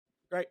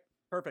Great.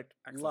 Perfect.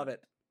 Excellent. Love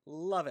it.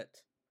 Love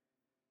it.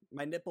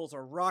 My nipples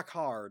are rock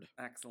hard.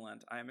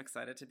 Excellent. I'm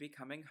excited to be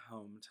coming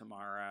home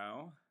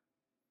tomorrow.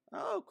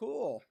 Oh,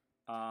 cool.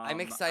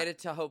 I'm excited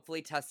to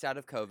hopefully test out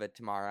of COVID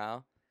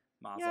tomorrow.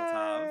 Mazel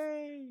tov.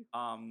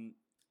 Yay!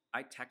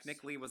 I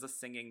technically was a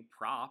singing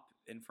prop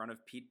in front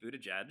of Pete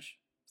Buttigieg,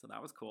 so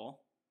that was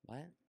cool.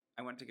 What?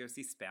 I went to go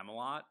see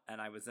Spamalot,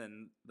 and I was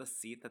in the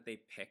seat that they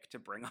picked to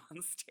bring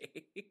on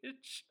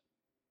stage.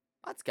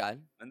 That's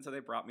good. And so they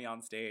brought me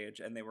on stage,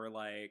 and they're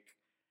like,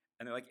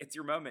 it's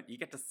your moment. You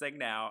get to sing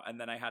now. And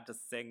then I had to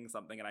sing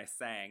something, and I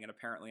sang. And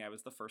apparently I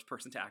was the first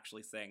person to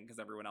actually sing, because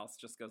everyone else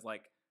just goes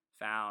like,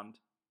 found.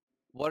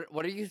 What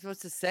are you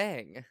supposed to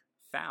sing?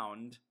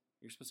 Found.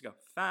 You're supposed to go,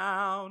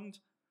 found.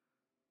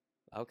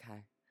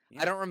 Okay.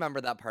 Yeah. I don't remember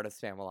that part of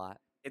Spamalot.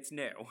 It's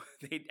new.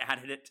 They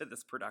added it to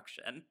this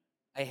production.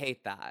 I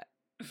hate that.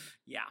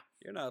 Yeah.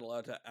 You're not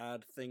allowed to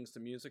add things to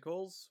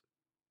musicals.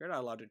 You're not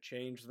allowed to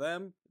change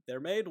them. They're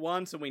made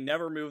once and we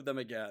never move them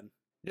again.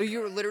 No,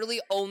 you're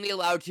literally only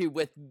allowed to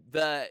with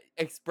the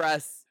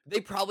express. They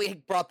probably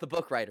brought the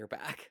book writer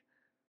back.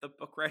 The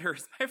book writer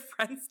is my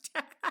friend's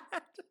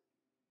dad.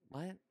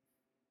 What?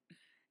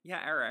 Yeah,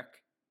 Eric.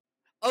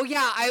 Oh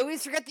yeah, I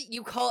always forget that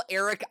you call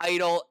Eric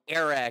Idle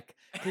Eric,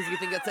 because you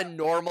think that's a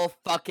normal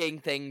fucking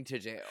thing to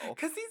do.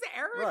 Because he's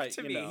Eric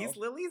to me. know. He's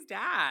Lily's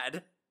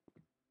dad.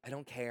 I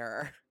don't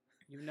care.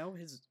 You know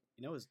his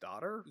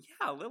daughter?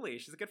 Yeah, Lily.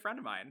 She's a good friend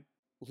of mine.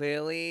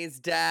 Lily's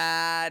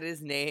dad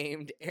is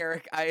named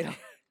Eric Idle.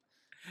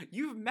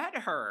 You've met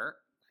her.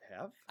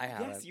 Have? I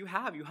haven't. Yes, you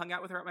have. You hung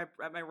out with her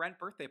at my Rent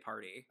birthday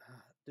party.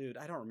 Dude,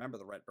 I don't remember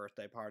the Rent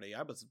birthday party.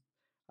 I was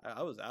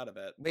out of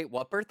it. Wait,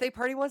 what birthday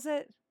party was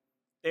it?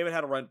 David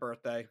had a Rent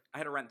birthday. I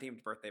had a Rent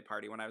themed birthday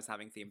party when I was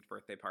having themed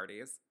birthday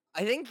parties.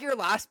 I think your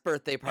last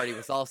birthday party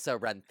was also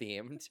Rent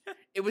themed.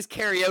 It was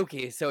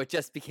karaoke, so it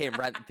just became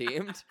Rent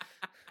themed.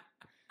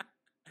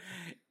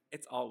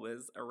 It's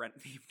always a Rent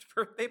themed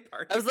birthday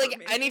party. I was like, for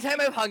me. anytime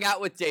I've hung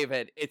out with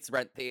David, it's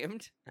Rent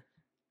themed.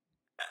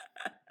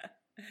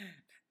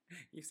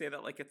 You say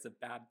that like it's a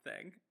bad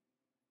thing.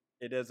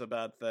 It is a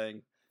bad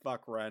thing.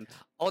 Fuck Rent.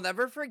 I'll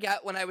never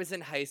forget when I was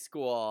in high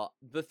school,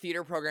 the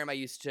theater program I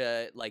used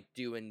to like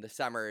do in the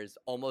summers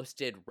almost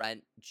did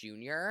Rent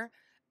Junior.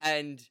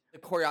 And the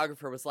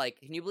choreographer was like,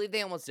 can you believe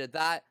they almost did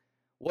that?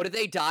 What did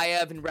they die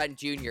of in Rent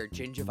Junior?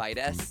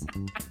 Gingivitis?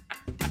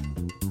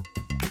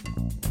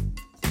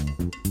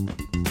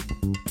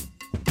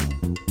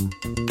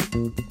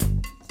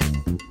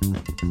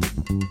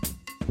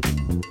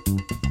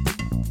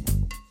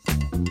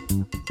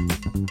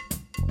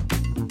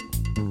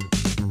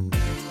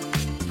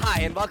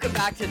 Hi, and welcome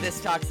back to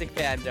This Toxic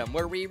Fandom,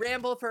 where we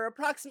ramble for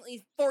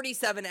approximately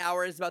 47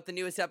 hours about the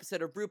newest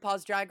episode of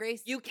RuPaul's Drag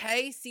Race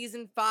UK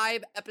Season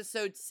 5,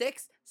 Episode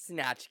 6,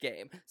 Snatch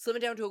Game. Slim it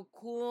down to a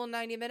cool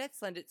 90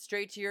 minutes, lend it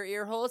straight to your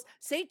ear holes.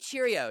 Say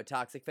cheerio,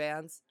 Toxic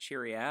fans.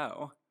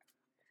 Cheerio.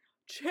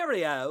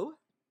 Cheerio.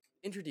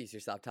 Introduce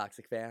yourself,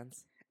 Toxic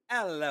fans.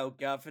 Hello,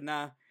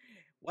 Governor.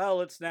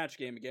 Well, it's Snatch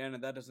Game again,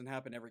 and that doesn't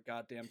happen every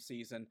goddamn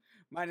season.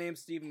 My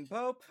name's Stephen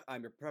Pope.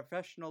 I'm your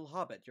professional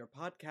hobbit, your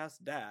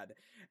podcast dad.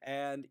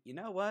 And you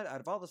know what? Out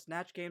of all the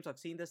Snatch Games I've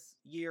seen this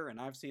year, and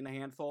I've seen a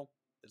handful,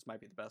 this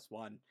might be the best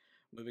one.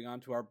 Moving on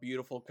to our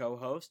beautiful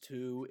co-host,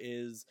 who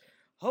is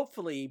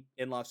hopefully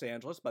in Los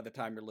Angeles by the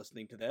time you're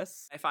listening to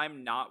this. If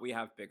I'm not, we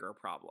have bigger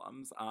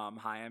problems.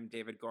 Hi, I'm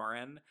David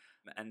Gorin,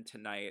 and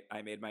tonight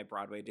I made my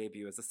Broadway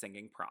debut as a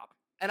singing prop.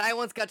 And I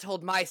once got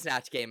told my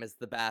Snatch Game is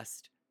the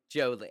best.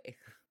 Jolie.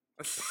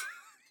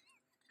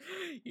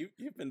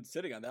 You've been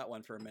sitting on that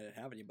one for a minute,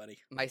 haven't you, buddy?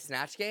 My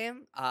Snatch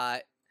Game?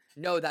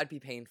 No, that'd be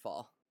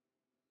painful.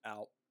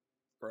 Ow.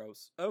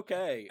 Gross.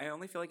 Okay. I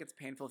only feel like it's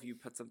painful if you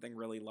put something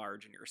really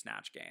large in your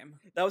Snatch Game.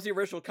 That was the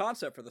original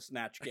concept for the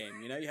Snatch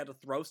Game. You know, you had to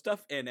throw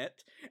stuff in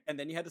it, and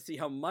then you had to see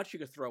how much you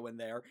could throw in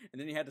there, and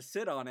then you had to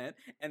sit on it,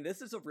 and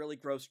this is a really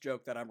gross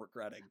joke that I'm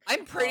regretting.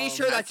 I'm pretty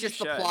sure that's you just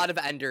the should. plot of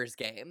Ender's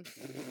Game.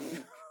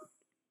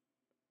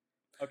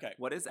 Okay.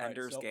 What is All right,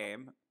 Ender's so-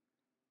 Game?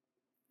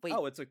 Wait,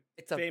 Oh, it's a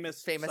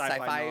famous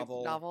sci-fi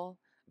novel.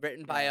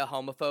 written by a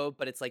homophobe,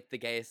 but it's like the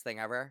gayest thing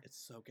ever. It's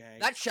so gay.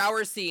 That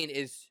shower scene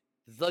is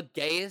the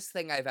gayest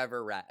thing I've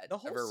ever read. the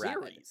whole ever read.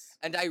 series.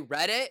 And I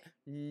read it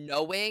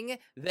knowing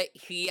that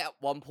he at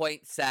one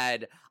point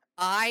said,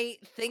 I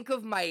think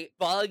of my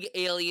bug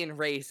alien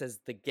race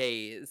as the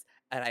gays,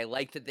 and I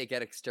like that they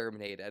get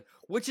exterminated.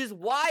 Which is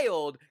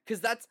wild,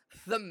 because that's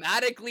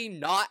thematically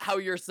not how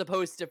you're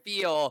supposed to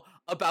feel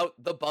about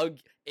the bug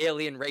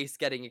alien race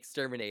getting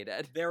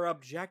exterminated. They're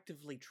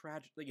objectively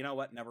tragic. You know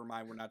what? Never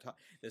mind. We're not talking.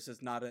 This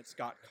is not a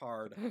Scott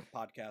Card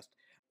podcast.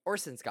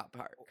 Orson Scott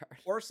Card.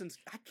 Orson's.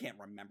 I can't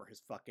remember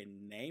his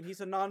fucking name.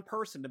 He's a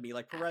non-person to me,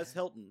 like Perez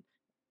Hilton.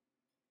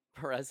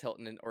 Perez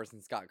Hilton and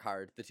Orson Scott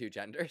Card, the two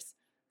genders.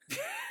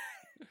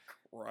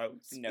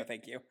 Gross. No,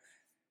 thank you.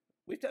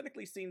 We've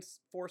technically seen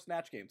 4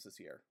 Snatch Games this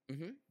year.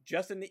 Mhm.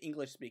 Just in the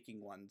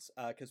English-speaking ones.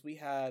 Because we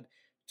had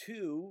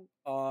 2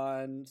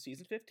 on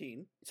season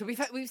 15. So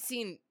we've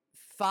seen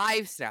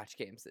 5 Snatch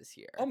games this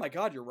year. Oh my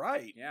god, you're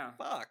right. Yeah.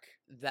 Fuck.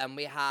 Then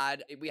we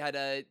had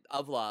a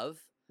Of Love.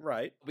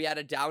 Right. We had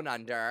a Down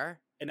Under.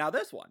 And now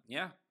this one.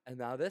 Yeah. And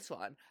now this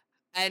one.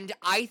 And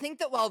I think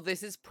that while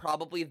this is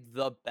probably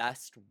the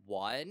best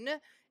one,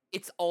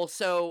 it's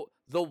also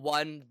the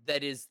one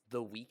that is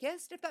the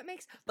weakest, if that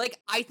makes... Like,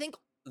 I think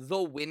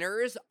the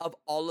winners of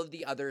all of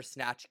the other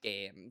Snatch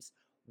games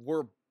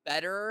were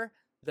better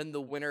than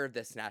the winner of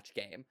this Snatch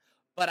game.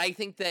 But I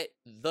think that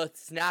the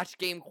Snatch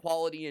game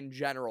quality in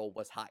general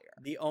was higher.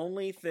 The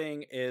only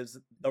thing is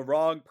the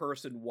wrong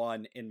person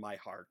won in my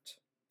heart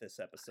this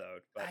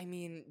episode. But I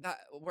mean,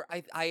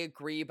 I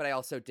agree, but I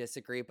also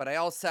disagree. But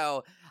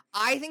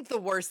I think the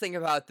worst thing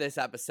about this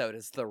episode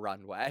is the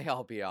runway,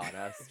 I'll be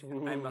honest.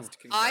 I must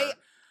concur. I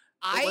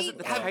It wasn't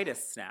the have-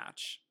 tightest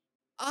snatch.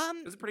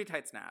 It was a pretty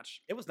tight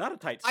snatch. it was not a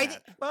tight I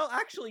snatch. Well,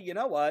 actually, you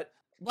know what?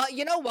 Well,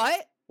 you know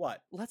what?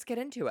 What? Let's get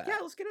into it. Yeah,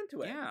 let's get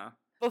into it. Yeah.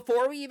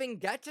 Before we even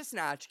get to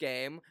Snatch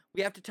Game,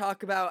 we have to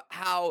talk about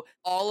how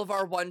all of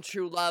our one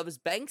true loves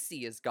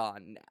Banksy is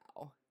gone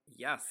now.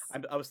 Yes.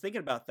 I was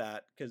thinking about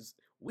that because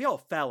we all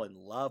fell in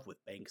love with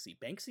Banksy.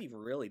 Banksy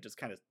really just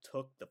kind of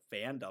took the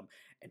fandom,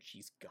 and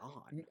she's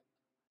gone.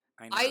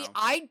 I know.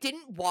 I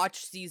didn't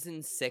watch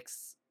season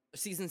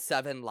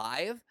 7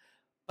 live,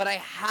 but I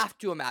have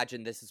to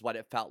imagine this is what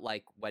it felt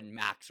like when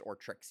Max or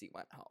Trixie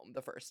went home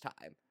the first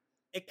time.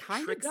 It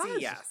kind of Trixie,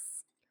 does.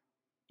 yes.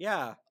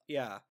 Yeah,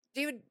 yeah.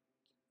 Dude,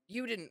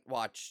 you didn't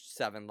watch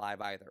 7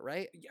 live either,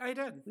 right? Yeah, I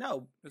did.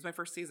 No, It was my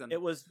first season.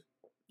 it was.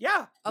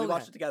 Yeah, we Okay.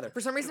 watched it together.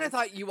 For some reason, I was-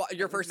 thought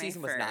your It first my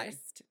season was 9.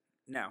 first.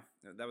 No,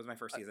 that was my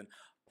first season.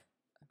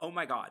 Oh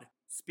my god.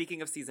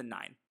 Speaking of season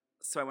 9.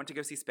 So I went to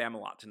go see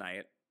Spamalot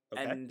tonight,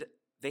 Okay. and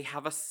they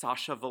have a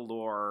Sasha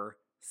Velour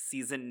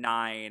season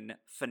 9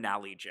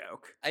 finale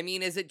joke. I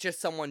mean, is it just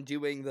someone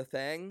doing the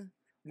thing?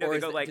 No, or they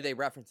go do they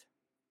reference?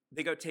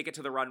 they go take it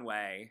to the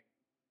runway.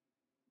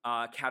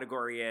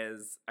 Category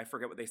is, I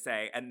forget what they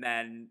say, and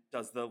then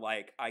does the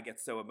like I get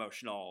so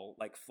emotional,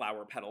 like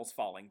flower petals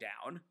falling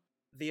down.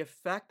 The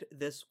effect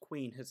this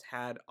queen has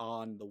had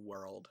on the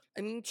world.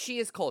 I mean, she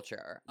is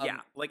culture.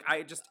 Yeah, like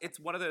it's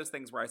one of those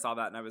things where I saw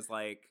that and I was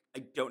like, I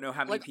don't know how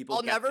many Like, people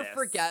I'll get never this,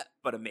 forget-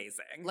 but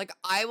amazing. Like,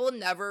 I will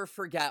never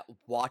forget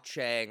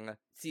watching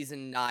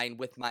season 9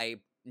 with my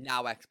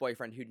now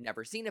ex-boyfriend who'd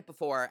never seen it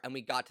before, and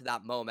we got to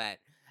that moment,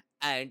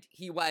 and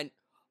he went,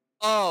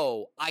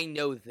 "Oh, I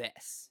know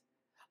this."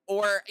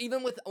 Or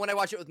even when I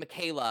watch it with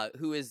Michaela,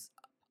 who is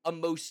a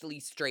mostly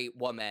straight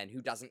woman who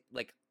doesn't,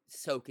 like,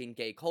 soak in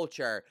gay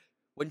culture,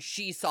 when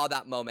she saw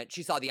that moment,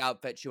 she saw the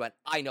outfit, she went,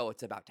 "I know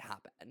what's about to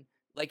happen."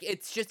 Like,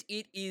 it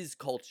is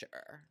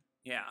culture.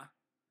 Yeah,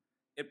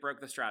 it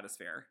broke the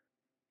stratosphere.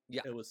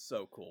 It was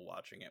so cool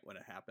watching it when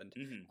it happened.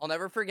 Mm-hmm. I'll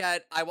never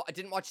forget, I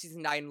didn't watch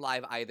season 9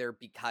 live either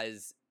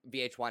because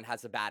VH1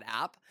 has a bad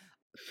app.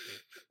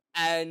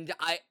 And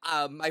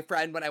my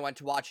friend, when I went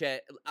to watch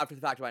it, after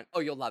the fact, went, "Oh,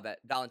 you'll love it.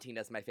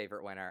 Valentina's my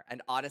favorite winner."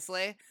 And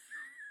honestly,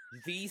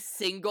 the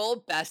single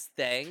best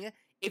thing,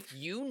 if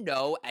you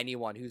know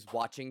anyone who's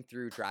watching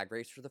through Drag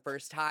Race for the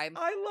first time,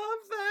 I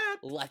love that.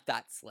 let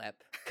that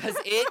slip. Because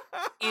it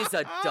is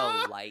a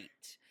delight.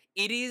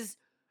 It is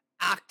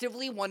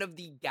actively one of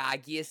the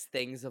gaggiest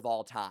things of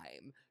all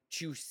time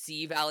to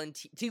see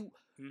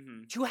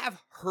Mm-hmm. to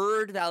have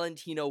heard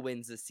Valentino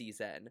wins this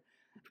season,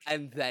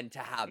 and then to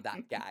have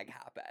that gag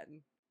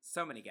happen.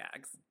 So many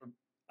gags.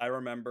 I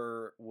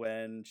remember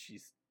when she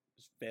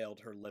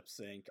failed her lip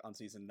sync on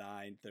season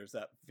 9. There's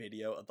that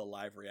video of the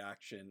live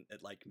reaction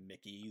at like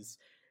Mickey's.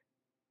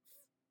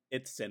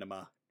 It's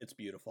cinema. It's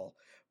beautiful.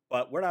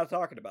 But we're not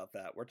talking about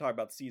that. We're talking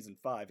about season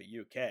 5 at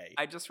UK.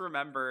 I just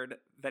remembered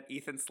that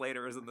Ethan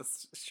Slater is in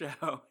this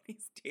show.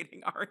 He's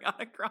dating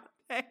Ariana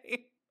Grande.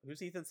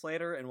 Who's Ethan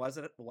Slater, and why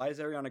is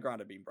Ariana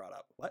Grande being brought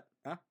up? What?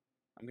 Huh?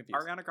 I'm confused.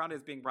 Ariana Grande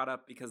is being brought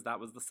up because that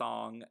was the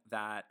song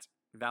that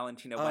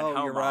Valentino went Oh,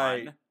 home you're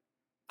right. on.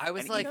 I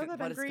was And like, You know that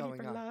what I'm is greedy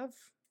going for on? love?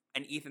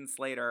 And Ethan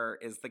Slater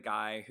is the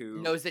guy who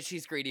Knows that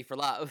she's greedy for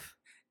love.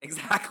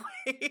 Exactly.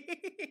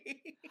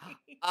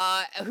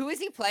 Who is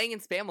he playing in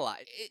Spamalot?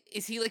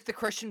 Is he like the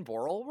Christian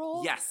Borle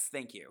role? Yes,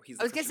 thank you. He's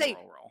I was gonna Christian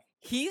say- Borle role.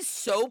 He's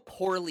so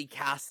poorly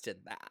cast in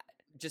that.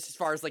 Just as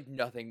far as like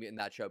nothing in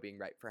that show being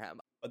right for him.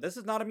 But this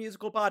is not a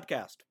musical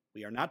podcast.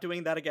 We are not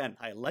doing that again.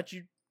 I let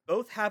you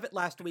both have it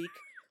last week.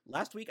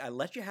 Last week I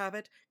let you have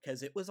it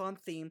because it was on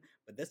theme,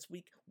 but this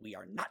week we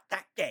are not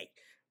that gay.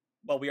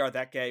 Well, we are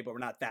that gay, but we're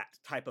not that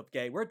type of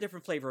gay. We're a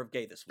different flavor of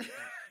gay this week.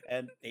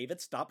 And David,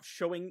 stop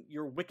showing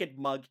your wicked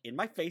mug in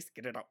my face.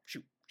 Get it out.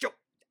 Shoot. Shoot.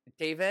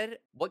 David,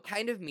 what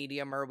kind of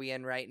medium are we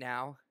in right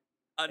now?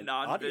 A An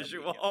audio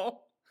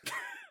non-visual.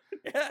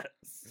 Yes.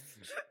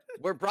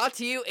 We're brought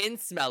to you in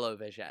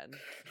Smell-O-Vision.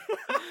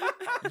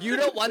 You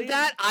don't want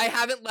that? I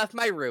haven't left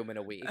my room in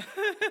a week.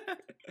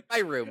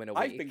 I've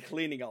been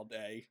cleaning all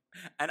day.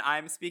 And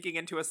I'm speaking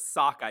into a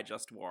sock I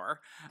just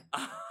wore.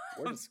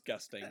 We're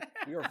disgusting.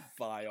 We are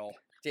vile.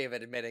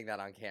 David, admitting that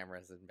on camera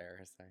is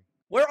embarrassing.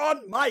 We're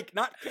on mic,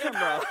 not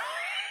camera.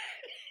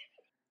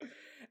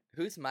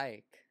 Who's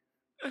Mike?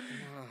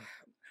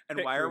 And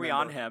Pick why are we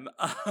on remember.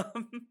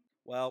 him?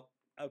 Well,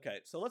 okay,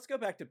 so let's go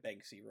back to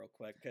Banksy real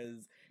quick,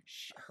 because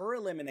her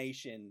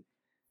elimination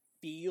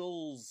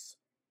feels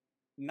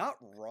not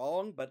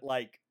wrong, but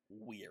like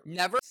weird.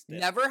 still.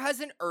 Never has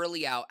an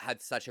early out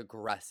had such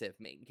aggressive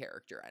main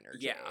character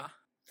energy. Yeah.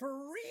 For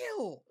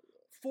real.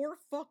 For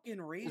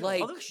fucking real.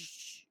 Like, Although,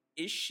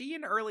 is she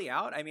an early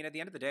out? I mean, at the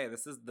end of the day,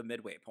 this is the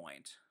midway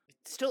point.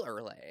 it's still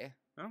early.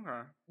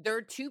 Okay. There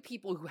are 2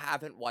 people who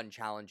haven't won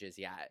challenges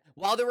yet.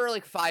 While there were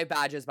like 5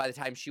 badges by the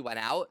time she went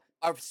out,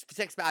 or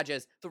 6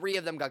 badges, 3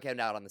 of them got given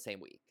out on the same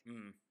week.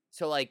 Mm,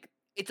 So like,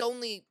 it's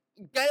only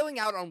going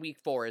out on week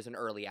 4 is an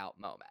early out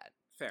moment.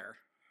 fair.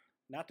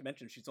 Not to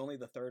mention, she's only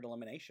the 3rd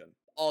elimination.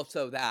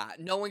 Also that.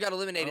 No one got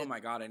eliminated. Oh my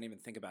god, I didn't even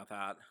think about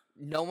that.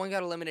 No one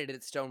got eliminated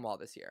at Stonewall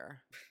this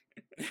year.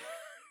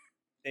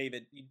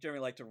 David, you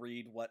generally like to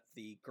read what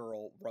the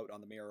girl wrote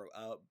on the mirror.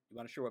 You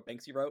want to share what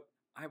Banksy wrote?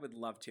 I would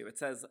love to. It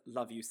says,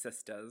 "Love you,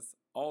 sisters.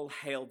 All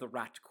hail the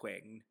Rat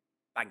Queen,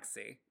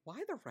 Banksy."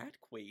 Why the Rat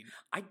Queen?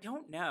 I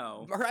don't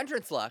know. Her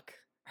entrance look.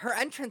 Her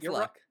entrance You're,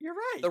 look. you're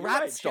right. The you're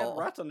rat right. She had stole.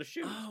 rats on the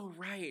shoes. Oh,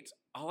 right.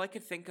 All I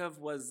could think of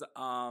was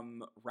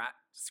rat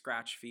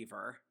scratch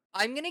fever.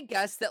 I'm gonna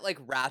guess that like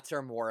rats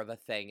are more of a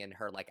thing in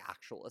her like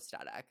actual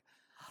aesthetic.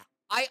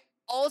 I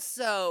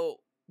also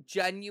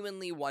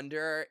genuinely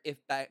wonder if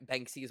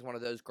Banksy is one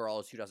of those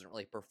girls who doesn't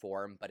really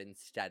perform, but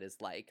instead is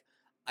like,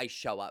 I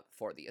show up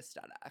for the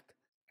aesthetic. I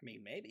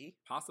mean, maybe.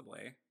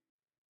 Possibly.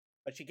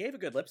 But she gave a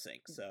good lip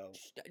sync, so.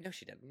 No,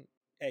 she didn't.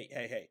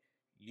 Hey.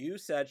 You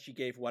said she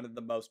gave one of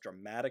the most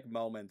dramatic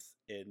moments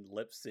in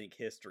lip sync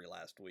history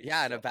last week.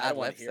 Yeah, and so a bad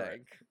lip hear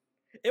sync.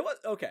 It was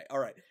okay,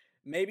 alright.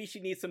 Maybe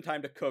she needs some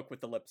time to cook with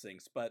the lip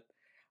syncs, but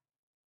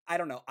I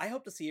don't know. I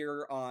hope to see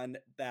her on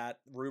that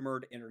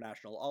rumored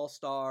International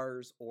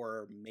All-Stars,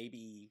 or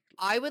maybe...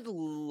 I would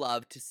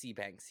love to see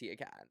Banksy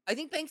again. I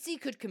think Banksy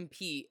could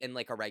compete in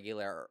like a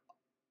regular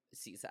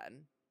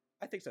season.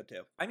 I think so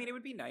too. I mean, it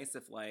would be nice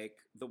if, like,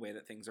 the way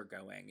that things are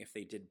going, if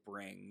they did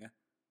bring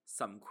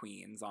some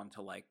queens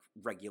onto, like,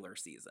 regular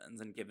seasons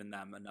and given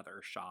them another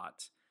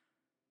shot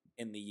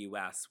in the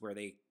US where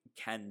they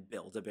can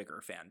build a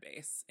bigger fan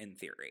base, in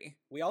theory.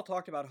 We all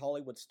talked about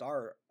Hollywood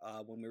Star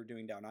when we were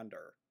doing Down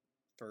Under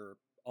for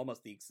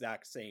almost the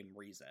exact same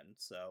reason,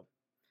 so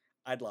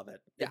I'd love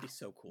it. It'd be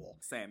so cool.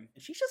 Same.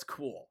 And she's just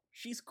cool.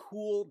 She's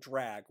cool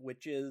drag,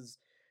 which is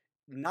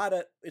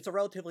it's a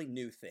relatively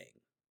new thing,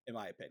 in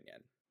my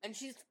opinion. And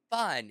she's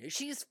fun.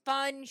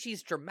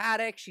 She's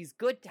dramatic. She's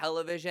good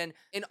television.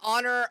 In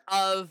honor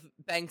of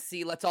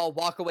Banksy, let's all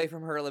walk away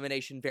from her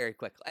elimination very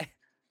quickly.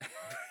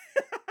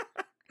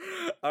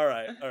 All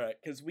right,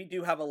 because we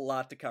do have a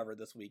lot to cover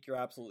this week. You're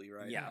absolutely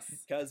right. Yes.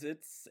 Because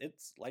it's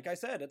like I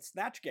said, it's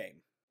Snatch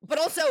Game. But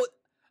also,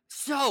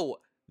 so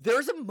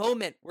there's a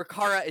moment where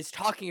Kara is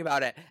talking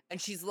about it, and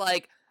she's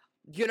like,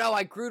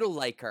 I grew to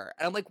like her.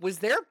 And I'm like, was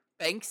there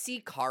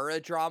Banksy Kara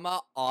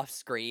drama off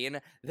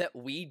screen that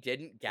we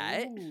didn't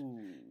get?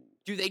 Ooh.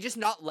 Do they just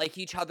not like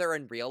each other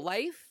in real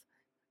life?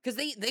 Because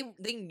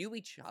they knew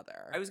each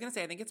other. I was going to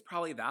say, I think it's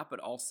probably that, but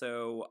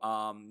also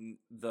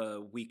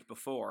the week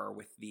before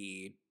with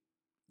the,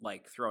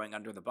 like, throwing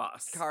under the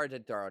bus. Kara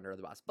did throw under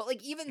the bus. But,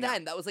 like, even Yeah.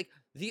 then, that was, like,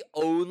 the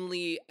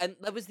only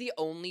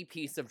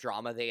piece of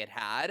drama they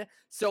had.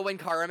 So when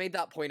Kara made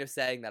that point of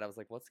saying that, I was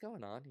like, what's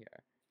going on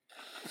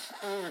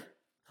here?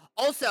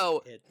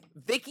 Also,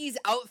 Vicky's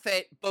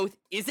outfit both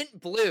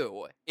isn't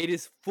blue, it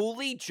is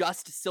fully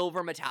just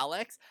silver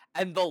metallics,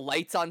 and the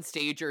lights on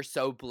stage are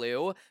so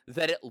blue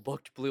that it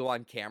looked blue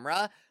on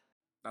camera.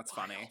 That's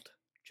funny.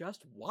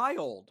 Just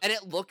wild. And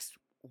it looks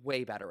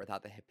way better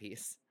without the hip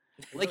piece.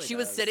 It Like, really she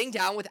was does. sitting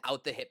down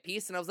without the hip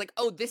piece, and I was like,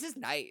 oh, this is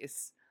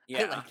nice.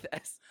 Yeah. I like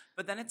this.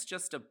 But then it's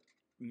just a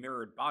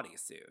mirrored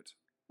bodysuit.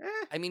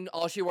 I mean,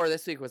 all she wore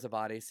this week was a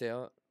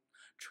bodysuit.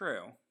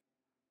 True.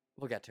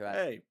 We'll get to it.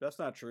 Hey, that's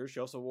not true. She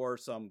also wore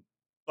some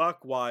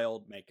buck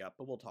wild makeup,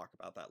 but we'll talk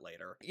about that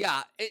later.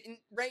 Yeah,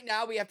 right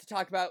now we have to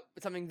talk about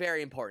something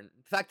very important.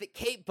 The fact that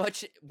Kate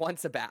Butch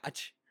wants a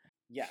badge.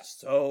 Yes.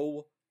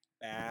 So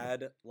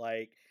bad.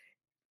 Like,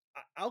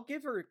 I'll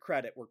give her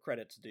credit where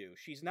credit's due.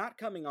 She's not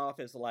coming off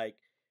as, like,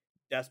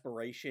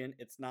 desperation.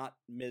 It's not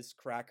Ms.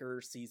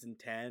 Cracker season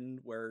 10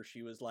 where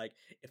she was like,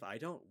 if I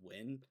don't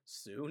win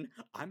soon,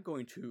 I'm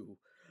gonna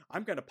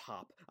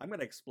pop. I'm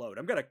gonna explode.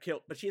 I'm gonna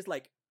kill. But she's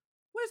like,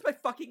 where's my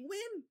fucking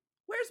win?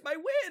 Where's my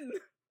win?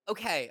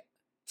 Okay,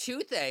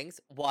 2 things.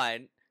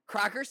 1,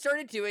 Cracker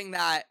started doing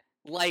that,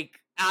 like,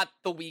 at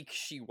the week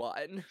she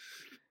won.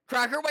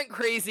 Cracker went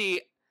crazy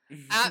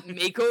at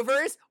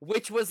makeovers,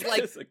 which was,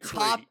 like,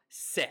 top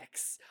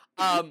 6.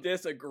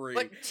 Disagree.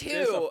 But 2,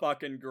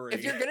 Dis-a-fucking-gree.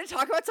 if you're gonna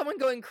talk about someone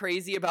going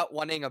crazy about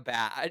wanting a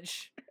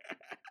badge,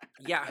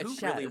 Yeah, It's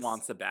who really Shez.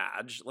 wants a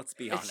badge? Let's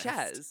be it's honest.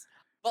 Shez.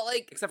 But,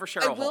 like, Except for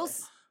I Cheryl will Hole.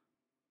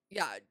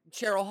 yeah,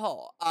 Cheryl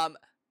Hall.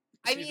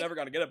 She's mean, never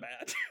gonna get a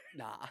badge.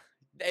 nah.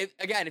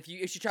 Again, if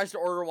she tries to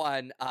order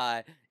one,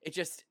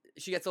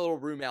 she gets a little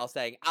room mail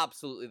saying,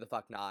 absolutely the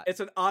fuck not. It's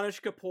an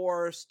Anish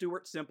Kapoor,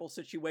 Stuart Simple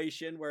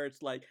situation where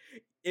it's like,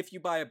 if you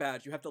buy a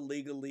badge, you have to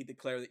legally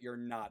declare that you're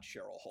not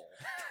Cheryl Hole.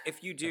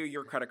 If you do,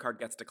 your credit card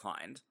gets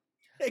declined.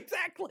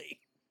 Exactly.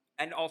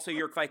 And also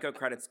your FICO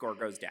credit score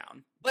goes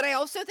down. But I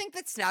also think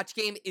that Snatch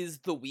Game is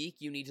the week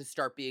you need to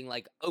start being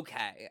like,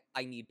 okay,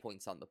 I need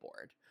points on the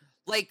board.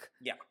 Like,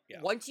 Yeah.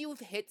 once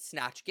you've hit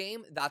Snatch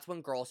Game, that's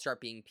when girls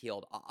start being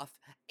peeled off.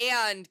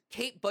 And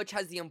Kate Butch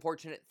has the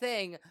unfortunate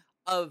thing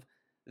of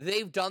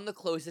they've done the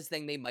closest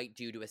thing they might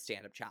do to a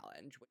stand-up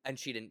challenge, and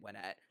she didn't win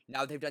it.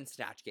 Now they've done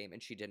Snatch Game,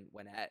 and she didn't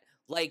win it.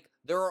 Like,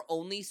 there are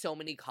only so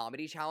many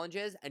comedy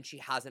challenges, and she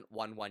hasn't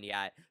won one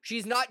yet.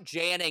 She's not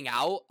janning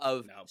out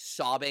of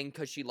sobbing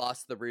because she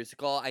lost the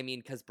Rusical. I mean,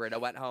 because Britta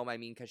went home. I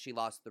mean, because she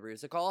lost the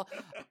Rusical.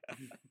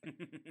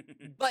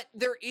 But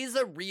there is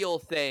a real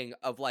thing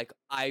of, like,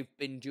 I've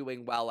been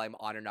doing well, I'm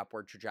on an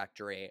upward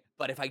trajectory,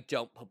 but if I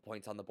don't put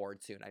points on the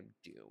board soon, I'm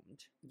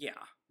doomed. Yeah.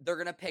 They're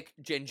gonna pick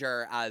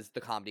Ginger as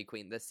the comedy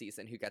queen this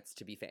season who gets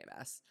to be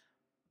famous.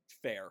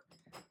 Fair.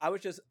 I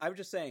was just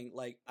saying,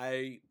 like,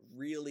 I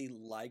really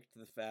liked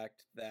the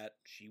fact that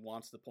she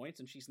wants the points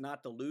and she's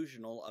not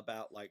delusional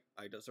about, like,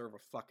 I deserve a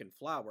fucking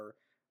flower,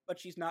 but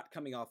she's not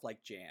coming off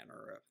like Jan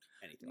or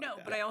anything like that.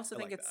 No, but I also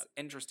think like it's that.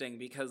 interesting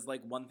because,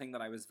 like, one thing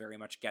that I was very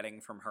much getting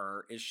from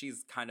her is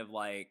she's kind of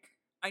like,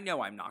 I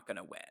know I'm not going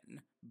to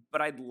win,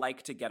 but I'd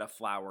like to get a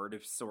flower to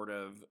sort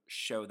of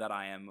show that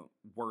I am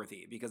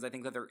worthy, because I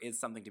think that there is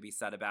something to be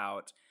said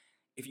about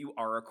if you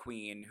are a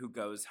queen who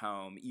goes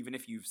home, even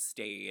if you've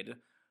stayed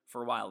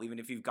for a while, even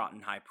if you've gotten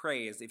high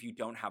praise, if you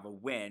don't have a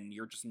win,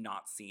 you're just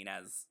not seen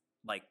as,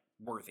 like,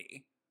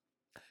 worthy.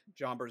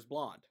 Jomber's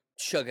blonde.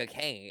 Sugar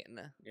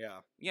Cane. Yeah.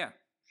 Yeah.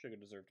 Sugar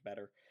deserved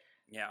better.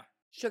 Yeah.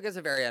 Sugar's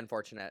a very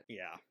unfortunate.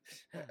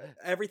 Yeah.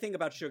 Everything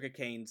about Sugar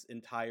Cane's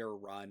entire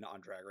run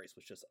on Drag Race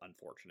was just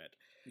unfortunate.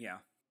 Yeah.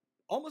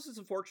 Almost as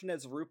unfortunate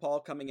as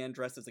RuPaul coming in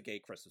dressed as a gay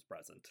Christmas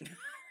present.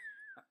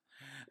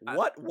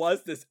 What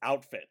was this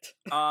outfit?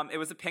 It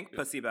was a pink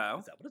pussy bow.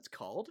 Is that what it's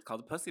called? It's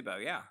called a pussy bow,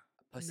 yeah.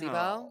 Pussy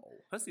bow?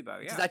 Pussy bow,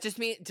 yeah. Does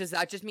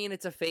that just mean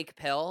it's a fake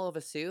pill of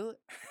a suit?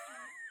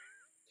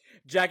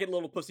 Jagged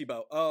little pussy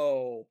bow.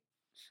 Oh.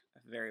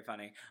 Very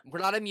funny. We're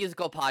not a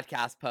musical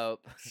podcast,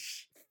 Pope.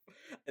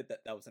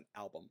 That was an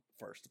album,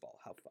 first of all.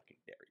 How fucking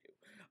dare you?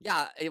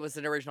 Yeah, it was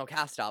an original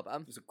cast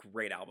album. It was a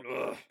great album.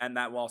 Ugh. And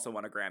that also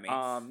won a Grammy.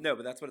 No,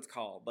 but that's what it's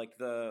called. Like,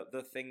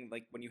 the thing,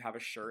 like, when you have a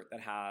shirt that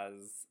has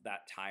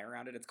that tie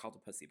around it, it's called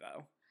a pussy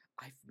bow.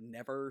 I've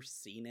never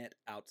seen it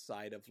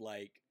outside of,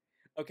 like...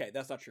 Okay,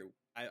 that's not true.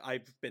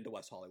 I've been to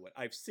West Hollywood.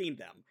 I've seen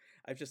them.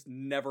 I've just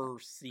never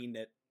seen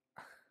it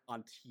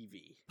on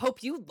TV.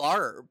 Pope, you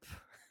LARP.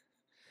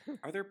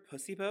 Are there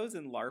pussy bows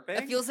in LARPing?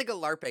 It feels like a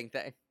LARPing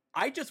thing.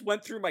 I just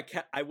went through my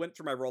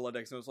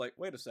Rolodex and was like,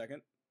 wait a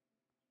second.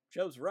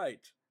 Joe's right.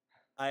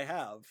 I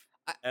have.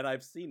 And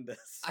I've seen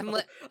this.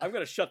 So I'm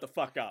gonna shut the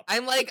fuck up.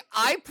 I'm like,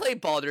 I play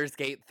Baldur's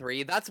Gate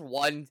 3. That's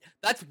one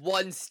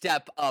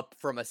step up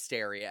from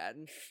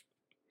Asterion.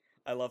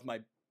 I love my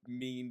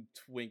mean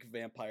twink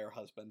vampire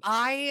husband.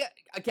 I,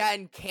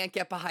 again, can't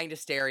get behind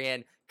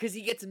Asterion because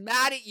he gets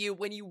mad at you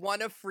when you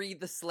want to free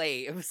the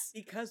slaves.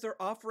 Because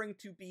they're offering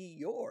to be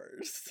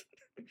yours.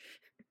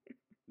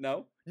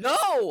 No?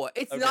 No!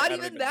 It's not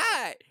even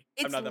that!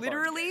 It's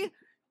literally,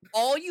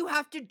 all you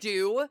have to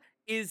do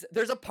is,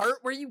 there's a part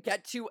where you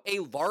get to a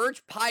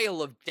large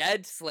pile of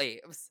dead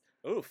slaves.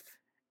 Oof.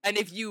 And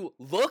if you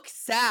look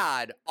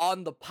sad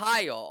on the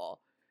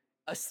pile,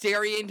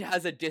 Asterion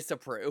has a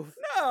disapprove.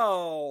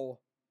 No!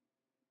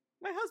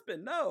 My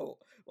husband, no!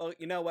 Well,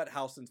 you know what?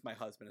 Halsin's my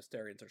husband.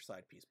 Asterion's our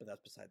side piece, but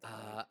that's beside the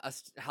point.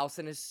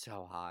 Halsin is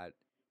so hot.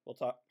 We'll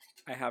talk.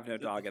 I have no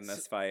dog in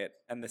this fight,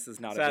 and this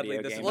is not Sadly,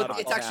 a video this game. is Look,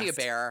 it's actually a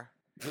bear.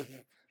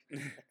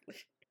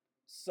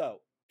 So,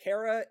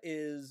 Kara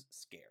is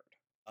scared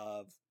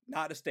of,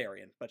 not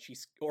Asterion,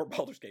 or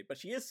Baldur's Gate, but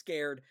she is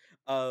scared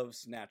of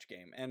Snatch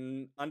Game,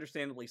 and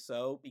understandably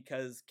so,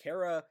 because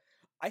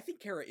I think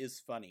Kara is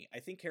funny. I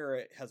think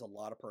Kara has a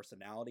lot of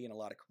personality and a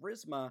lot of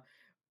charisma,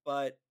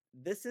 but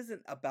this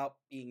isn't about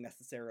being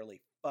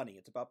necessarily funny.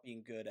 It's about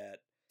being good at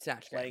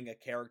playing a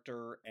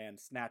character and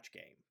Snatch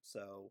Game.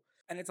 So,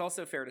 and it's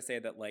also fair to say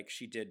that, like,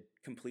 she did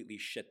completely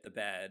shit the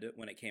bed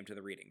when it came to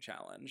the reading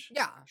challenge.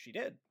 Yeah. She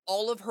did.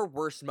 All of her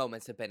worst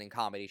moments have been in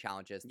comedy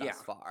challenges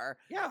thus far.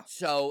 Yeah.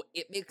 So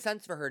it makes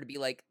sense for her to be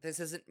like, this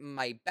isn't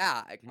my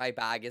bag. My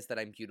bag is that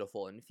I'm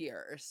beautiful and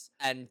fierce.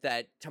 And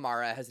that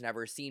Tamara has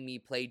never seen me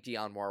play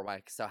Dionne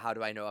Warwick, so how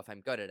do I know if I'm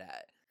good at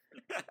it?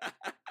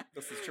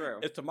 This is true.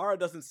 If Tamara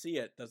doesn't see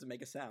it, doesn't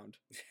make a sound.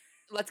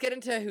 Let's get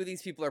into who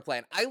these people are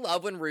playing. I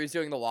love when Rue's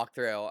doing the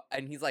walkthrough,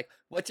 and he's like,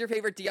 what's your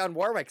favorite Dionne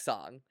Warwick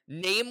song?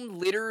 Name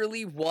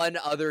literally one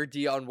other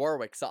Dionne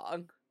Warwick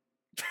song.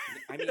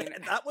 I mean,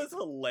 that was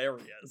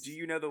hilarious. Do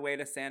you know the way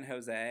to San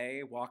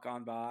Jose? Walk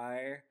on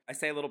by. I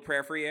say a little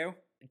prayer for you.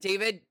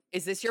 David,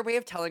 is this your way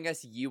of telling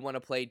us you want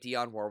to play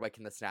Dionne Warwick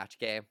in the Snatch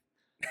Game?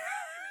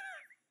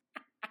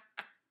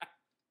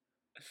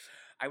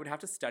 I would have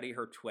to study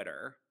her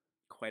Twitter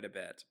quite a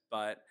bit,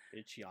 but...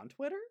 Is she on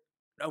Twitter?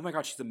 Oh my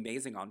god, she's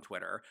amazing on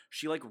Twitter.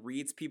 She, like,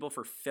 reads people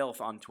for filth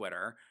on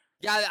Twitter.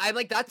 Yeah, I'm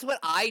like, that's what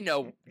I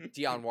know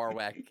Dionne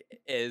Warwick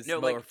is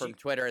from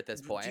Twitter at this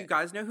point. Do you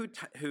guys know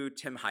who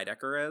Tim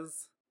Heidecker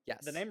is?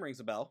 Yes. The name rings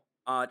a bell.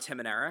 Tim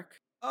and Eric.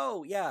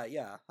 Oh,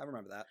 yeah, I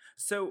remember that.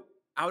 So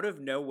out of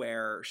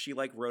nowhere, she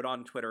like wrote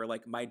on Twitter,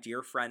 like, my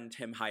dear friend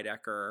Tim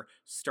Heidecker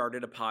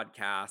started a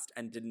podcast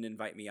and didn't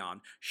invite me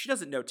on. She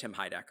doesn't know Tim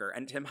Heidecker,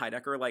 and Tim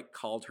Heidecker like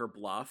called her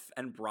bluff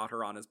and brought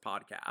her on his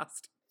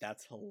podcast.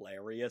 That's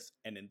hilarious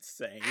and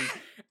insane,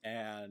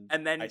 and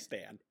then I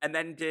stand. And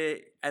then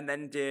did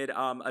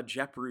a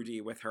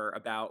Jeopardy with her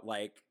about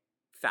like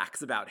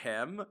facts about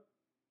him,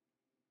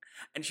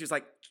 and she was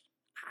like,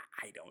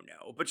 I don't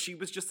know, but she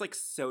was just like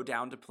so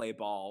down to play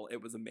ball.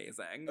 It was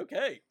amazing.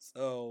 Okay,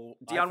 so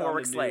Dionne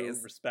Warwick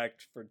slays.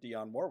 Respect for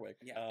Dionne Warwick.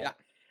 Yeah.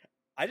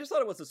 I just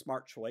thought it was a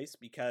smart choice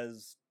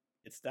because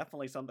it's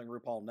definitely something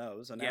RuPaul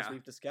knows, and as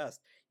we've discussed,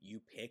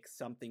 you pick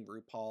something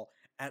RuPaul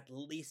at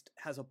least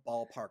has a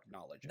ballpark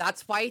knowledge.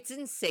 That's why it's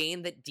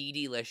insane that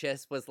DD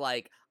Licious was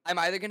like, I'm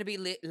either going to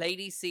be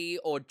Lady C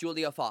or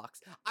Julia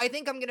Fox. I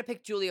think I'm going to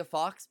pick Julia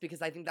Fox because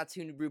I think that's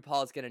who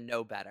RuPaul is going to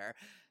know better.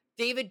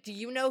 David, do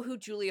you know who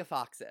Julia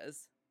Fox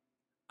is?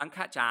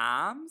 Uncut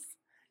Gems?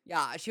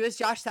 Yeah, she was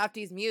Josh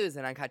Safdie's muse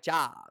in Uncut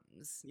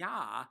Gems.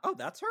 Yeah. Oh,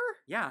 that's her?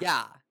 Yeah.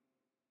 Yeah.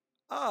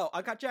 Oh,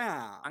 Uncut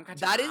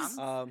Gems. That is,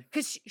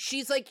 because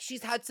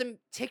she's had some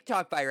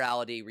TikTok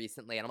virality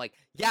recently, and I'm like,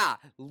 yeah,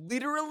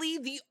 literally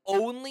the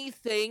only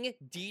thing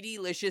DD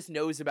Licious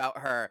knows about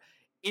her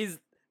is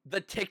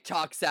the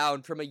TikTok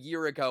sound from a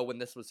year ago when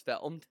this was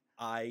filmed.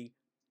 I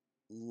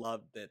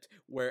loved it.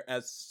 Where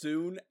as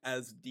soon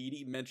as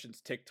Dee mentions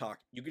TikTok,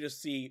 you can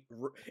just see,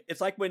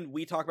 it's like when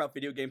we talk about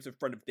video games in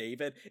front of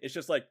David, it's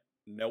just like,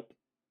 nope.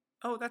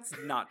 Oh, that's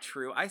not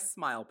true. I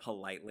smile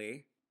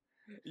politely.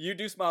 You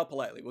do smile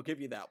politely. We'll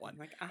give you that one.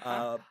 Like,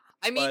 I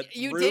mean,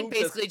 you did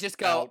basically just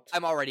go,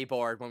 I'm already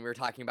bored when we were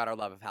talking about our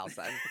love of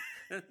Halcyon.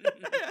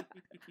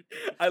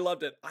 I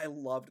loved it. I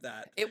loved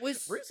that. It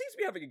was... Bruce seems to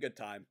be having a good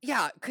time.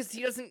 Yeah, because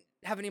he doesn't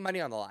have any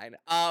money on the line.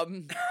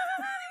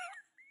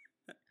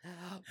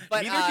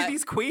 But neither do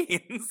these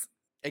queens.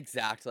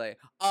 Exactly.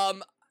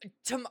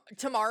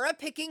 Tamara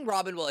picking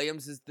Robin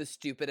Williams is the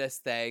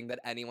stupidest thing that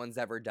anyone's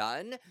ever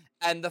done,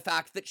 and the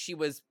fact that she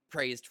was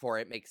praised for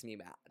it makes me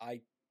mad.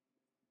 I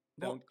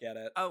don't get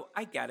it. Oh,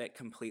 I get it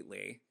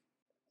completely.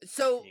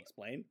 So, can you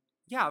explain?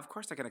 Yeah, of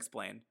course I can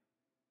explain.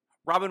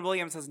 Robin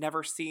Williams has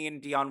never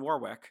seen Dionne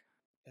Warwick.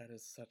 That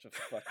is such a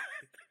fuck.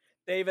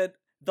 David,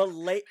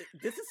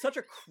 this is such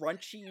a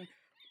crunch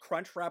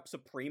wrap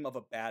supreme of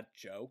a bad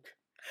joke.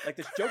 Like,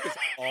 this joke is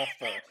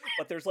awful,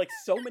 but there's like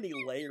so many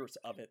layers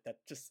of it that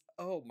just,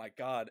 oh my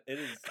god,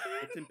 it's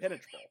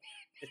impenetrable.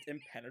 It's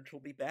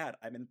impenetrably bad.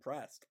 I'm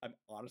impressed. I'm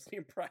honestly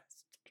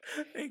impressed.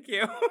 Thank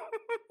you.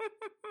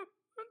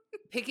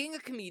 Picking a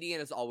comedian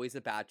is always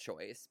a bad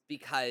choice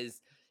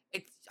because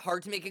it's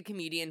hard to make a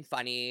comedian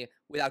funny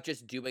without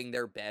just doing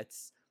their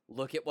bits.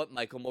 Look at what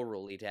Michael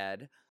Mulrooney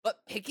did. But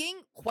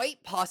picking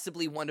quite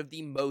possibly one of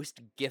the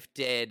most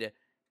gifted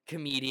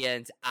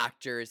comedians,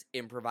 actors,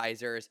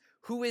 improvisers,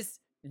 who is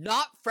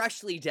not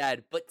freshly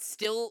dead, but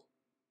still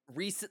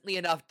recently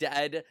enough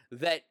dead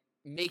that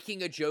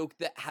making a joke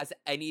that has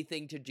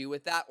anything to do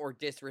with that or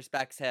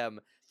disrespects him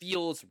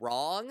feels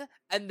wrong,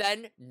 and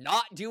then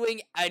not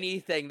doing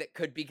anything that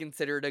could be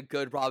considered a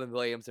good Robin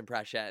Williams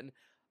impression,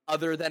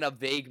 other than a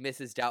vague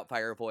Mrs.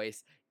 Doubtfire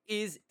voice,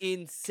 is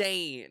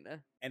insane.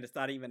 And it's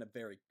not even a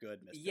very good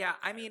Mrs. Yeah, Doubtfire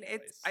I mean,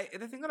 voice.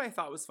 the thing that I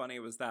thought was funny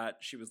was that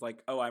she was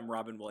like, oh, I'm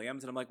Robin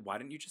Williams, and I'm like, why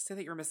didn't you just say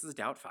that you're Mrs.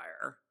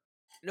 Doubtfire?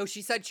 No,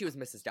 she said she was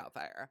Mrs.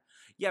 Doubtfire.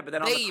 Yeah, but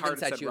then on they the even card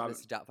said it said she Robin.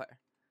 was Mrs. Doubtfire.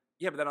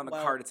 Yeah, but then on the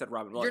card it said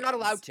Robin Williams. You're not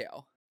allowed to.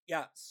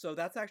 Yeah, so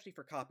that's actually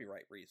for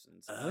copyright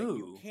reasons. Oh.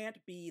 You can't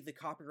be the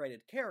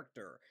copyrighted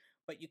character,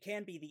 but you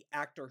can be the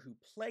actor who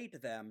played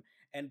them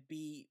and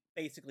be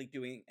basically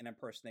doing an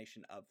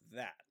impersonation of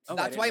that. So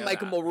that's why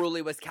Michael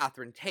Mulrooney was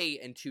Catherine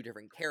Tate in two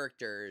different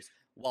characters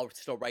while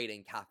still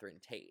writing Catherine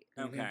Tate.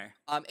 Okay.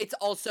 It's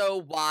also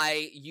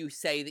why you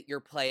say that you're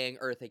playing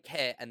Eartha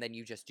Kitt and then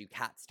you just do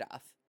cat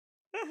stuff.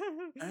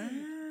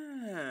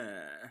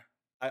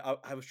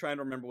 I was trying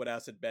to remember what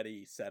Acid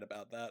Betty said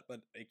about that,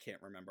 but I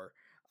can't remember.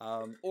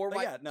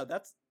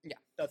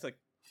 That's a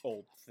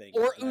old thing.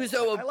 Or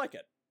Uzo, I like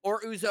it.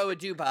 Or Uzo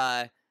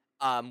Aduba,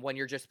 when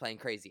you're just playing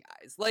Crazy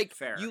Eyes. Like,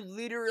 fair. You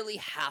literally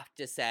have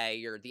to say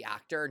you're the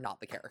actor, not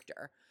the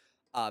character.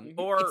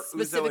 Or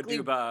Uzo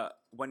Aduba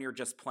when you're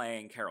just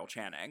playing Carol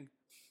Channing.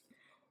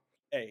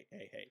 Hey.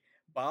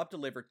 Bob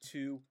delivered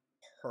 2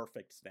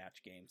 perfect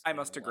Snatch games. I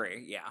must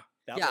agree, yeah.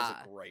 That was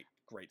a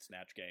great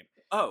Snatch game.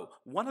 Oh,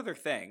 one other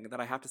thing that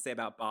I have to say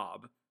about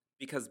Bob,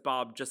 because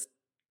Bob just,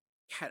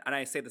 and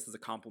I say this as a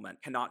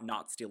compliment, cannot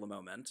not steal a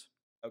moment.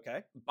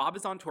 Okay. Bob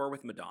is on tour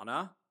with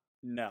Madonna.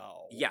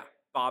 No. Yeah.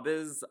 Bob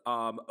is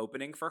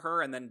opening for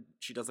her, and then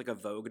she does like a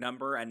Vogue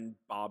number, and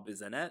Bob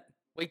is in it.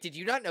 Wait, did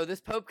you not know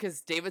this, Pope?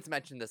 Because David's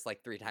mentioned this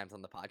like 3 times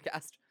on the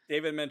podcast.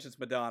 David mentions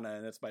Madonna,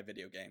 and it's my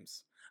video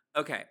games.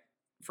 Okay.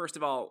 First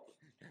of all...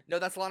 No,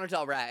 that's Lana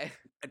Del Rey.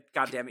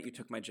 God damn it, you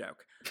took my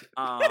joke.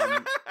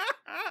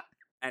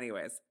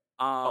 Anyways,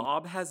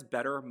 Bob has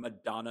better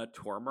Madonna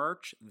tour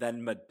merch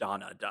than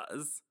Madonna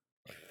does.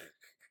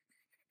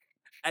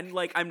 And,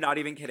 like, I'm not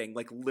even kidding.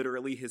 Like,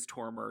 literally his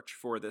tour merch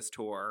for this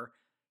tour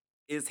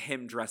is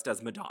him dressed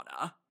as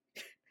Madonna.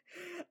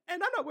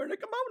 And I'm not wearing a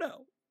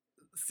kimono.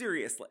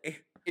 Seriously.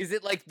 Is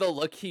it like the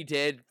look he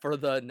did for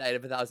the Night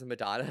of 1,000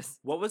 Madonnas?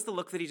 What was the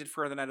look that he did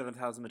for the Night of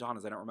 1,000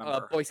 Madonnas? I don't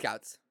remember. Boy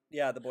Scouts.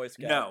 Yeah, the Boy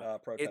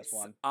Scout protest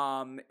one.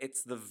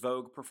 It's the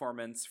Vogue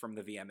performance from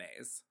the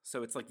VMAs.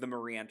 So it's like the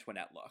Marie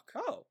Antoinette look.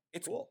 Oh,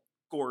 it's cool.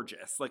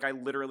 Gorgeous. Like, I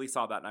literally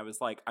saw that and I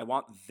was like, I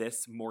want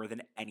this more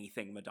than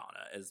anything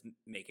Madonna is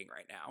making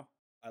right now.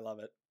 I love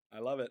it. I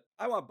love it.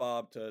 I want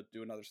Bob to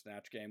do another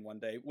Snatch game one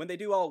day. When they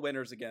do all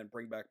winners again,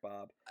 bring back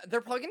Bob.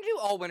 They're probably going to do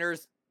all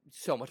winners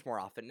so much more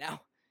often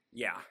now.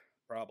 Yeah.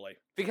 Probably.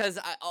 Because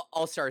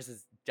All Stars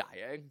is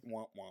dying.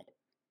 Womp womp.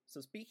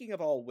 So speaking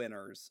of all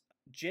winners,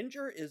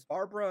 Ginger is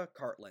Barbara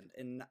Cartland,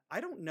 and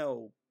I don't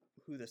know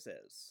who this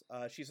is.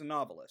 She's a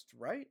novelist,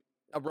 right?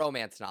 A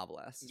romance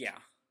novelist. Yeah.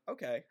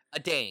 Okay. A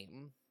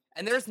dame.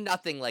 And there's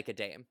nothing like a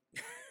dame.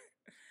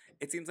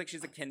 It seems like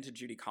she's akin to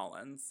Judy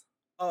Collins.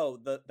 Oh,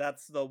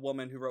 that's the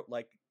woman who wrote,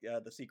 like,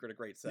 The Secret of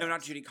Great Sex. No,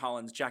 not Judy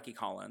Collins. Jackie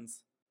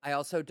Collins. I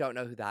also don't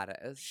know who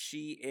that is.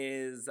 She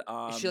is...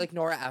 Is she like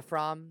Nora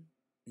Ephron?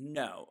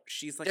 No,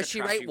 she's like Does a she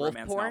trashy write wolf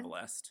romance porn?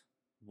 novelist.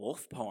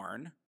 Wolf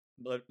porn?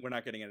 But we're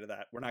not getting into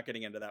that. We're not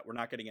getting into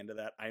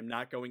that. I'm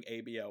not going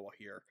ABO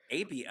here.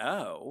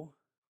 ABO?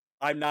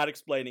 I'm not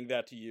explaining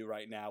that to you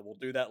right now. We'll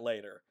do that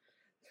later.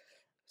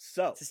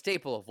 So. It's a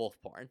staple of wolf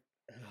porn.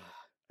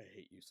 I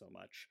hate you so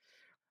much.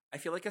 I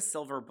feel like a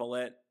silver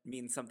bullet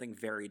means something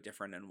very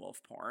different in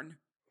wolf porn.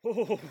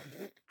 I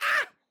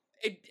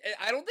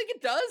don't think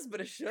it does, but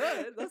it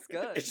should. That's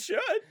good. It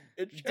should.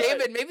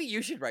 David, maybe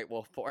you should write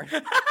wolf porn.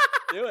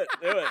 Do it.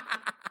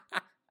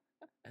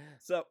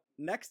 So,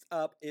 next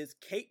up is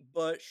Kate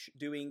Bush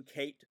doing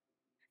Kate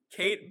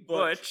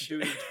Bush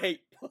doing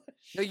Kate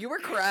Bush. No, you were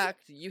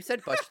correct. You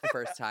said Bush the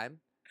first time.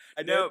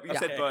 I did? No, you Okay,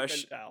 said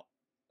Bush.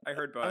 I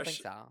heard I don't Bush.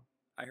 think so.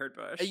 I heard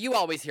Bush. You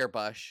always hear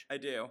Bush. I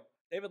do.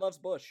 David loves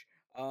Bush.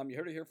 You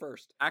heard it here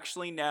first.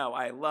 Actually, no.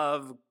 I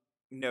love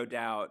No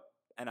Doubt,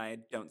 and I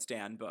don't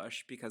stand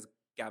Bush because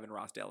Gavin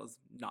Rossdale was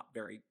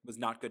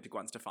not good to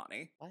Gwen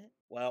Stefani. What?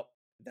 Well,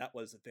 that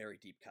was a very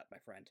deep cut, my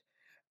friend.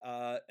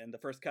 And the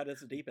first cut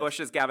is the deepest.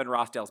 Bush is Gavin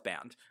Rossdale's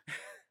band.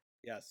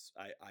 Yes,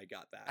 I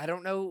got that. I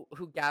don't know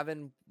who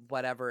Gavin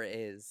whatever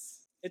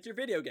is. It's your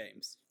video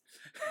games.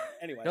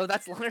 Anyway. No,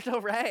 that's Lana Del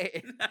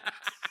Rey.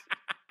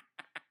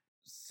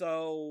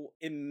 So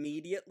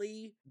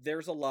immediately,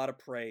 there's a lot of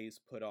praise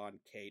put on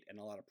Kate and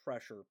a lot of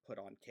pressure put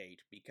on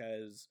Kate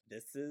because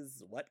this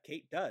is what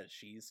Kate does.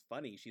 She's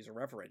funny. She's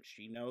irreverent.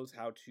 She knows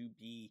how to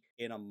be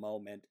in a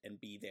moment and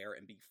be there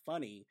and be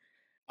funny.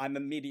 I'm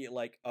immediately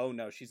like, oh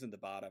no, she's in the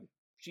bottom.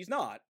 She's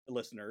not,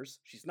 listeners.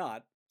 She's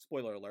not.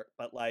 Spoiler alert.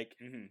 But like,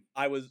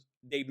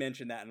 they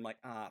mentioned that and I'm like,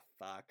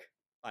 fuck.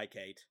 Bye,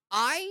 Kate.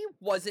 I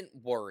wasn't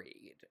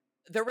worried.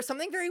 There was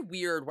something very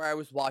weird where I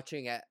was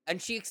watching it,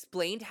 and she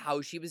explained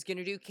how she was going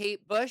to do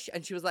Kate Bush,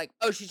 and she was like,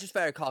 oh, she's just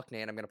very cockney,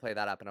 and I'm going to play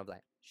that up. And I was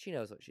like, she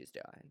knows what she's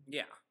doing.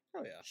 Yeah.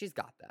 Oh, yeah. She's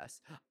got this.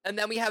 And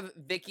then we have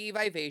Vicky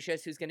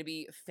Vivacious, who's going to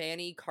be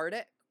Fanny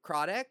Croddick.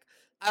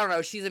 I don't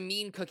know. She's a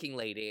mean cooking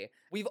lady.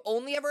 We've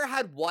only ever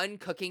had one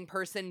cooking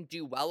person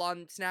do well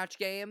on Snatch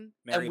Game.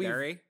 Mary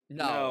Berry?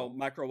 No,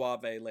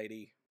 microwave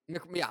lady.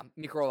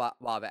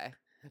 Microwave.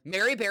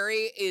 Mary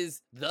Berry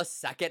is the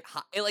second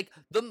like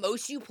the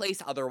most you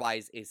place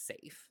otherwise is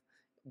safe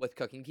with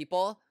cooking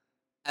people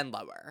and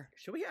lower.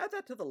 Should we add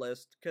that to the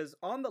list? Because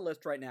on the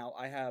list right now,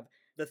 I have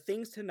the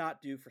things to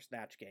not do for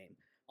Snatch Game.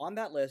 On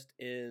that list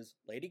is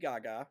Lady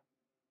Gaga,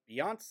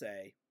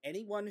 Beyonce,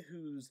 anyone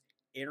who's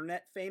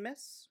internet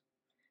famous.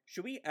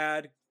 Should we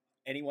add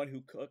anyone who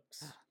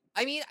cooks?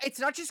 I mean, it's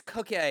not just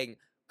cooking.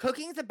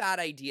 Cooking's a bad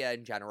idea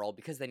in general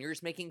because then you're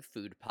just making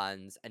food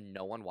puns and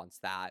no one wants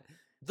that.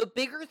 The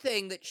bigger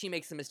thing that she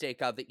makes a mistake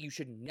of that you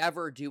should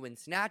never do in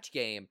Snatch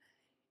Game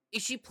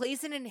is she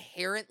plays an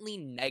inherently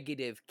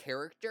negative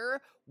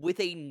character with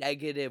a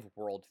negative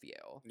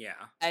worldview. Yeah.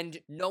 And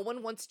no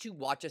one wants to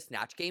watch a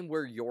Snatch Game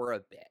where you're a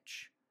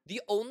bitch.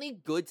 The only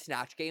good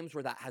Snatch Games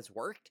where that has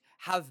worked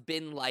have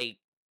been like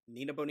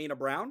Nina Bonina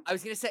Brown? I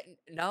was going to say,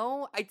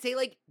 no, I'd say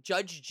like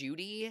Judge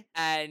Judy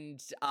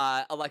and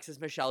Alexis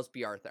Michelle's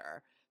B.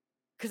 Arthur.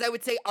 Because I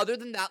would say other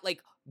than that,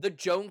 like the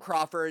Joan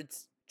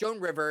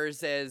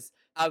Riverses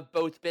have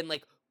both been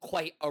like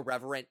quite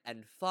irreverent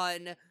and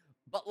fun.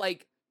 But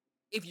like,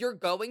 if you're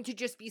going to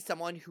just be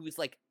someone who's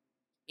like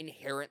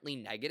inherently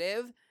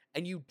negative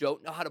and you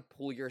don't know how to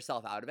pull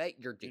yourself out of it,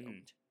 you're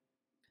doomed.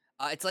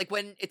 It's like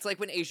when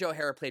Asia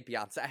O'Hara played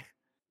Beyonce.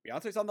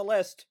 Beyonce's on the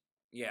list.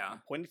 Yeah.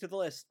 I'm pointing to the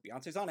list.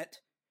 Beyonce's on it.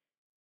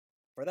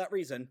 For that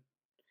reason.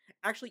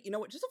 Actually, you know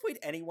what? Just avoid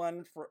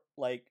anyone for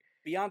like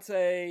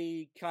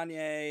Beyonce,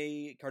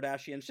 Kanye,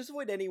 Kardashians. Just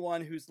avoid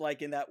anyone who's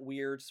like in that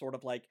weird sort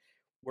of like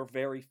we're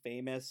very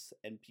famous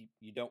and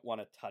you don't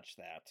want to touch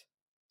that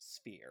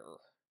sphere.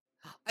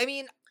 I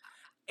mean,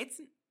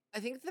 I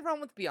think the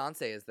problem with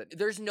Beyonce is that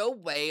there's no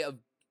way of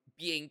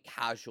being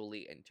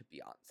casually into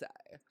Beyonce.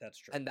 That's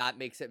true. And that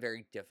makes it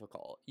very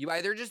difficult. You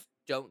either just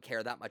don't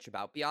care that much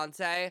about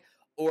Beyonce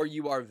or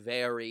you are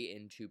very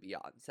into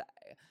Beyonce.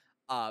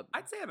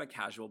 I'd say I'm a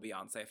casual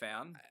Beyonce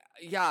fan.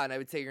 Yeah, and I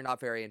would say you're not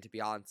very into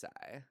Beyonce.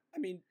 I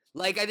mean,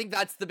 Like, I think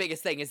that's the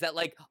biggest thing, is that,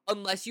 like,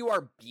 unless you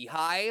are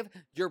Beehive,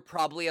 you're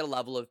probably at a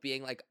level of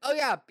being like, oh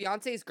yeah,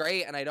 Beyonce's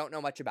great, and I don't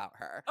know much about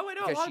her. Oh, I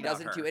know a Because lot she about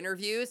doesn't do her.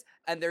 interviews,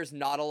 and there's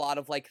not a lot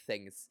of, like,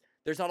 things.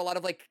 There's not a lot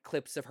of, like,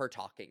 clips of her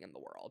talking in the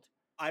world.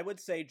 I would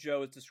say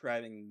Joe is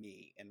describing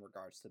me in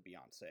regards to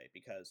Beyonce,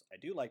 because I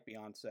do like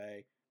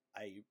Beyonce.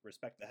 I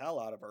respect the hell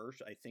out of her.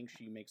 I think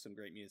she makes some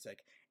great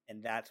music,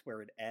 and that's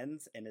where it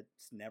ends, and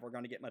it's never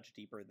going to get much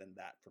deeper than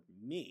that for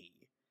me.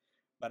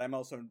 But I'm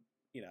also,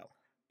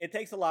 it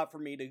takes a lot for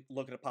me to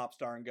look at a pop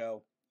star and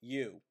go,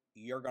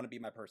 you're going to be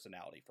my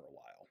personality for a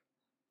while.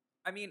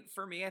 I mean,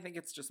 for me, I think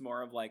it's just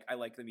more of like, I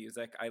like the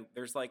music.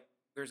 There's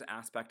an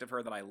aspect of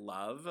her that I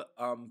love,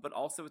 but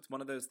also it's one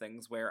of those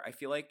things where I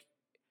feel like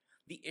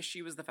the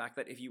issue is the fact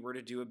that if you were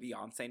to do a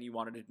Beyonce and you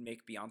wanted to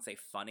make Beyonce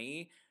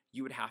funny,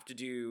 you would have to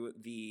do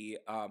the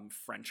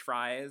French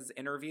fries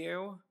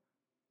interview.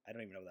 I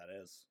don't even know what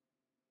that is.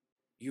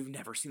 You've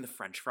never seen the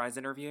French fries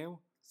interview?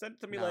 Send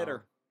it to me No.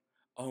 later.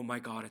 Oh my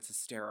god, it's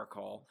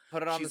hysterical.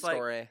 Put it on She's the like-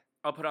 story.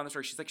 I'll put it on the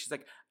story. She's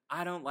like,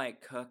 I don't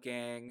like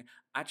cooking.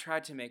 I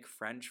tried to make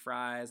French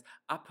fries.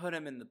 I put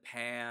them in the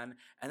pan,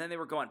 and then they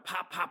were going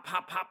pop, pop,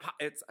 pop, pop, pop.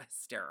 It's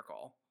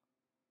hysterical.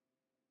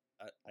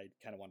 I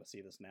kind of want to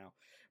see this now.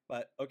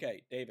 But,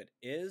 okay, David,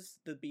 is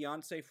the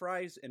Beyonce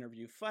Fries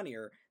interview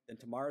funnier than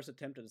Tamara's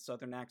attempt at a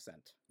Southern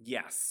accent?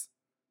 Yes.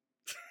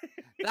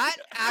 That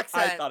I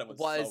accent thought it was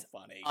so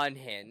funny.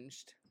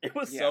 unhinged. It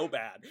was Yeah. so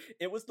bad.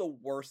 It was the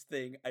worst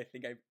thing I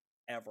think I've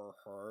ever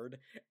heard,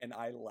 and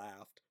I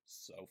laughed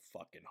so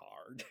fucking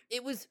hard.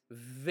 It was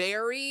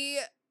very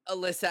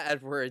Alyssa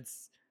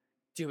Edwards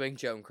doing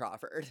Joan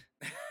Crawford.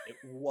 It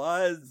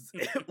was.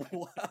 It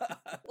was.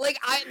 Like,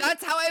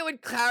 that's how I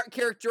would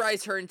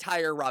characterize her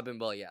entire Robin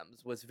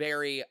Williams, was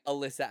very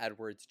Alyssa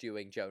Edwards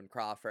doing Joan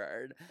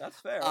Crawford. That's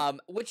fair.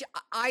 Which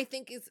I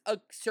think is a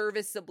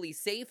serviceably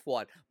safe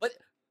one. But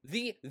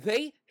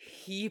they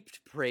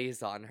heaped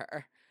praise on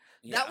her.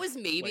 Yeah. That was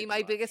maybe way too my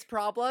much. biggest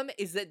problem,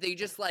 is that they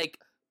just, like,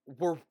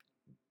 were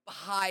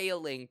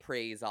piling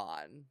praise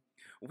on.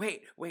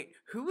 Wait.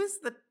 Who is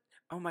the...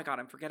 Oh my god,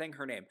 I'm forgetting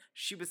her name.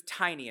 She was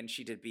tiny and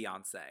she did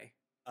Beyonce.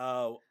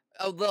 Oh,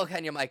 Lil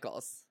Kenya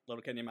Michaels.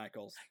 Little Kenya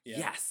Michaels. Yeah.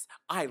 Yes,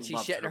 I She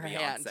loved shit in her her Beyonce.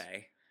 hand.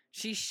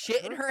 She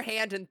shit in her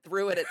hand and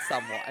threw it at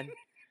someone.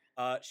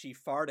 She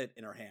farted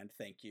in her hand,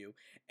 thank you.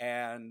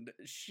 And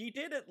she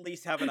did at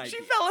least have an idea.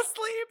 She fell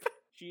asleep.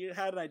 She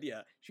had an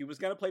idea. She was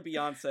going to play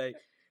Beyonce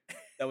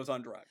that was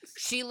on drugs.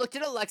 She looked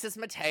at Alexis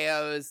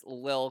Mateo's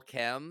Lil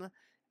Kim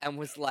and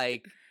was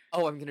like,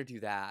 oh, I'm going to do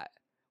that.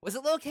 Was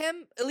it Lil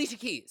Kim? Alicia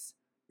Keys.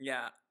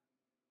 Yeah.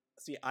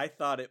 See, I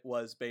thought it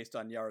was based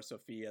on Yara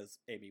Sophia's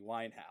Amy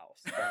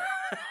Winehouse.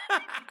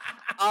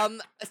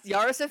 But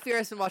Yara Sophia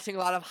has been watching a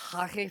lot of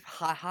ha. that's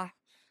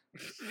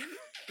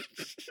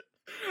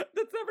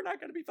never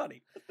not going to be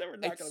funny. That's never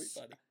not going to be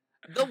funny.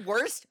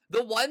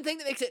 The one thing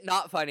that makes it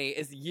not funny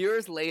is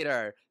years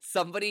later,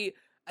 somebody,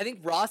 I think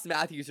Ross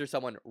Matthews or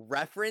someone,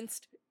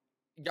 referenced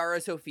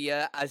Yara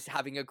Sophia as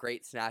having a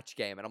great Snatch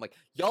game. And I'm like,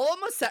 y'all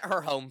almost set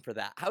her home for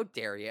that. How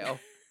dare you?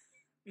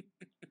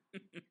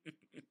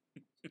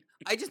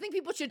 I just think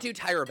people should do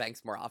Tyra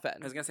Banks more often.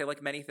 I was going to say,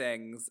 like many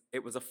things,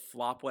 it was a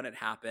flop when it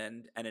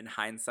happened, and in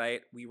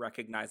hindsight, we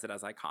recognize it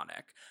as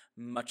iconic.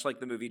 Much like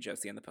the movie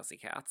Josie and the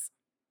Pussycats.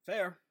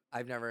 Fair.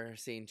 I've never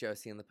seen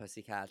Josie and the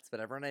Pussycats, but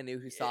everyone I knew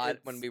who saw it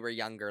when we were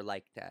younger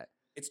liked it.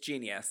 It's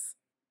genius.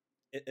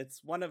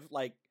 It's one of,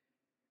 like,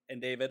 and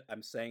David,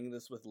 I'm saying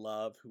this with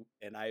love,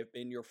 and I've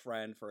been your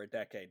friend for a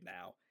decade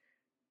now.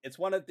 It's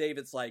one of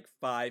David's, like,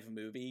 5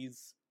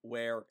 movies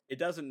where it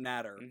doesn't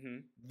matter. Mm-hmm.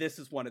 This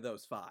is one of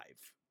those 5.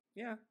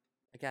 Yeah.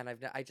 Again,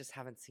 I just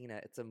haven't seen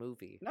it. It's a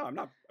movie. No, I'm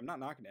not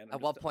knocking it. At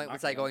what point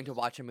was I going to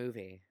watch a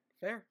movie?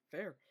 Fair.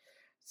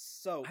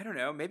 So, I don't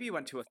know. Maybe you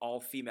went to an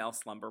all-female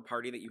slumber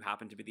party that you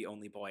happened to be the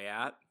only boy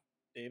at.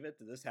 David,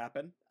 did this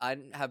happen? I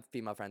didn't have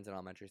female friends in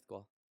elementary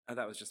school. Oh,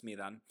 that was just me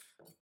then.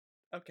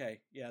 Okay,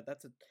 yeah,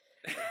 that's a...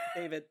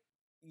 David,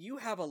 you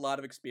have a lot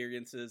of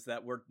experiences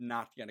that we're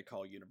not going to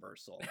call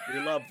universal. We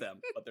love them,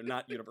 but they're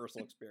not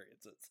universal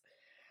experiences.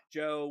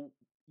 Joe,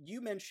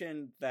 you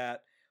mentioned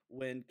that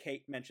when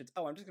Kate mentions,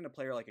 oh, I'm just going to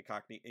play her like a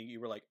Cockney, and you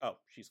were like, oh,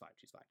 she's fine.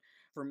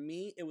 For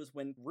me, it was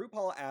when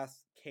RuPaul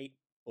asked Kate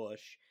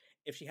Bush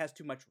if she has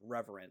too much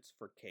reverence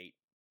for Kate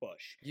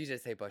Bush. You did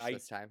say Bush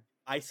this time.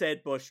 I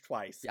said Bush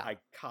twice. Yeah. I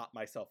caught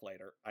myself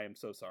later. I am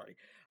so sorry.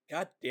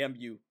 God damn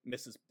you,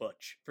 Mrs.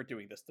 Butch, for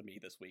doing this to me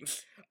this week.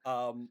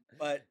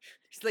 But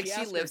She's like, he she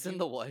asked her lives if in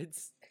the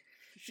woods.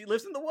 she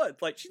lives in the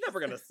woods. Like, she's never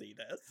going to see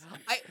this.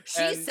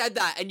 She And- said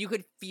that, and you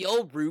could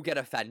feel Rue get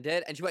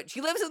offended, and she went, she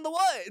lives in the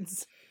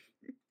woods!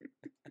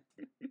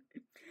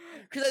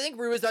 Because I think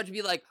Rue was about to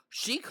be like,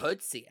 she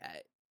could see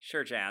it.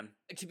 Sure, Jan.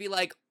 To be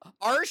like,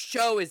 our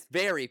show is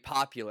very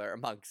popular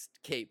amongst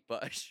Kate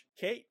Bush.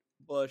 Kate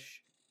Bush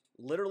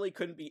literally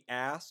couldn't be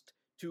asked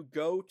to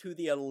go to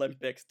the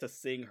Olympics to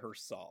sing her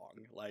song.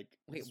 Like,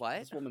 Wait, this, what?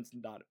 This woman's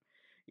not...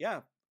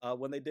 Yeah,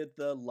 when they did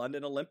the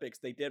London Olympics,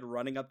 they did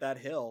Running Up That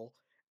Hill,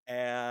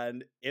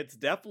 and it's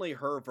definitely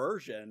her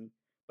version,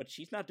 but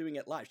she's not doing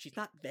it live. She's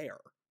not there.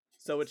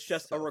 So it's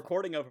just So a fun.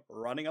 recording of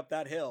running up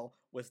that hill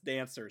with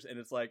dancers, and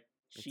it's like,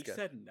 she good.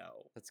 said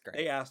no. That's great.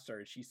 They asked her,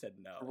 and she said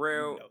no.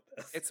 Rue, You know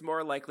this. it's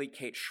more likely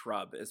Kate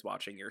Shrub is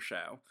watching your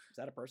show. Is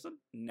that a person?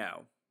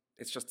 No.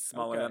 It's just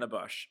smaller Okay. than a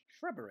bush.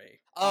 Shrubbery.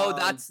 Oh,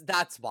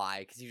 that's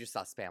why, because you just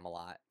saw spam a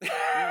lot.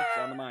 Yeah, it's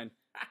on the mind.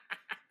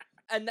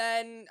 And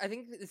then I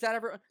think, is that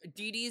everyone?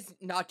 Dee Dee's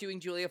not doing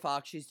Julia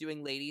Fox. She's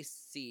doing Lady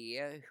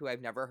C, who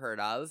I've never heard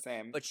of.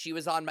 Same. But she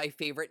was on my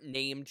favorite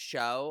named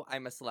show,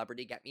 I'm a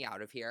Celebrity, Get Me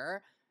Out of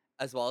Here,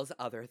 as well as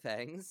other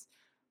things.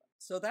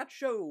 So that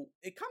show,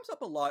 it comes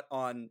up a lot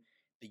on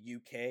the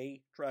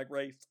UK Drag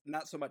Race,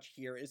 not so much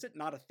here. Is it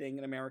not a thing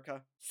in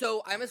America?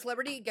 So I'm a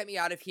Celebrity, Get Me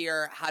Out of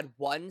Here had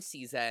one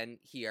season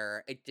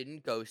here. It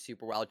didn't go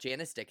super well.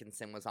 Janice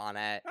Dickinson was on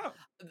it. Oh.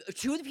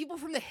 Two of the people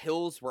from The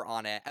Hills were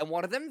on it, and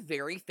one of them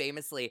very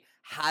famously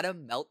had a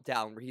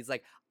meltdown where he's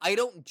like, I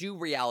don't do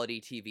reality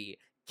TV.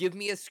 Give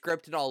me a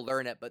script and I'll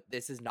learn it, but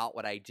this is not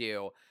what I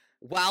do.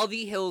 While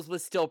The Hills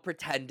was still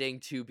pretending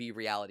to be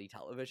reality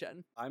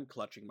television. I'm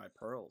clutching my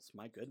pearls.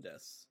 My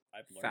goodness.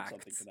 I've learned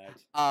something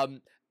Facts.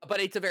 tonight. But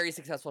it's a very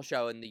successful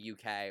show in the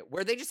UK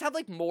where they just have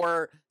like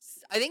more.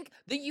 I think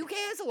the UK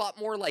has a lot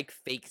more like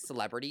fake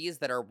celebrities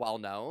that are well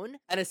known,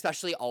 and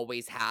especially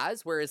always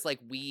has. Whereas like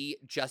we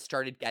just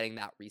started getting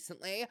that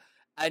recently.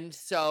 And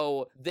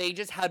so they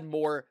just had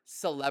more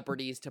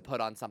celebrities to put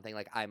on something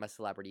like I'm a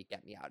Celebrity,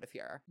 Get Me Out of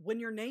Here.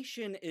 When your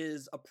nation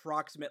is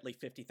approximately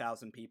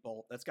 50,000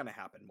 people, that's going to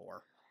happen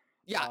more.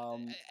 Yeah,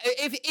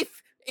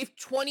 if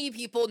 20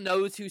 people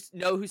know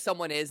who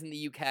someone is in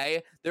the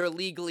UK, they're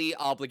legally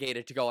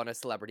obligated to go on a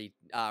celebrity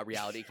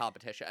reality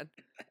competition.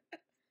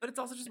 But it's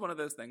also just one of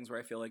those things where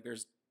I feel like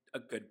there's a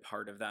good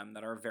part of them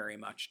that are very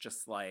much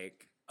just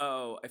like,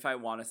 oh, if I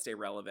want to stay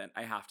relevant,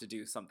 I have to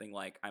do something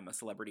like I'm a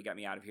Celebrity, Get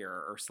Me Out of Here,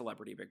 or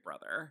Celebrity Big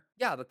Brother.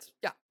 Yeah,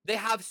 they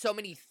have so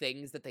many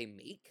things that they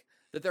make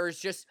that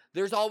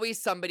there's always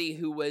somebody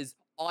who was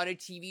on a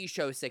TV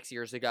show 6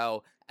 years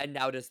ago and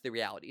now does the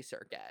reality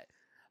circuit,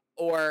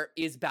 or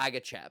is Bag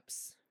of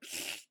Chips.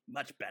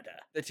 Much better.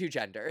 The two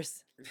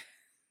genders.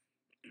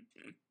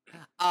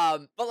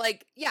 But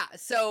like, yeah,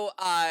 so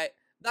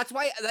that's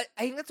why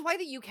I think that's why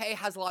the UK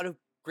has a lot of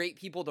great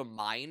people to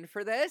mine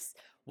for this,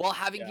 while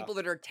having people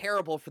that are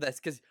terrible for this,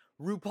 because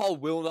RuPaul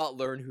will not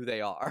learn who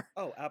they are.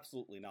 Oh,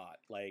 absolutely not.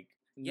 Like,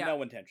 Yeah,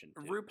 no intention.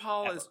 To,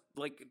 RuPaul ever. is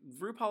like,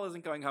 RuPaul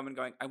isn't going home and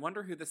going, I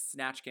wonder who this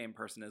Snatch Game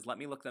person is. Let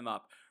me look them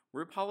up.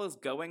 RuPaul is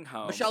going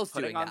home, Michelle's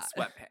putting doing on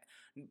that.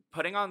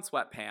 putting on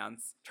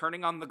sweatpants,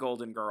 turning on the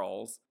Golden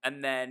Girls,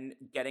 and then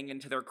getting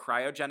into their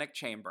cryogenic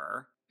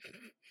chamber,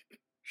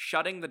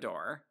 shutting the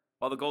door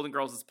while the Golden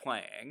Girls is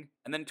playing,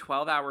 and then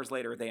 12 hours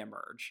later they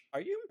emerge.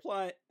 Are you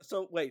implying...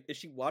 So, wait, is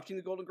she watching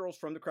the Golden Girls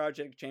from the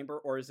cryogenic chamber,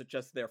 or is it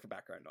just there for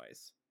background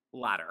noise?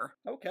 Latter.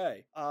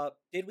 Okay.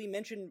 Did we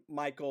mention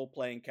Michael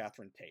playing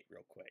Catherine Tate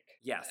real quick?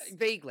 Yes.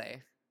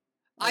 Vaguely.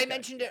 I Okay,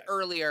 mentioned yeah. it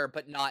earlier,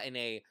 but not in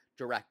a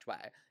direct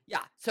way.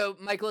 Yeah, so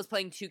Michael is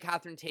playing two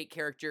Catherine Tate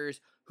characters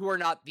who are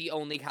not the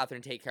only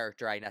Catherine Tate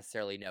character I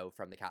necessarily know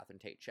from the Catherine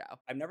Tate show.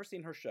 I've never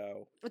seen her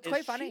show. It's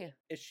quite funny.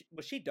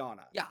 Was she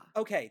Donna? Yeah.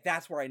 Okay,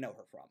 that's where I know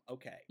her from.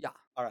 Okay. Yeah.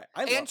 All right.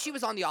 And she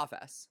was on The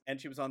Office. And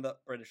she was on the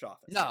British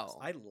Office. No. Yes,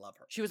 I love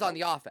her. She was on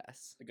The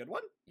Office. The good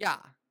one? Yeah.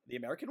 The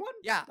American one?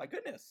 Yeah. My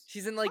goodness.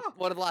 She's in like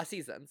one of the last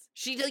seasons.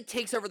 She like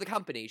takes over the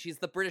company. She's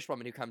the British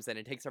woman who comes in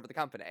and takes over the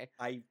company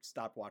I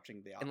stopped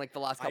watching The Office. in like the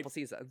last couple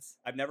seasons.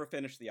 I've never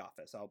finished The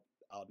Office. I'll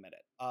admit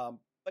it.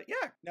 But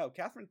yeah, no,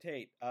 Catherine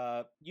Tate.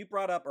 You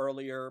brought up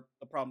earlier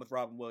the problem with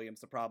Robin Williams,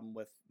 the problem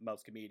with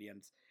most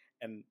comedians,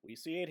 and we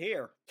see it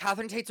here.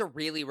 Catherine Tate's a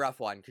really rough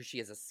one because she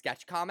is a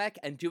sketch comic,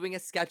 and doing a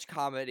sketch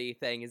comedy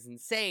thing is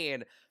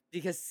insane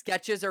because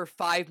sketches are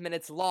 5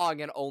 minutes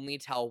long and only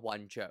tell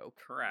one joke.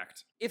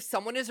 Correct. If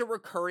someone is a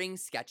recurring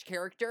sketch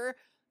character,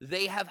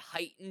 they have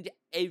heightened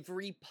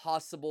every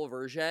possible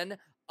version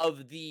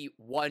of the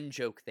one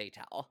joke they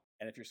tell.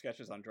 And if your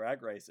sketch is on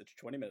Drag Race, it's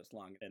 20 minutes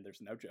long and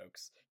there's no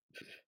jokes.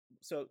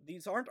 So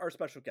these aren't our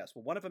special guests.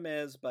 Well, one of them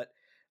is, but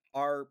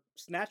our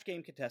Snatch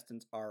Game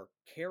contestants are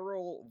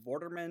Carol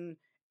Vorderman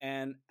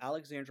and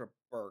Alexandra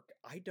Burke.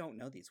 I don't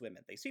know these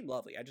women. They seem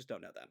lovely. I just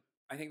don't know them.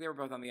 I think they were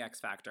both on the X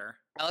Factor.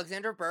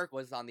 Alexandra Burke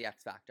was on The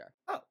X Factor.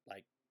 Oh,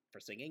 like for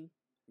singing?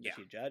 Yeah. Is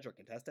she a judge or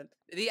contestant?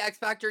 The X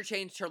Factor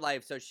changed her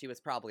life, so she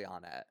was probably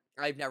on it.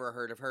 I've never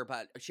heard of her,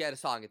 but she had a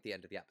song at the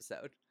end of the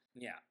episode.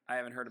 Yeah, I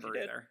haven't heard of her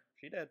either.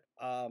 She did.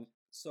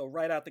 So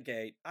right out the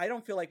gate, I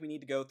don't feel like we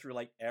need to go through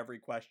like every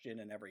question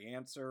and every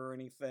answer or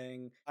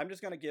anything. I'm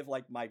just going to give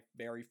like my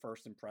very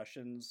first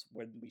impressions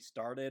when we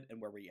started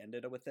and where we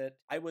ended with it.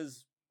 I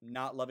was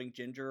not loving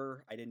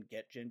Ginger. I didn't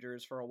get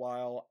Gingers for a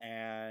while,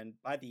 and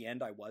by the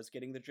end I was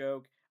getting the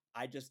joke.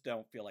 I just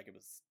don't feel like it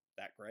was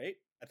that great.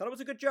 I thought it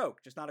was a good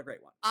joke, just not a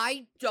great one.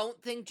 I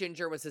don't think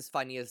Ginger was as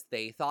funny as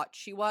they thought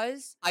she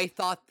was. I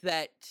thought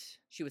that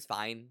she was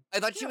fine. I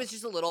thought she was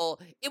just a little...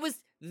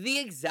 the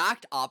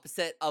exact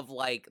opposite of,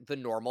 like, the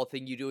normal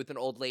thing you do with an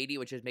old lady,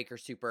 which is make her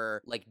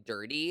super, like,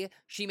 dirty.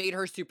 She made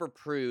her super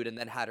prude and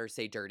then had her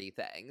say dirty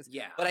things.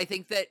 Yeah. But I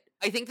think that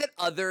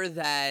other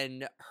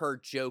than her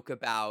joke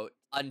about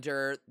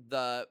under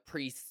the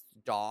priest's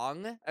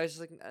dong, I was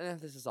just like,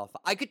 this is all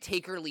fine. I could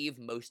take or leave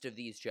most of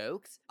these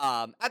jokes.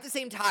 At the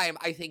same time,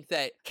 I think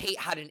that Kate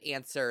had an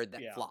answer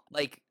that flopped.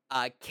 Like,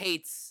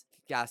 Kate's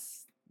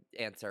guess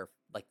answer,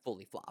 like,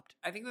 fully flopped.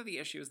 I think that the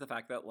issue is the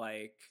fact that,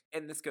 like,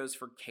 and this goes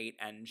for Kate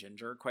and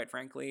Ginger, quite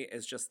frankly,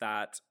 is just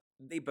that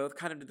they both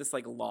kind of did this,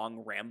 like,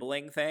 long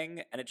rambling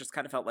thing, and it just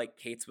kind of felt like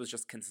Kate's was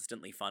just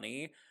consistently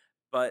funny,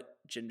 but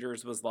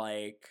Ginger's was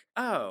like,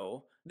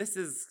 oh, this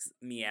is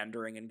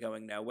meandering and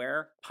going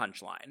nowhere.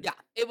 Punchline. Yeah,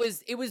 it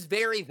was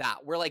very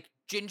that, where, like,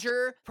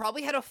 Ginger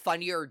probably had a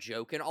funnier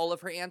joke in all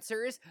of her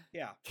answers.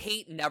 Yeah.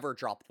 Kate never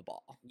dropped the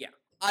ball. Yeah.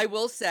 I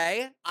will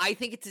say, I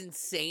think it's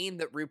insane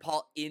that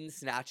RuPaul in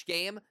Snatch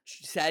Game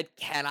said,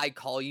 "Can I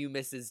call you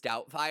Mrs.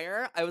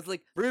 Doubtfire?" I was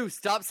like, Ru,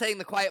 stop saying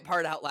the quiet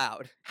part out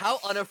loud. How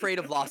unafraid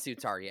of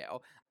lawsuits are you?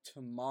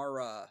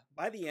 Tamara.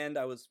 By the end,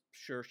 I was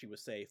sure she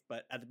was safe,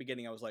 but at the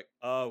beginning, I was like,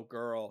 oh,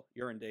 girl,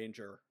 you're in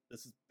danger.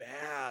 This is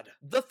bad.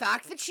 The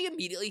fact that she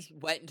immediately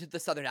went into the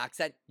Southern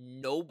accent,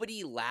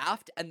 nobody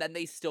laughed, and then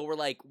they still were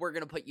like, we're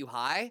gonna put you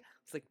high.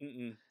 It's like,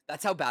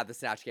 that's how bad the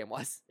Snatch Game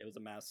was. It was a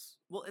mess.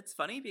 Well, it's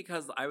funny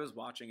because I was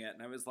watching it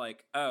and I was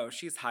like, oh,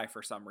 she's high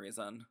for some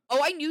reason.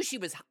 Oh, I knew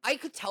I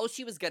could tell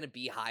she was gonna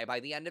be high by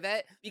the end of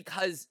it,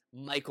 because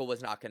Michael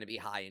was not gonna be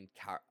high and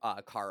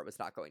Cara was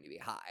not going to be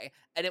high.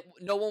 And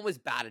no one was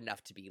bad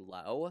enough to be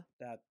low.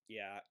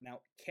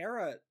 Now,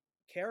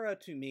 Cara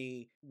to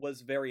me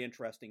was very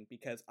interesting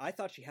because I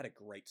thought she had a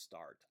great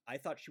start. I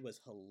thought she was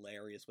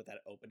hilarious with that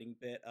opening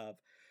bit of,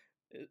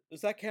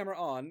 is that camera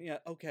on? Yeah,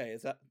 okay,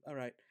 is that, all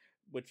right.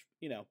 Which,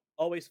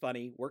 always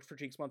funny, works for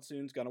Jinx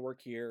Monsoon's, gonna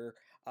work here.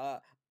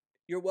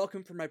 You're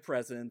welcome for my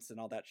presence and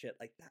all that shit.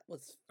 Like, that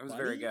was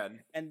very good.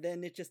 And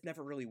then it just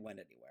never really went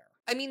anywhere.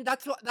 I mean,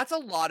 that's a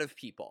lot of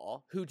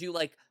people who do,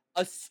 like,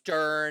 a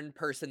stern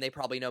person they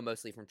probably know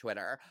mostly from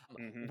Twitter,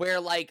 where,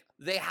 like,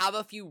 they have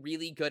a few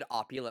really good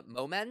opulent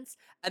moments,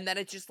 and then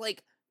it's just,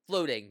 like,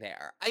 floating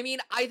there. I mean,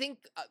 I think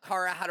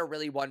Cara had a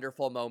really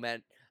wonderful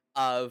moment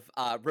of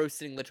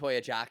roasting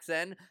LaToya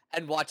Jackson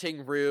and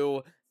watching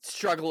Rue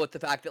struggle with the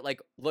fact that,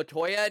 like,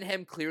 LaToya and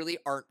him clearly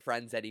aren't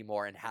friends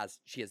anymore, and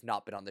she has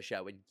not been on the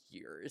show in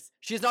years.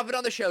 She has not been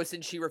on the show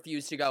since she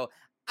refused to go,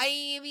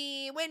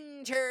 Ivy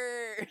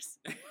Winters!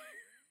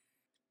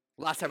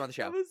 Last time on the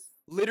show.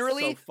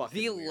 Literally, so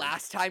the weird.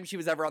 last time she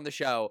was ever on the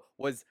show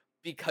was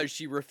because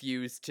she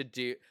refused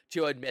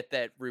to admit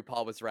that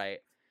RuPaul was right.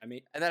 I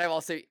mean, and then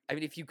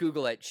if you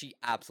Google it, she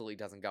absolutely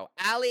doesn't go,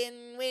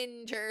 Alan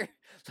Winter.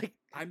 Like,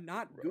 I'm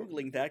not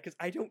Googling that because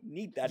I don't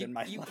need that in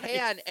my life. You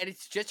can, and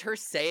it's just her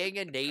saying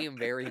a name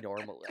very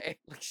normally.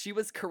 Like, she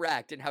was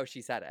correct in how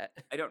she said it.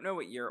 I don't know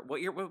what year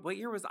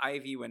was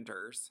Ivy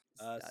Winters?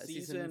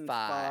 Season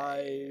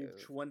 5,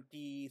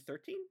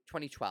 2013?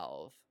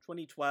 2012.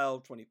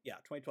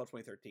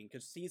 2013,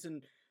 because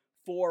season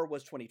 4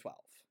 was 2012.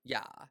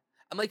 Yeah.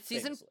 I'm like,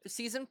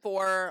 season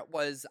 4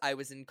 was, I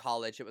was in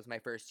college, it was my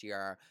first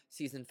year.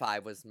 Season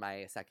 5 was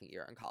my second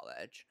year in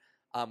college,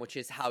 which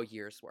is how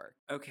years work.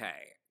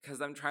 Okay,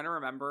 because I'm trying to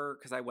remember,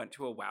 because I went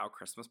to a WoW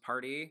Christmas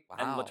party, Wow.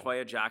 and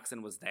LaToya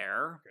Jackson was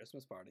there.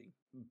 Christmas party.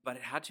 But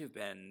it had to have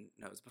been,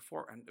 no, it was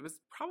before, and it was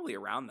probably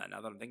around then,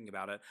 now that I'm thinking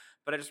about it.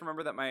 But I just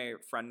remember that my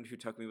friend who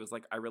took me was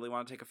like, I really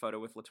want to take a photo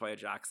with LaToya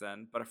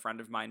Jackson, but a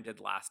friend of mine did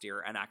last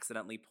year and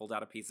accidentally pulled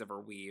out a piece of her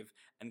weave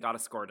and got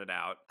escorted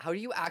out. How do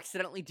you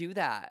accidentally do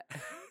that?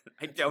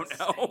 I don't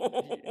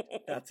know.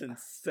 That's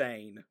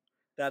insane.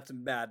 That's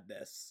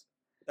madness.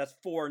 That's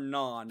for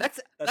non. That's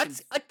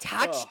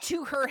attached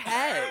to her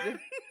head.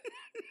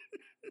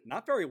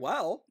 Not very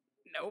well.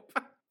 Nope.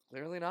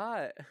 Clearly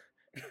not.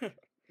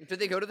 Did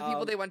they go to the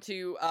people they went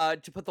to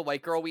put the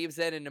white girl weaves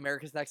in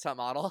America's Next Top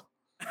Model?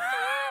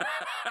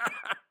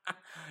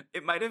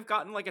 It might have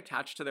gotten, like,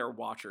 attached to their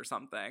watch or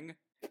something.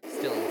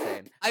 Still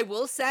insane. I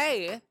will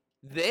say,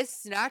 this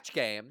Snatch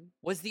Game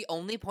was the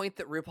only point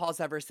that RuPaul's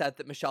ever said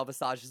that Michelle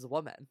Visage is a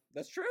woman.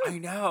 That's true. I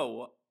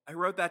know. I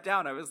wrote that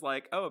down. I was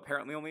like, oh,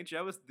 apparently only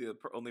Joe is the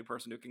only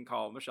person who can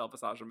call Michelle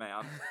Visage a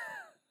man.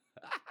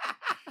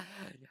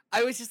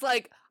 I was just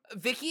like,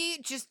 Vicky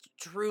just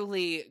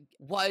truly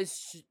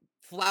was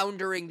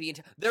floundering the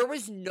entire. There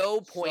was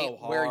no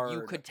point where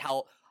you could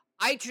tell.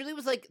 I truly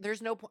was like,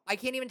 there's no point. I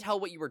can't even tell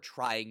what you were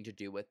trying to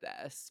do with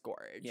this,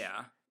 Scourge.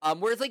 Yeah.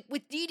 Whereas, like,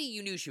 with Dee Dee,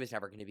 you knew she was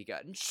never going to be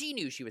good, and she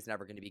knew she was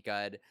never going to be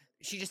good.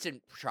 She just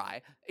didn't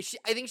try.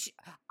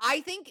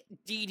 I think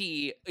Dee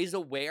Dee is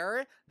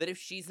aware that if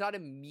she's not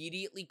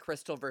immediately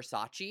Crystal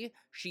Versace,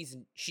 she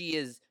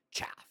is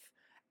chaff,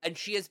 and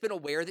she has been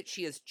aware that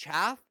she is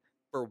chaff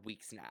for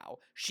weeks now.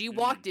 She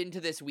walked into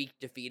this week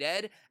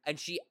defeated, and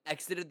she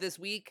exited this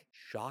week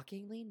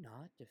shockingly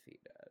not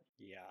defeated.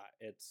 Yeah,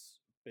 it's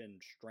been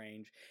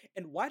strange.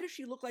 And why does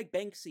she look like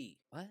Banksy?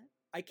 What?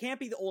 I can't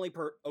be the only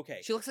okay.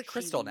 She looks like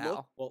Crystal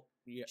now. Well,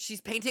 yeah. She's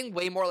painting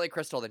way more like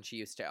Crystal than she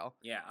used to.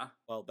 Yeah.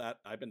 Well, that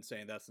I've been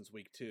saying that since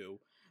week 2.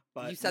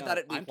 But You said no, that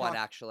at week I'm 1,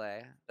 actually.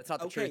 That's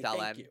not the truth, Ellen.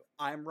 Thank you.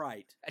 I'm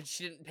right. And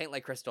she didn't paint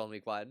like Crystal in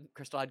week 1.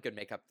 Crystal had good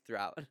makeup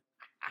throughout.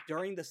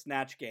 During the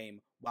Snatch game,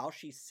 while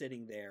she's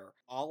sitting there,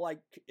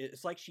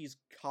 it's like she's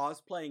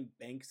cosplaying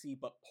Banksy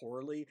but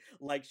poorly.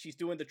 Like she's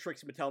doing the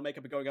Trixie Mattel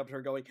makeup and going up to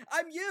her going,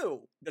 "I'm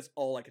you!" That's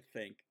all I could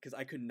think, because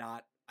I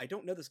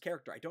don't know this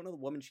character. I don't know the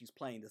woman she's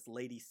playing, this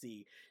Lady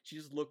C. She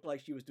just looked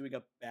like she was doing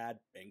a bad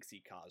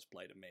Banksy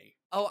cosplay to me.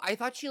 Oh, I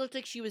thought she looked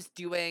like she was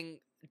doing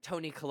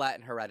Toni Collette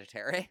in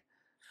Hereditary.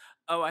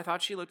 Oh, I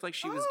thought she looked like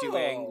she was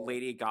doing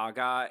Lady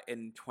Gaga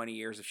in 20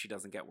 years if she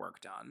doesn't get work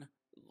done.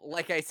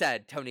 Like I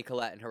said, Toni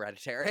Collette in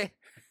Hereditary.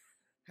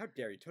 How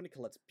dare you? Toni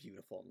Collette's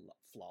beautiful and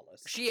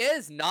flawless. She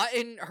is, not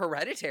in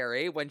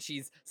Hereditary when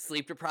she's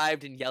sleep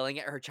deprived and yelling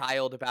at her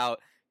child about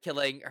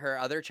killing her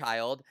other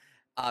child.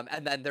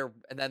 And then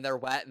they're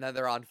wet and then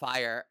they're on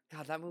fire.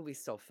 God, that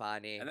movie's so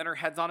funny. And then her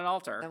head's on an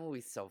altar. That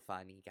movie's so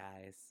funny,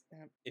 guys.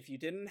 If you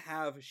didn't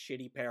have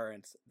shitty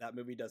parents, that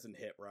movie doesn't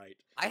hit right.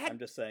 I'm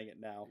just saying it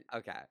now.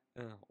 Okay.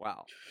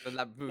 Wow. Then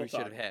that movie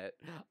should have hit.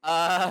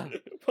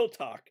 We'll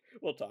talk.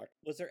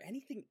 Was there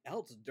anything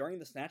else during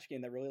the Snatch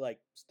game that really, like,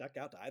 stuck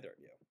out to either of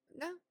you?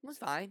 No, it was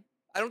fine.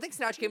 I don't think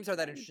Snatch games are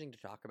that interesting to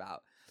talk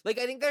about. Like,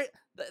 I think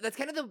that's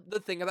kind of the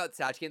thing about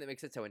Snatch game that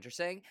makes it so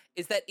interesting,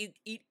 is that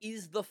it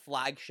is the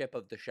flagship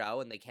of the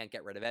show, and they can't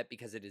get rid of it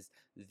because it is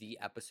the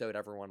episode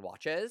everyone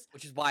watches,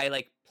 which is why,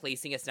 like,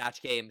 placing a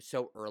Snatch game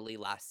so early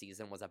last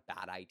season was a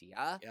bad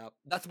idea. Yep.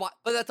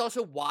 But that's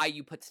also why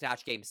you put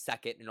Snatch game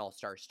second in All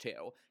Stars 2,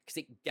 because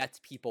it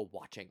gets people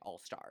watching All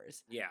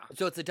Stars. Yeah.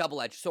 So it's a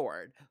double-edged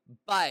sword.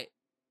 But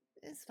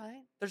it's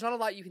fine. There's not a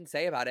lot you can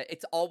say about it.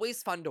 It's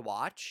always fun to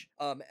watch.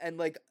 And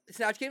like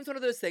Snatch Game's one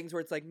of those things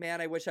where it's like,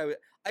 man, I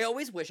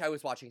always wish I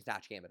was watching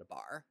Snatch Game at a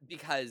bar,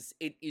 because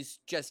it is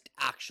just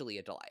actually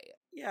a delight.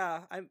 Yeah,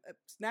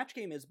 Snatch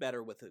Game is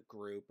better with a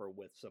group or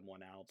with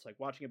someone else. Like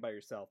watching it by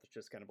yourself, it's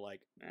just kind of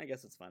like, I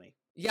guess it's funny.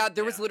 Yeah,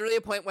 there was literally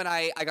a point when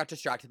I got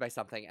distracted by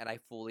something and I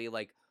fully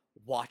like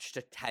watched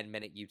a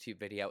 10-minute YouTube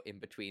video in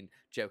between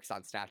jokes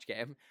on Snatch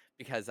Game,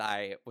 because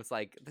I was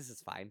like, this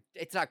is fine.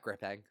 It's not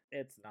gripping.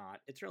 It's not.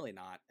 It's really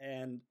not.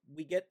 And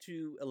we get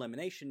to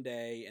Elimination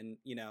Day, and,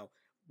 you know,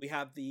 we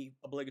have the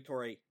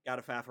obligatory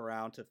gotta faff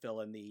around to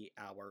fill in the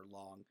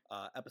hour-long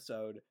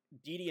episode.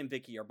 Dee Dee and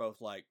Vicky are both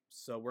like,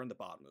 so we're in the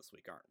bottom this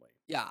week, aren't we?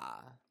 Yeah.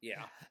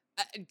 Yeah.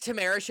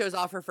 Tamara shows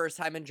off her first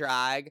time in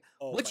drag,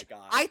 which my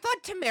God. I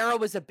thought Tamara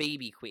was a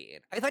baby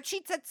queen. I thought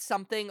she'd said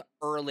something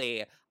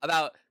early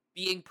about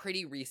being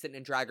pretty recent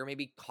in drag, or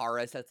maybe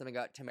Cara said something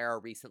about Tamara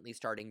recently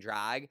starting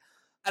drag.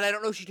 And I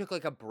don't know if she took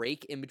like a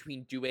break in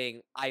between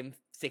doing I'm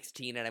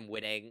 16 and I'm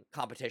winning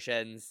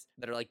competitions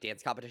that are like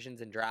dance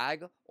competitions in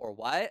drag or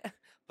what.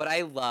 But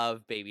I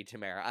love baby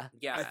Tamara.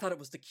 Yeah. I thought it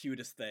was the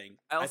cutest thing.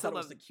 I thought it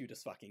was the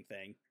cutest fucking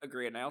thing.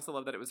 Agree. And I also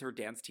love that it was her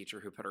dance teacher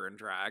who put her in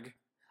drag.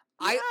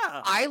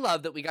 I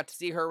love that we got to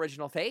see her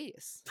original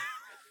face.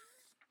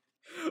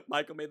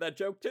 Michael made that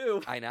joke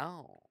too. I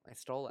know. I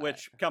stole it.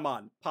 Which, come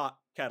on, pot,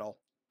 kettle.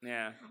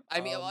 Yeah.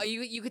 I mean,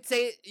 you could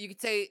say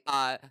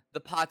the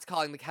pot's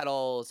calling the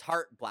kettle's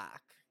heart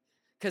black,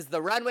 because the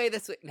runway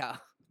this week. No.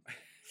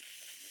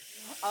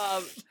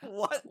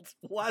 What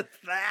was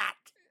that?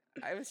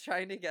 I was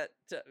trying to get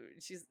to.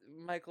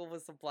 Michael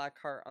was a black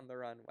heart on the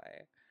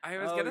runway. I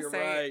was gonna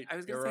say,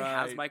 right.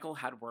 has Michael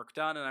had work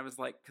done? And I was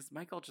like, because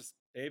Michael just.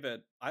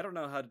 David, I don't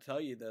know how to tell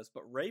you this,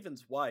 but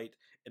Raven's white,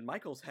 and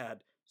Michael's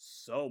had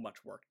so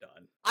much work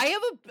done. I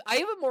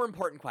have a more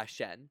important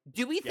question.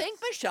 Do we think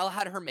Michelle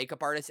had her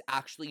makeup artist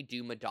actually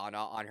do Madonna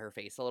on her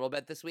face a little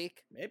bit this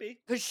week? Maybe.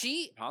 Because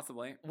she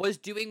possibly was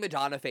doing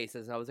Madonna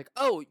faces, and I was like,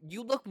 oh,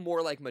 you look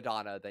more like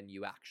Madonna than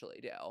you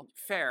actually do.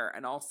 Fair.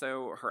 And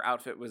also her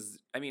outfit was,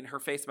 I mean, her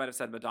face might have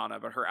said Madonna,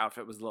 but her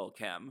outfit was Lil'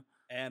 Kim.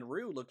 And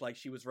Rue looked like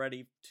she was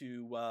ready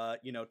to,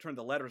 turn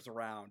the letters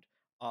around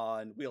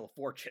on Wheel of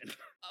Fortune.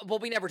 Well,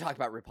 we never talk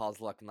about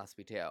RuPaul's look unless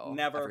we do.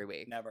 Never. Every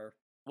week. Never.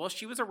 Well,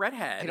 she was a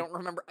redhead. I don't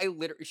remember.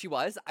 She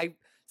was. I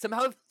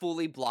somehow have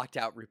fully blocked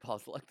out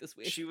RuPaul's look this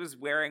week. She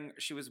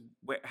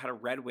had a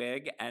red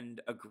wig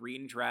and a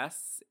green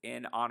dress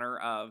in honor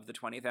of the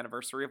 20th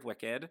anniversary of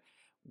Wicked,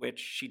 which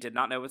she did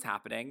not know was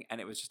happening,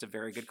 and it was just a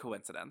very good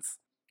coincidence.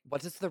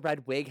 What does the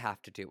red wig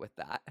have to do with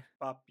that?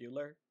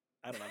 Popular?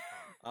 I don't know.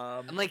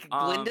 I'm like,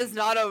 Glinda's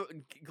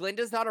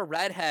not a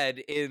redhead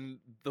in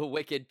the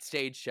Wicked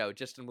stage show,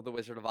 just in the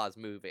Wizard of Oz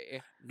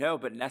movie. No,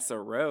 but Nessa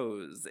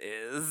Rose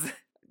is.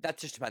 That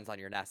just depends on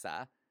your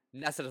Nessa.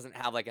 Nessa doesn't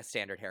have like a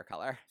standard hair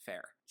color.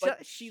 Fair.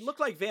 But she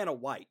looked like Vanna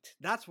White.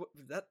 That's what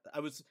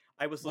I was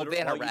literally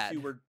Vanna while Red. you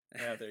two were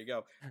yeah, there you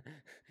go.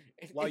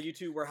 While you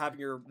two were having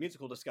your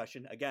musical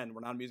discussion, again,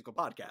 we're not a musical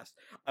podcast.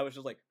 I was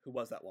just like, who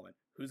was that woman?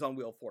 Who's on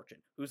Wheel of Fortune?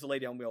 Who's the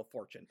lady on Wheel of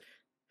Fortune?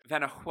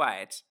 Vanna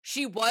White.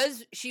 She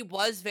was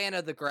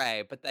Vanna the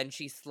Grey, but then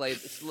she slew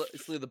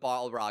the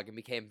Balrog and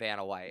became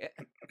Vanna White.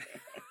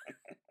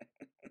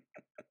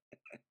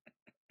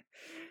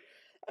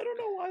 I don't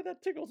know why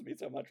that tickles me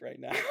so much right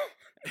now.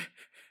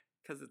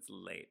 Because it's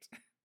late.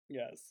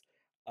 Yes.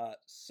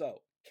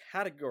 So,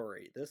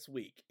 category this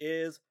week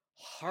is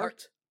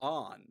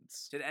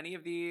heart-ons. Did any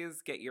of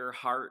these get your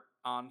heart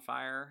on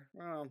fire?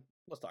 Well,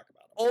 let's talk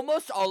about them.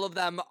 Almost all of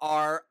them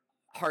are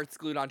hearts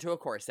glued onto a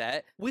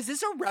corset. Was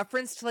this a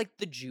reference to, like,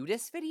 the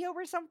Judas video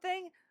or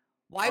something?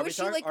 Why was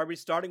she, like... Are we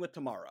starting with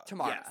Tamara?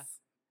 Tamara. Yes.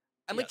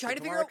 I'm, like, trying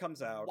to figure out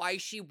comes out. why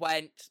she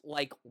went,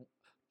 like,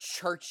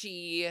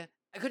 churchy...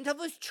 I couldn't tell if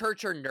it was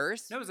church or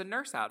nurse. No, it was a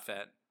nurse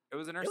outfit. It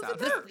was a nurse It was a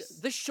outfit. nurse.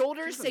 The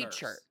shoulders She's a say nurse.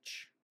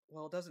 church.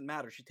 Well, it doesn't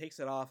matter. She takes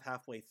it off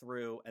halfway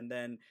through, and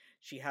then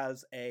she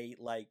has a,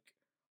 like,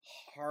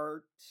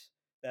 heart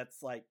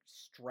that's, like,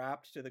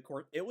 strapped to the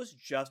corset. It was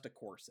just a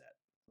corset,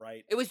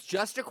 right? It was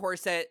just a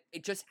corset.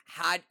 It just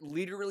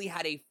literally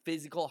had a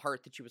physical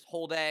heart that she was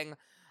holding.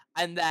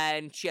 And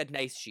then she had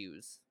nice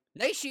shoes.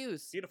 Nice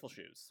shoes. Beautiful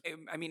shoes.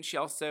 I mean, she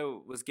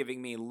also was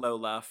giving me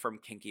Lola from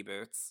Kinky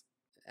Boots.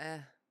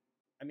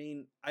 I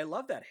mean, I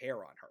love that hair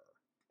on her.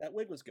 That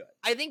wig was good.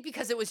 I think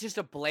because it was just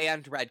a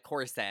bland red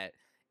corset,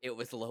 it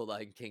was Lola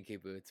and Kinky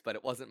Boots, but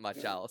it wasn't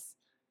much else.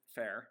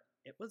 Fair.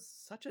 It was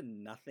such a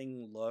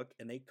nothing look,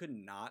 and they could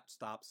not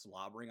stop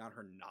slobbering on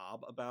her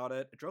knob about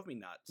it. It drove me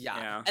nuts.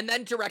 Yeah. And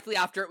then directly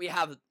after it, we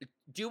have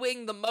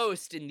doing the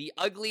most in the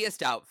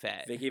ugliest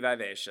outfit. Vicky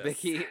Vivacious.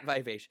 Vicky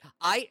Vivacious.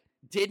 I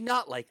did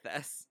not like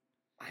this.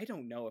 I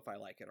don't know if I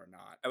like it or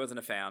not. I wasn't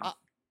a fan.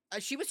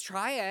 She was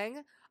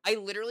trying. I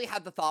literally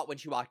had the thought when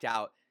she walked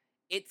out,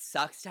 it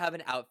sucks to have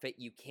an outfit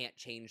you can't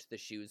change the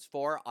shoes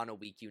for on a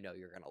week you know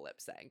you're going to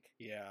lip sync.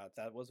 Yeah,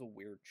 that was a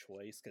weird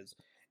choice, because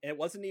it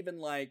wasn't even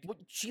like,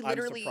 she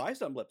literally... I'm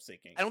surprised I'm lip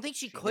syncing. I don't think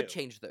she could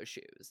change those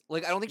shoes.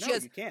 Like, I don't think she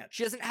has... you can't.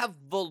 She doesn't have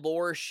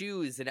velour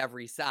shoes in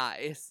every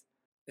size.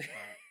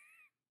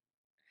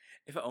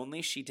 If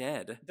only she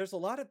did. There's a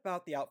lot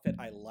about the outfit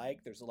I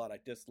like. There's a lot I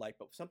dislike.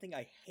 But something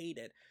I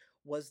hated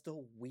was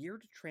the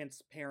weird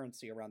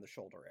transparency around the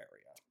shoulder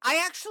area.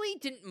 I actually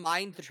didn't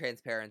mind the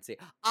transparency.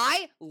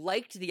 I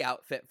liked the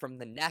outfit from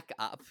the neck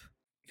up.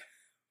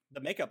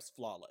 The makeup's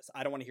flawless.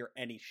 I don't want to hear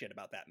any shit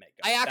about that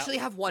makeup. I actually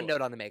have one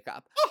note on the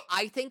makeup.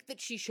 I think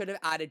that she should have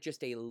added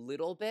just a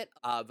little bit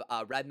of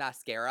red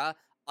mascara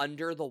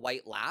under the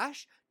white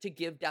lash to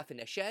give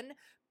definition,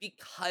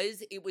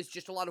 because it was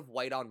just a lot of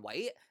white on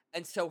white,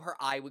 and so her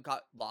eye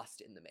got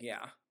lost in the makeup.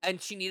 Yeah.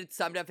 And she needed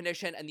some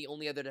definition, and the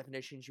only other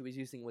definition she was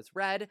using was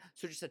red,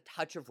 so just a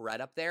touch of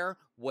red up there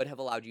would have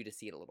allowed you to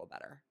see it a little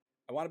better.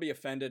 I want to be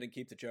offended and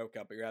keep the joke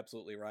up, but you're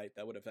absolutely right.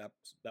 That would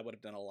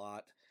have done a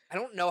lot. I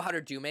don't know how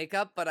to do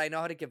makeup, but I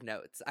know how to give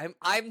notes.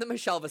 I'm the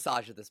Michelle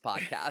Visage of this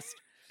podcast.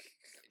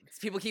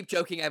 People keep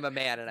joking I'm a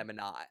man, and I'm a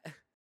not.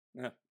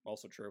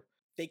 Also true.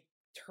 They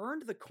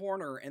turned the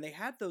corner, and they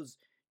had those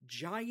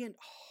giant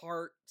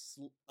heart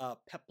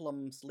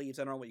peplum sleeves.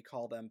 I don't know what you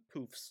call them,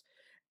 poofs.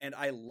 And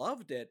I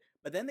loved it,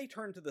 but then they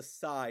turned to the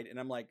side, and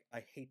I'm like,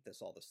 I hate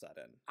this all of a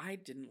sudden. I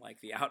didn't like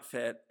the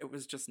outfit. It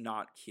was just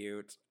not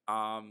cute.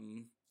 I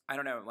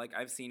don't know, like,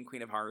 I've seen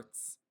Queen of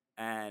Hearts,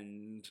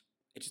 and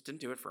it just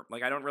didn't do it for...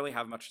 Like, I don't really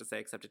have much to say,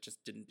 except it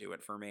just didn't do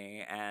it for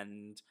me,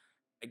 and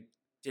I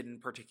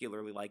didn't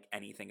particularly like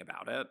anything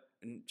about it,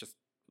 and just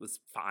was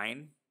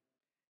fine.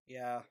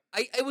 Yeah.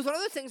 It was one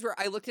of those things where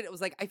I looked at it,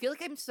 was like, I feel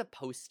like I'm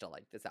supposed to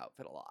like this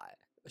outfit a lot.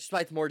 Which is why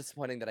it's more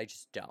disappointing that I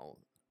just don't.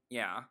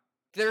 Yeah.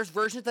 There's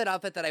versions of that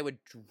outfit that I would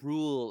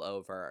drool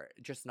over,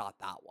 just not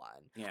that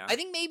one. Yeah. I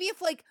think maybe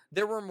if, like,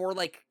 there were more,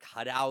 like,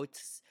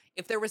 cutouts,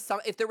 if there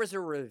was a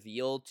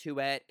reveal to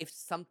it, if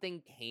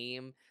something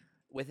came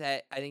with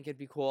it, I think it'd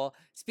be cool.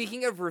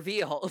 Speaking of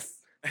reveals.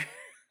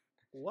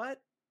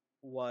 What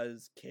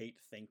was Kate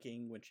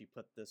thinking when she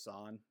put this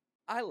on?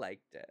 I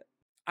liked it.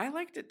 I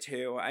liked it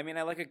too. I mean,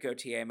 I like a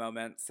Gautier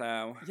moment,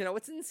 so... You know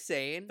what's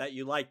insane? That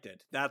you liked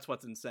it. That's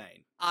what's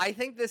insane. I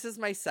think this is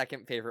my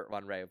second favorite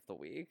runway of the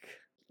week.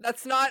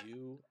 That's not...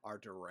 You are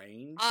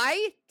deranged?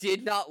 I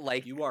did not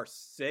like... You are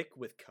sick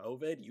with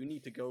COVID? You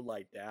need to go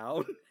lie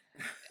down?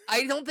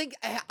 I don't think...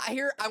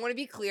 I want to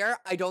be clear.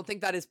 I don't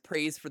think that is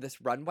praise for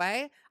this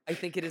runway. I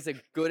think it is a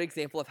good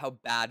example of how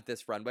bad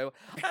this runway was.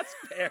 That's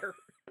fair.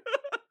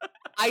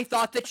 I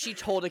thought that she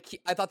told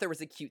I thought there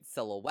was a cute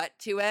silhouette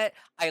to it.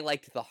 I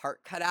liked the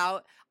heart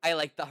cutout. I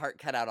liked the heart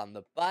cutout on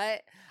the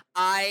butt.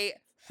 I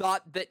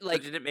thought that, like...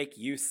 Or did it make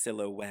you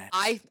silhouette?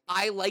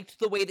 I liked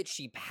the way that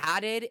she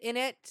padded in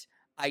it.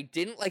 I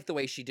didn't like the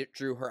way she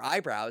drew her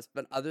eyebrows,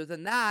 but other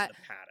than that,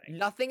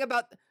 nothing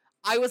about...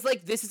 I was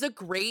like, this is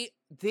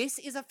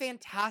a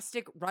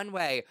fantastic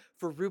runway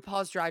for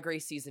RuPaul's Drag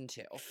Race Season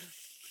 2.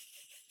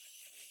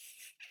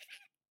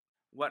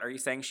 What, are you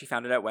saying she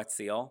found it at Wet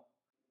Seal?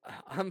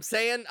 I'm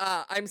saying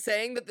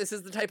that this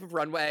is the type of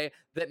runway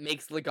that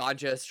makes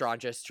Laganja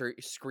Estranja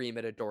scream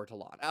at Adore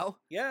Delano.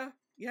 Yeah.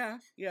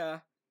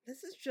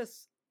 This is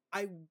just...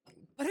 But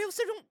I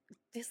also don't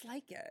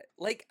dislike it.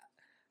 Like,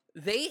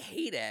 they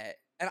hate it,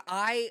 and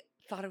I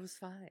thought it was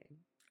fine.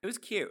 It was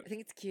cute. I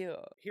think it's cute.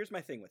 Here's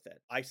my thing with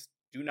it. I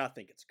do not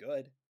think it's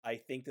good. I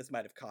think this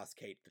might have cost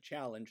Kate the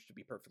challenge, to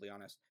be perfectly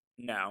honest.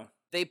 No.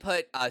 They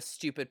put a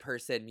stupid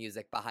person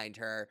music behind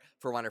her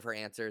for one of her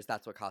answers.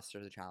 That's what cost her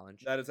the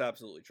challenge. That is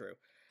absolutely true.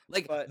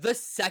 Like, But- the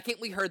second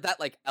we heard that,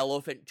 like,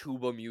 elephant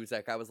tuba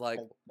music, I was like,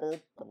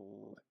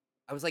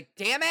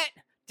 damn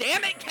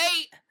it,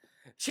 Kate!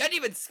 She hadn't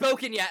even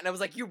spoken yet, and I was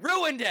like, you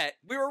ruined it!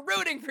 We were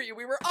rooting for you!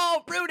 We were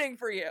all rooting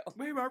for you!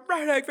 We were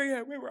rooting for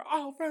you! We were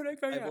all rooting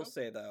for you! I will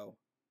say, though,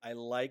 I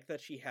like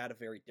that she had a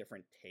very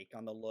different take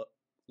on the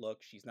look.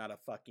 She's not a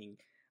fucking...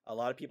 A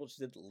lot of people just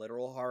did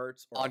literal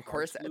hearts or On hearts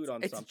corsets. glued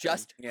on It's something.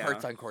 just Yeah.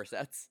 hearts on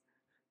corsets.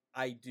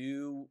 I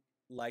do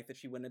like that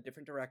she went a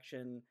different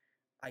direction.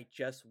 I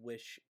just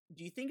wish...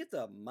 Do you think it's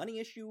a money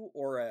issue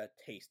or a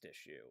taste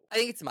issue? I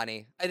think it's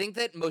money. I think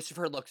that most of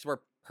her looks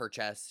were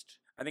purchased.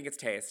 I think it's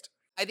taste.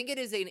 I think it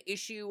is an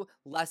issue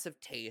less of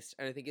taste,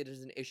 and I think it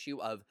is an issue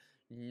of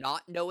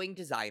not knowing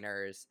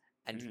designers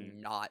and Mhm.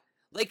 not...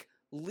 Like,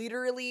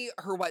 literally,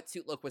 her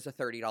wetsuit look was a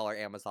 $30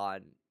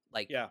 Amazon,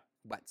 like, Yeah.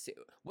 wetsuit.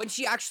 When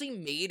she actually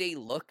made a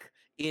look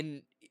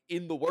in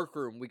the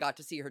workroom, we got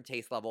to see her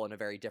taste level in a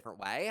very different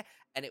way,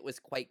 and it was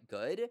quite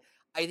good.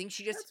 I think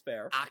she That's just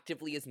fair.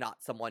 actively is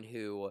not someone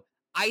who...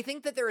 I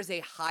think that there is a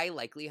high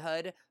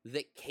likelihood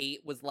that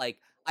Kate was like,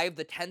 I have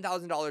the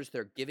 $10,000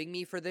 they're giving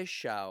me for this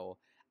show,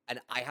 and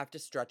I have to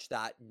stretch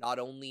that not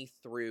only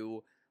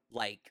through,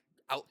 like,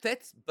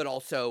 outfits, but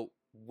also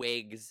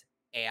wigs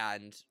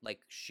and,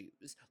 like,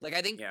 shoes. Like,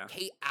 I think Yeah.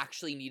 Kate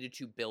actually needed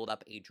to build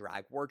up a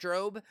drag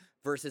wardrobe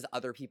versus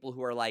other people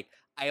who are like,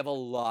 I have a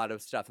lot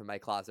of stuff in my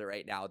closet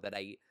right now that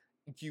I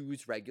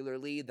use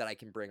regularly that I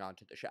can bring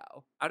onto the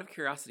show. Out of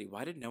curiosity,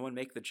 why did no one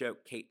make the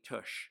joke Kate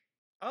Tush?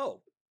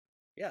 Oh,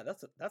 yeah,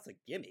 that's a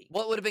gimme.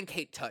 What would have been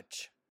Kate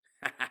Touch?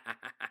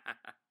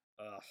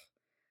 Ugh.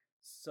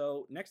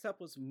 So next up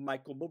was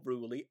Michael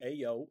Maruli,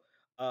 Ayo,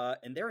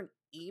 and they're an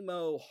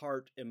emo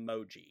heart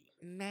emoji.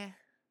 Meh.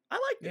 I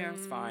like Yeah, that.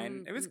 it's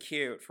fine. It was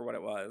cute for what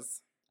it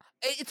was.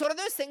 It's one of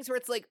those things where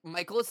it's like,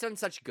 Michael has done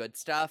such good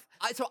stuff.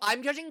 So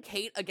I'm judging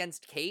Kate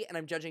against Kate, and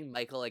I'm judging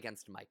Michael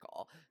against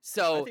Michael. I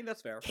So think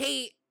that's fair.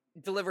 Kate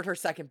delivered her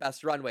second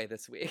best runway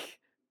this week.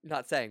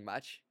 Not saying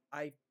much.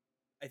 I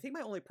think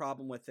my only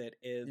problem with it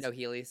is No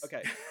Heelys.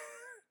 okay.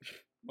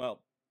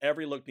 Well,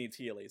 every look needs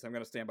Heelys. I'm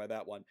going to stand by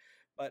that one.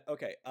 But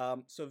okay,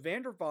 so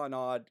Vander Von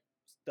Odd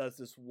does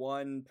this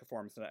one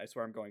performance, and I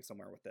swear I'm going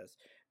somewhere with this.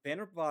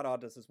 Vander Von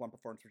Odd does this one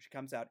performance where she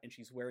comes out and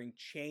she's wearing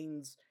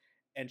chains,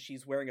 and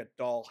she's wearing a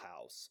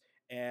dollhouse,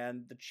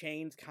 and the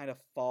chains kind of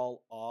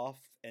fall off,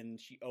 and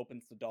she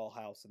opens the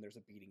dollhouse, and there's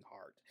a beating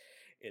heart.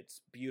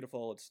 It's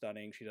beautiful. It's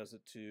stunning. She does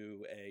it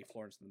to a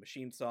Florence and the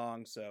Machine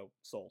song, so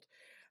sold.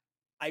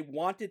 I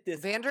wanted this.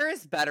 Vander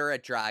is better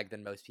at drag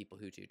than most people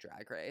who do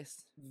Drag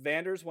Race.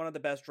 Vander's one of the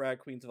best drag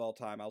queens of all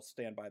time. I'll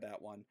stand by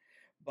that one.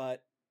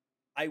 But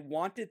I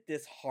wanted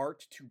this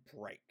heart to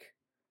break.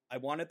 I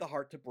wanted the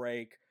heart to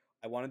break.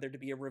 I wanted there to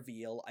be a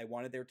reveal. I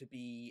wanted there to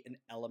be an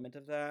element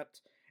of that.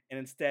 And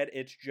instead,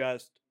 it's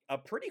just a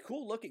pretty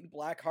cool looking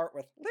black heart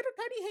with little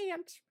tiny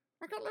hands.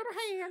 I got little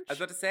hands. I was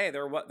about to say,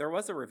 there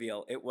was a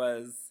reveal. It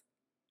was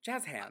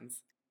jazz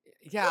hands.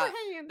 Yeah, Little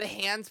hands. the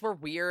hands were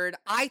weird.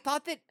 I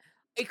thought that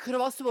it could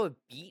have also a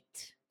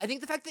beat. I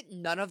think the fact that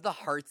none of the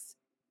hearts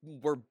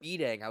were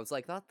beating, I was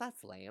like, oh,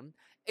 that's lame.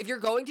 If you're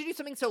going to do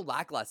something so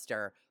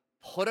lackluster,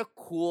 put a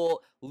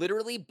cool,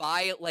 literally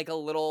buy like a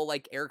little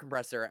like air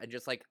compressor and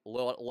just like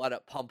let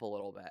it pump a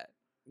little bit.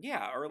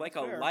 Yeah, or like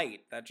That's a fair.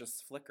 light that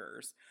just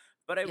flickers.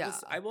 But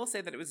I will say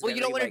that it was Well, very,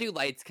 you don't want to like, do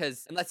lights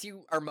because unless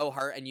you are Mo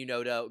Hart and you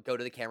know to go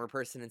to the camera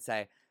person and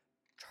say,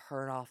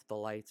 turn off the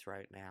lights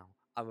right now.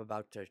 I'm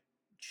about to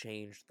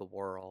change the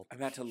world. I'm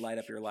about to light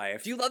up your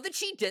life. Do you love that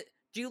she did?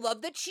 Do you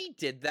love that she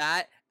did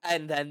that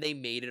and then they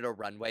made it a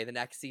runway the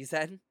next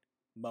season?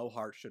 Mo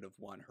Hart should have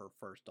won her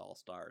first All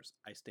Stars.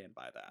 I stand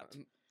by that.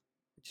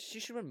 She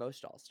should win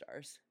most All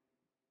Stars.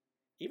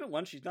 Even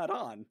when she's not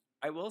on.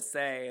 I will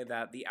say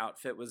that the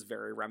outfit was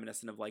very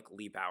reminiscent of like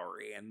Lee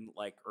Bowery and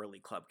like early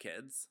Club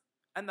Kids,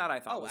 and that I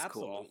thought was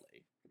cool.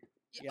 absolutely. Oh,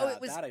 Yeah,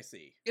 it was that I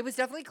see. It was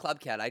definitely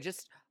Club Kid. I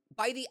just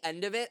by the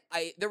end of it,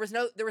 there was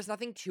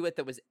nothing to it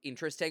that was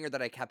interesting or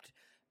that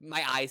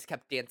my eyes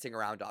kept dancing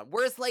around on.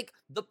 Whereas like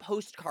the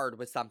postcard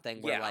was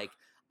something where Yeah. like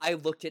I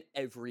looked at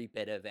every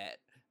bit of it.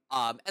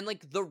 And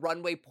like the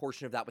runway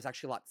portion of that was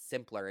actually a lot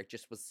simpler. It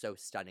just was so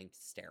stunning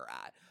to stare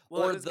at.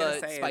 Well, I or was gonna the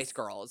say Spice is-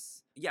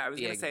 Girls. Yeah, I was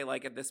gonna being- say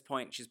like at this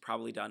point she's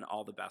probably done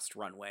all the best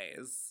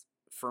runways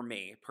for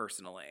me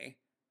personally,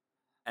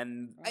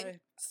 and I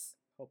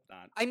hope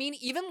not. I mean,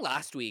 even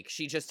last week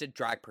she just did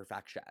drag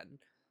perfection.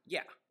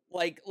 yeah,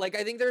 Like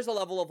I think there's a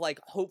level of like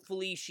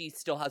hopefully she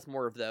still has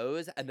more of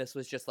those, and this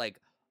was just like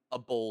a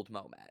bold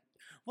moment.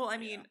 Well, I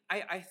mean,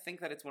 I think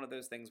that it's one of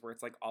those things where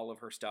it's like all of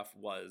her stuff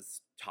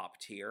was top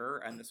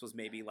tier, and this was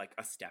maybe like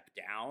a step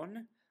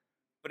down,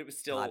 but it was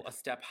still God. a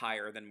step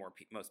higher than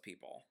most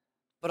people.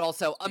 But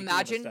also Speaking of a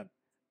imagine step-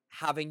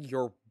 having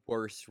your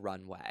worst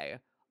runway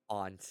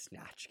on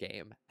Snatch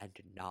Game and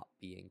not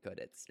being good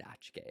at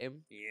Snatch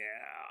Game.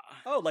 Yeah.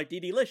 Oh, like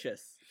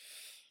D-Delicious.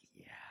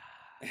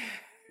 Yeah.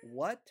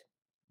 What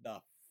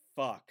the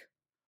fuck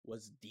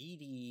was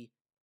Dee?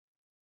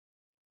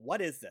 What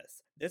is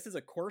this? This is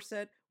a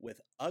corset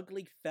with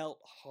ugly felt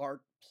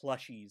heart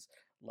plushies,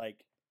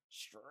 like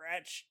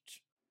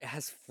stretched It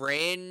has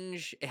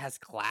fringe. It has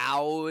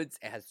clouds.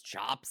 It has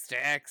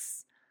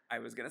chopsticks. I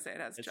was gonna say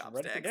it has It's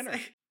chopsticks. ready for dinner.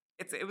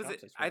 Chopsticks were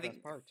the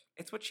best part.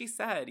 It's what she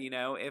said. You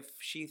know, if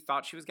she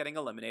thought she was getting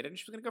eliminated,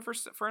 she was gonna go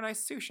for a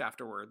nice sushi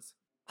afterwards.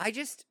 I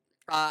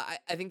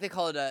think they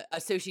call it a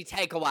sushi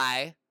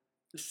takeaway.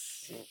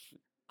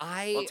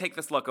 We'll take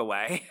this look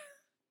away.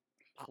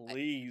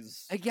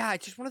 Please. Yeah,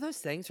 it's just one of those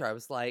things where I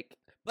was like,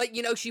 but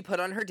she put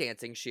on her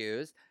dancing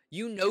shoes.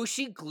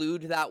 She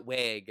glued that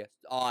wig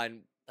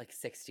on like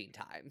 16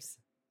 times.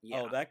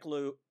 Yeah. Oh, that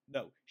glue.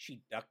 No,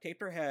 she duct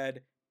taped her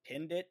head,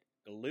 pinned it,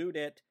 glued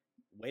it,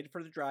 waited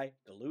for it to dry,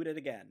 glued it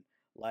again.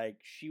 Like,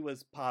 she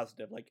was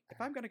positive. Like, if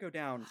I'm gonna go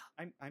down,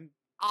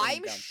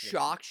 I'm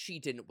shocked she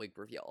didn't wig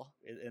reveal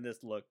in this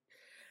look.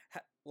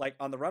 Like,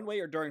 on the runway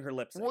or during her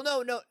lip sync?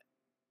 Well, no,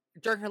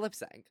 during her lip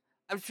sync.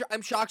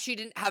 I'm shocked she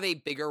didn't have a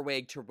bigger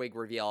wig to wig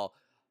reveal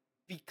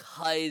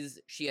because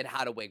she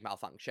had a wig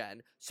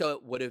malfunction. So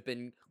it would have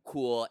been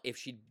cool if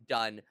she'd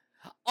done.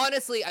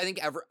 Honestly, I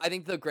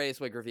think the greatest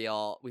wig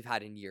reveal we've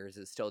had in years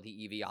is still the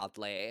Evie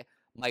Oddly.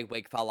 My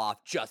wig fell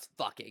off. Just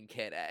fucking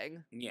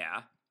kidding.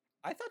 Yeah.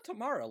 I thought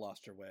Tamara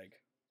lost her wig.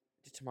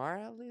 Did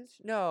Tamara lose?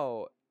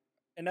 No.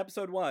 In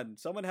episode 1,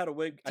 someone had a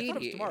wig. I thought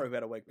it was Tamara who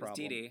had a wig problem.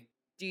 Dee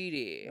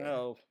Dee.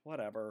 Oh,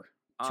 whatever.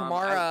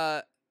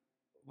 Tamara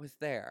was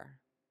there.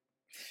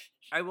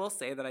 I will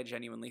say that I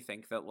genuinely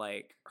think that,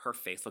 like, her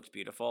face looked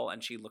beautiful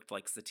and she looked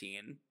like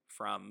Satine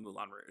from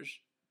Moulin Rouge.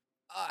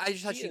 I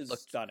just thought she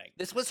looked stunning.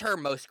 This was her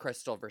most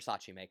Crystal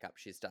Versace makeup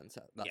she's done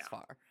thus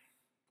far.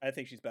 I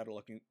think she's better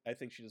looking. I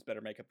think she does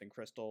better makeup than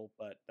Crystal,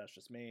 but that's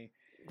just me.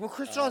 Well,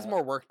 Crystal has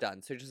more work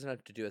done, so she doesn't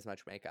have to do as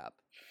much makeup.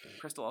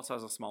 Crystal also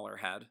has a smaller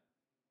head.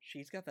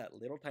 She's got that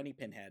little tiny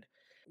pinhead.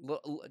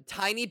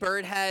 Tiny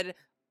bird head,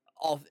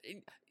 all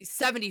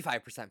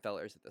 75%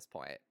 fillers at this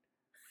point.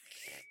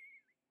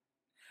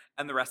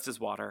 And the rest is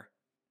water.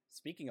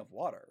 Speaking of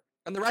water.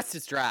 And the rest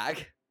is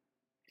drag.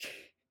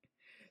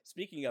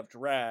 Speaking of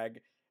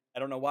drag, I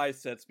don't know why I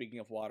said speaking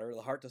of water.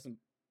 The heart doesn't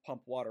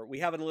pump water. We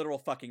have a literal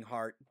fucking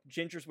heart.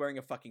 Ginger's wearing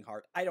a fucking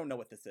heart. I don't know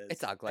what this is.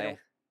 It's ugly.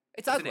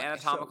 It's ugly. An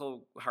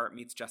anatomical heart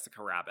meets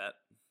Jessica Rabbit.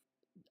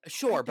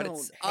 Sure, but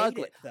it's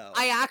ugly.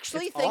 I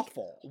actually think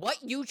awful. What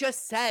you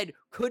just said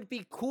could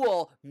be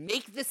cool.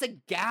 Make this a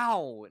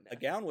gown. A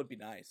gown would be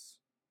nice.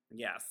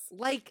 Yes.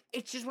 Like,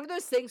 it's just one of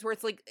those things where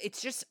it's like, it's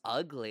just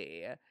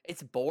ugly.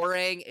 It's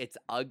boring. It's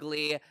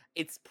ugly.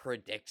 It's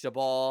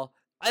predictable.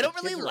 I don't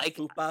really like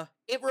fupa.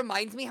 It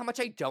reminds me how much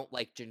I don't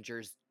like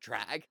Ginger's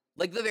drag.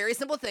 Like, the very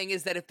simple thing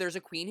is that if there's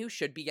a queen who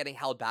should be getting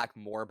held back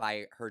more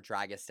by her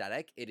drag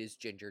aesthetic, it is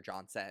Ginger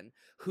Johnson,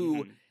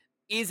 who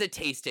is a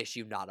taste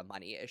issue, not a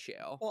money issue.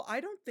 Well, I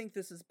don't think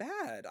this is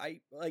bad.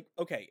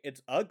 Okay,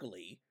 it's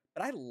ugly,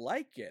 but I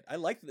like it. I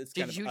like this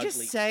kind of ugly. Did you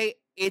just say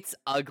it's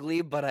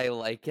ugly, but I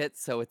like it,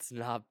 so it's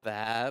not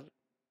bad?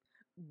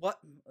 What?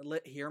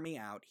 Hear me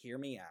out. Hear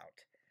me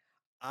out.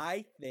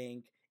 I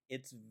think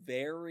it's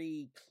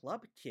very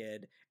Club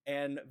Kid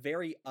and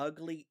very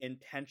ugly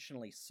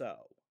intentionally so.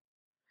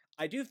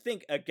 I do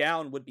think a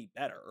gown would be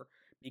better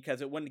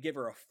because it wouldn't give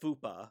her a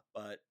fupa,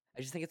 but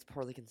I just think it's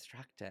poorly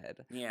constructed.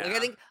 Yeah.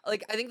 I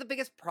think the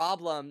biggest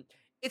problem,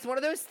 it's one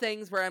of those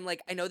things where I'm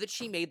like, I know that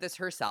she made this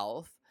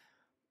herself.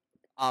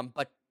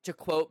 But to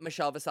quote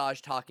Michelle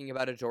Visage talking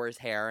about Adore's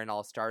hair in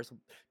All Stars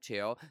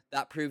 2,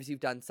 that proves you've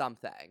done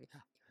something.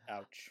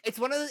 Ouch. It's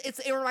one of the,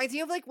 it reminds me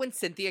of like when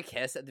Cynthia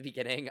Kiss at the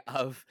beginning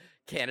of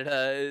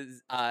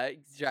Canada's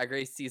Drag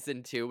Race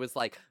season 2 was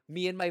like,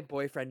 me and my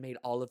boyfriend made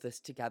all of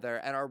this together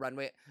and our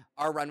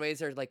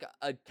runways are like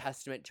a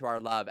testament to our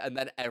love, and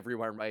then every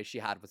runway she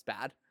had was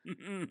bad.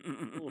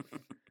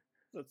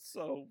 That's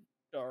so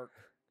dark.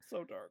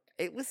 So dark.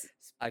 It was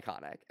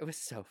iconic. It was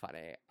so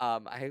funny.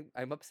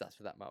 I'm obsessed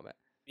with that moment.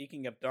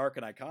 Speaking of dark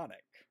and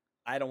iconic,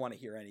 I don't want to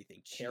hear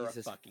anything. Kara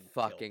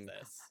fucking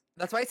this.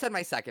 That's why I said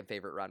my second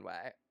favorite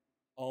runway.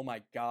 Oh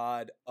my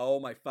god. Oh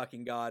my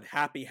fucking god.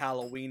 Happy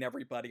Halloween,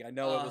 everybody. I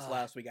know it was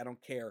last week. I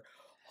don't care.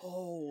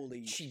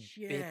 Holy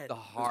shit. Bit the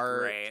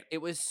heart.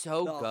 It was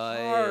so good.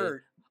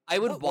 Heart. I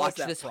would watch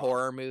this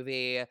horror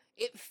movie.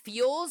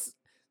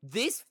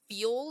 This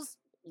feels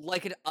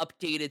like an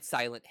updated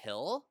Silent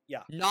Hill.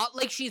 Yeah. Not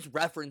like she's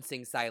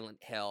referencing Silent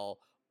Hill,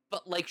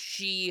 but like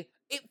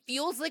it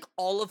feels like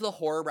all of the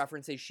horror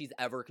references she's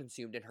ever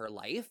consumed in her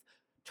life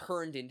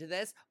turned into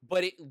this,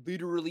 but it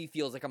literally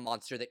feels like a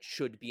monster that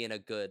should be in a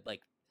good,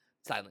 like,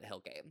 Silent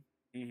Hill game.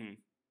 Mm-hmm.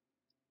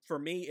 For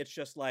me, it's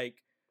just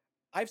like,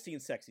 I've seen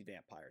sexy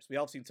vampires. We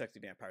all have seen sexy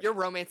vampires. You're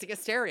romancing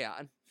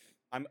Asterion.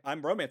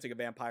 I'm romancing a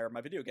vampire in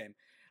my video game.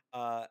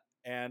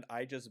 And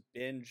I just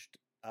binged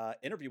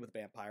Interview with a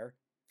Vampire.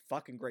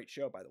 Fucking great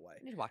show, by the way.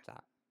 I need to watch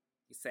that.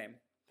 Same.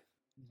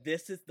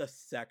 This is the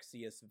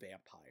sexiest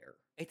vampire.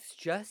 It's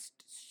just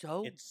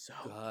so It's so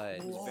good.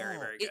 Cool. It's very,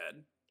 very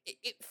good.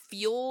 It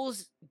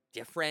feels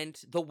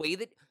different. The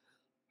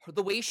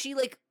way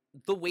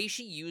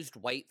she used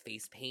white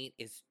face paint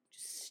is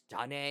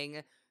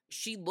stunning.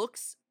 She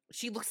looks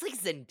like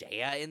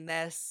Zendaya in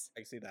this.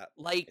 I see that.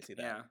 Like, I see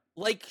that. Yeah.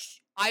 Like,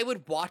 I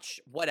would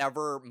watch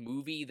whatever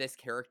movie this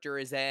character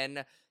is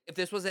in if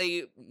this was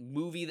a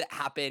movie that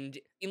happened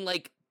in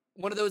like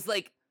one of those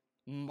like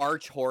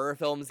March horror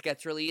films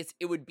gets released,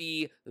 it would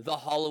be the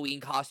Halloween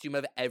costume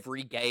of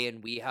every gay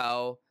in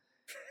WeHo.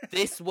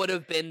 This would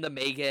have been the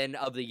Megan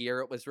of the year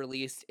it was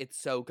released. It's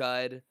so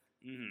good.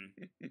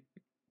 Mm-hmm.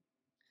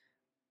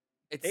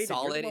 It's David,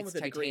 solid. you're the one It's with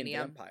the degree in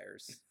titanium.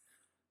 vampires.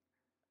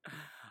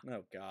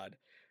 Oh, God.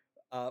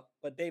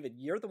 But David,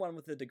 you're the one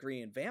with the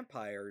degree in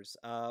vampires.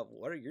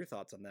 What are your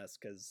thoughts on this?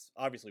 Because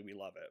obviously we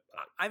love it.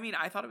 But... I mean,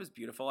 I thought it was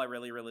beautiful. I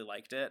really, really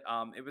liked it.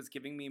 It was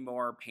giving me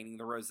more Painting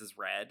the Roses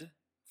Red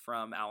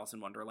from Alice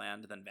in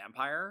Wonderland than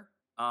vampire.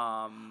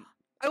 I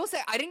will say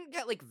I didn't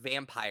get like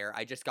vampire.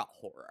 I just got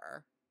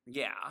horror.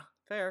 Yeah.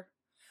 Fair.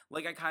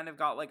 Like I kind of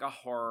got like a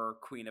horror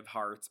Queen of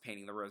Hearts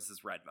Painting the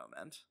Roses Red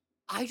moment.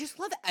 I just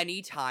love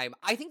any time.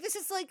 I think this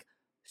is like,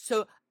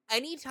 so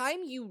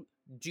anytime you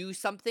do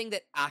something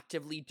that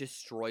actively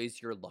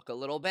destroys your look a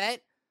little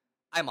bit,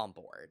 I'm on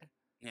board.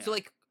 Yeah. So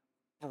like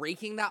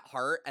breaking that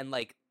heart and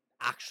like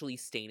actually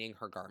staining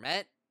her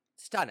garment,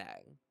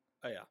 stunning.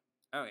 Oh, yeah.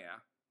 Oh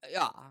yeah.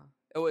 Yeah.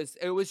 It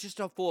was just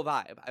a full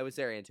vibe. I was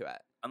very into it.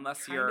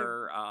 Unless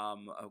you're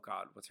oh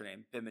god, what's her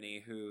name?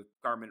 Bimini, who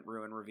garment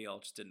ruin reveal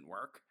just didn't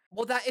work.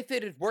 Well, that if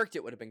it had worked,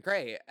 it would have been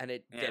great, and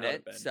it Yeah, it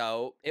didn't,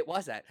 so it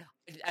wasn't.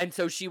 And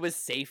so she was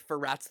safe for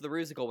Rats of the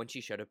Rusical when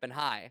she should have been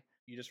high.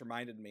 You just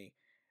reminded me.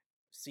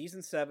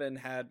 Season 7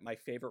 had my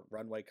favorite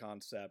runway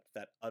concept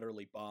that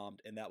utterly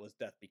bombed, and that was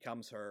Death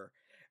Becomes Her.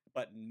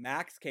 But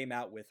Max came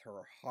out with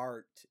her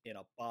heart in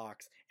a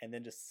box and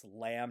then just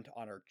slammed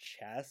on her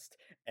chest,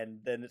 and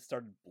then it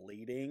started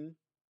bleeding.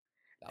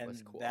 That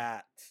was cool.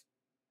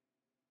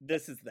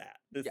 This is that.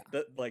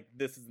 Yeah.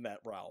 This is in that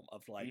realm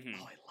of like, Mhm.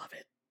 oh, I love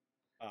it.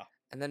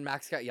 And then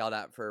Max got yelled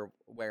at for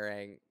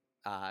wearing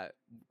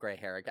gray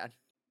hair again.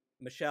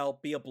 Michelle,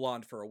 be a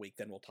blonde for a week,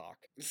 then we'll talk.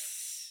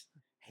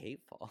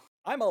 Hateful.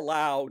 I'm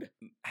allowed.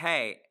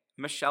 Hey,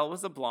 Michelle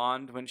was a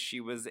blonde when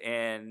she was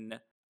in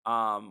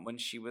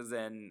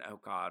oh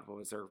god, what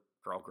was her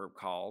girl group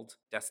called?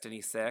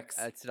 Destiny 6?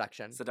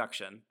 Seduction.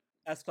 Seduction.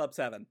 S Club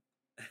 7.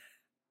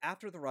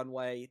 After the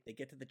runway, they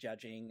get to the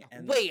judging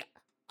and Wait,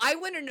 I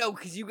want to know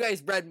because you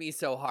guys read me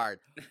so hard.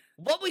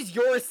 What was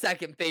your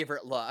second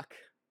favorite look?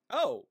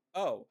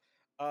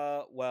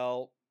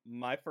 Well,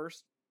 my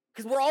first...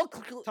 Because we're all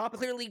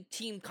clearly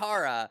Team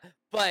Cara,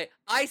 but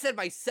I said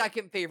my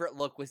second favorite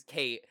look was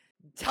Kate.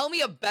 Tell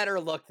me a better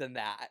look than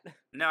that.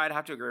 No, I'd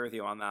have to agree with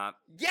you on that.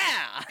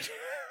 Yeah!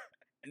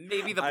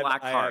 Maybe the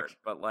black heart,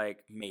 but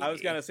like maybe. I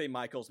was gonna say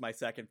Michael's my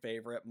second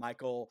favorite.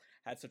 Michael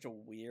had such a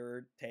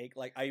weird take.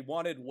 Like, I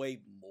wanted way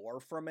more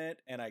from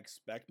it, and I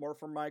expect more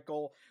from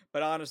Michael.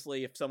 But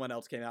honestly, if someone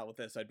else came out with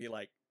this, I'd be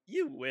like,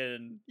 you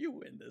win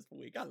this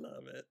week. I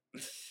love it.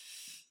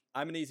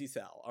 I'm an easy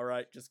sell, all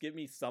right? Just give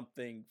me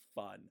something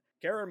fun.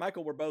 Kara and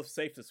Michael were both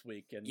safe this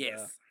week. And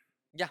yes.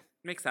 Yeah.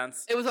 Makes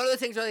sense. It was one of those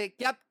things where like,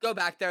 yep, go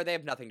back there. They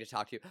have nothing to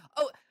talk to.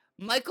 Oh,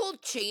 Michael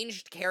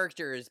changed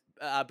characters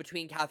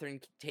between Catherine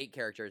and Tate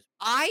characters.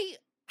 I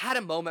had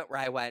a moment where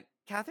I went,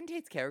 Catherine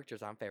Tate's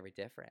characters aren't very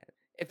different.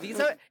 If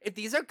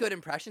these are good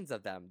impressions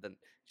of them, then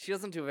she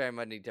doesn't do very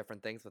many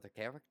different things with her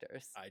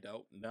characters. I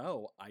don't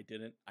know. I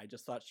didn't. I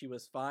just thought she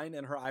was fine,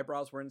 and her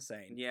eyebrows were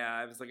insane. Yeah,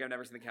 I was like, I've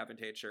never seen the Catherine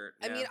Tate shirt.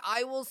 I mean,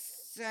 I will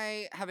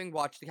say, having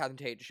watched the Catherine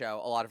Tate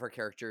show, a lot of her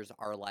characters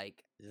are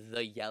like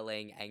the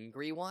yelling,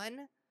 angry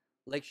one.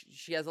 Like,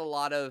 she has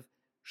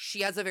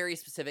a very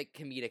specific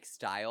comedic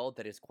style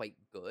that is quite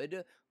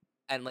good,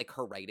 and like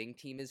her writing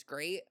team is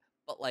great,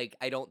 but like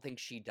I don't think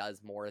she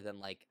does more than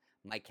like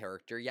my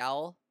character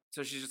yell.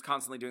 So she's just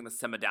constantly doing the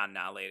simmer down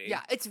now, lady.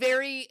 Yeah, it's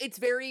very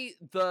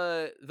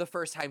the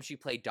first time she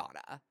played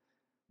Donna,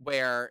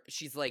 where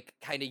she's like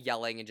kind of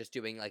yelling and just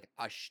doing like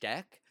a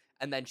shtick,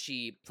 and then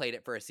she played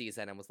it for a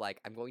season and was like,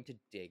 I'm going to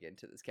dig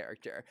into this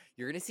character.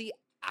 You're gonna see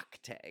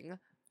acting.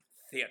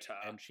 Theater.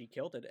 And she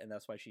killed it, and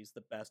that's why she's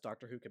the best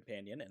Doctor Who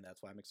companion, and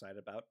that's why I'm excited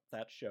about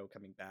that show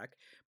coming back.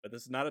 But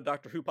this is not a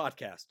Doctor Who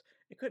podcast.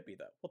 It could be,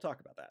 though. We'll talk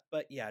about that.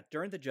 But yeah,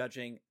 during the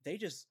judging, they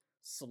just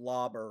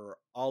slobber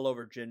all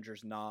over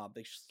Ginger's knob.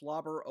 They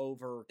slobber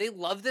over... They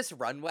love this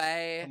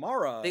runway.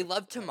 Tamara. They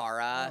love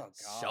Tamara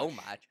so gosh.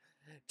 much.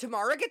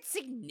 Tamara gets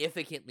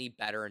significantly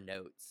better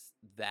notes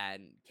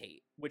than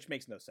Kate. Which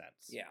makes no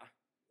sense. Yeah.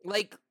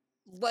 Like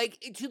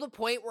to the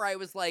point where I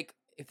was like,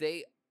 if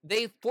they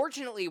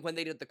fortunately, when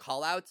they did the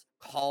call-outs,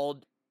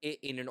 called it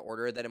in an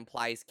order that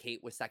implies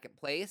Kate was second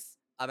place.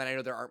 And I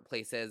know there aren't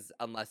places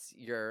unless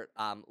you're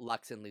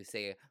Lux and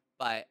Lucy,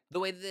 but the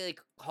way that they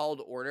like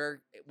called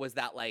order was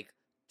that like,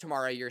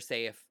 Tamara, you're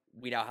safe.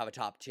 We now have a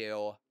top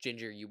 2.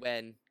 Ginger, you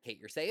win. Kate,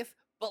 you're safe.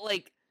 But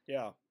like,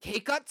 yeah,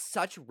 Kate got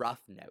such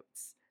rough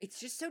notes. It's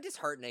just so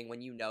disheartening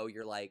when you know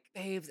you're like,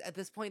 babes, at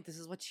this point, this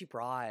is what she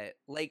brought.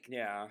 Like,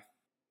 yeah.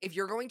 If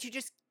you're going to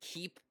just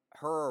keep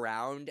her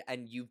around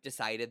and you've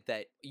decided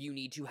that you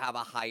need to have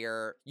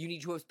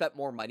spent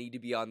more money to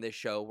be on this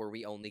show where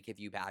we only give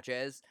you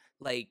badges,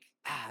 like,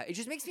 it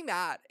just makes me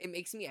mad. It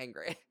makes me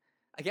angry.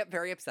 I get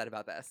very upset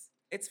about this.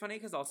 It's funny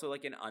because also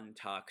like in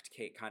Untucked,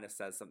 Kate kind of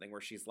says something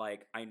where she's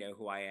like, I know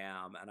who I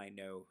am and I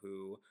know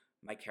who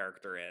my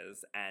character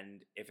is,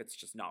 and if it's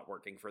just not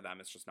working for them,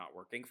 it's just not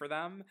working for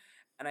them.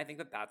 And I think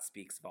that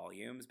speaks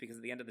volumes, because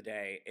at the end of the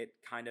day, it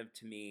kind of,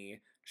 to me,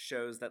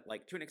 shows that,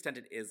 like, to an extent,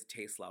 it is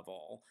taste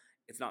level.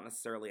 It's not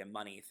necessarily a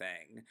money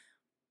thing.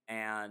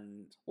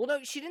 And Well,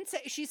 no, she didn't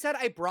say. She said,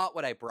 "I brought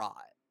what I brought."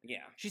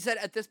 yeah, She said,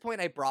 "At this point,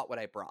 I brought what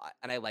I brought,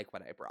 and I like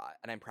what I brought,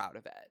 and I'm proud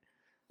of it."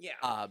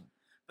 yeah.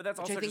 But that's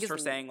which I also think just her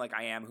is saying, like,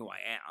 I am who I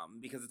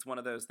am, because it's one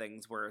of those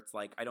things where it's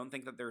like, I don't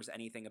think that there's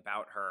anything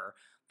about her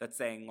that's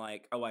saying,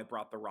 like, oh, I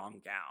brought the wrong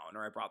gown,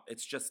 or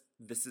it's just,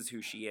 this is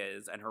who she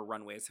is, and her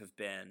runways have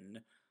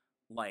been,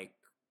 like,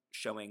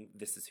 showing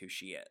this is who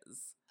she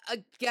is.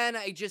 Again,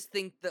 I just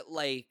think that,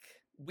 like,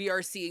 we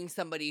are seeing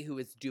somebody who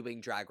is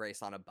doing Drag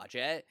Race on a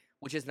budget,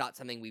 which is not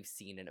something we've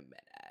seen in a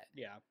minute.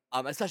 Yeah.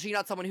 Especially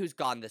not someone who's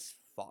gone this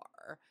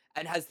far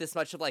and has this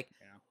much of, like,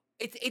 Yeah.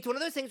 It's one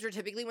of those things where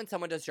typically when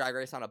someone does Drag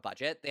Race on a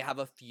budget, they have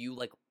a few,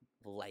 like,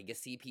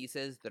 legacy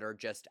pieces that are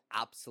just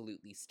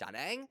absolutely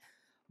stunning.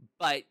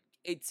 But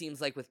it seems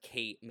like with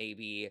Kate,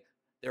 maybe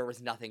there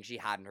was nothing she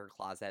had in her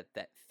closet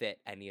that fit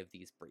any of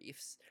these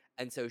briefs.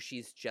 And so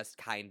she's just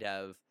kind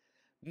of,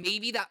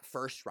 maybe that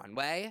first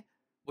runway,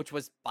 which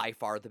was by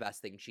far the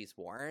best thing she's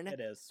worn. It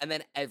is. And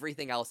then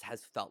everything else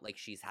has felt like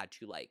she's had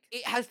to, like,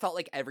 it has felt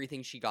like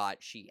everything she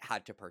got, she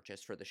had to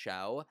purchase for the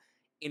show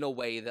in a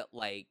way that,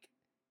 like,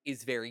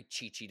 is very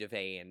Chi-Chi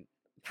DeVay and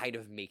kind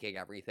of making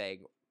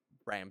everything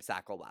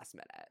ramshackle last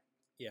minute.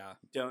 Yeah.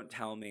 Don't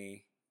tell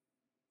me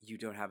you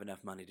don't have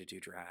enough money to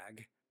do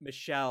drag.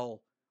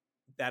 Michelle,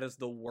 that is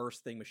the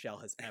worst thing Michelle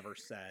has ever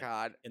said.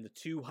 God. In the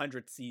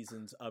 200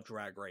 seasons of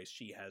Drag Race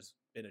she has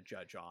been a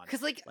judge on.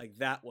 Because, like,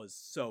 that was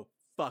so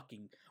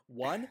fucking...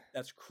 1,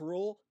 that's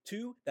cruel.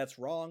 2, that's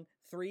wrong.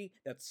 3,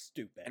 that's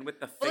stupid. And with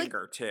the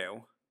finger,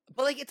 too.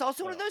 But, like, it's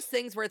also one of those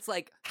things where it's,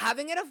 like,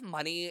 having enough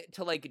money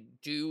to, like,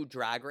 do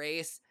Drag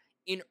Race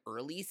in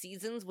early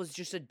seasons was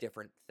just a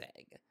different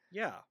thing.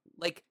 Yeah.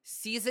 Like,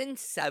 season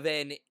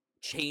 7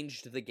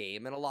 changed the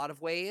game in a lot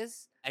of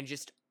ways, and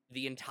just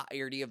the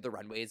entirety of the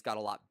runways got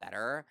a lot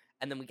better.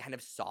 And then we kind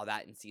of saw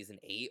that in season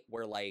 8,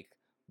 where, like,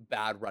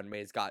 bad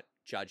runways got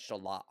judged a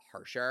lot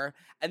harsher.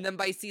 And then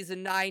by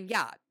season 9,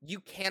 yeah, you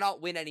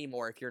cannot win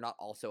anymore if you're not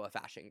also a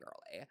fashion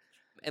girly,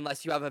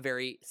 unless you have a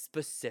very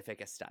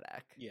specific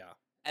aesthetic. Yeah.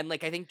 And,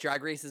 like, I think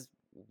Drag Race is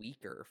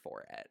weaker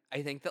for it.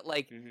 I think that,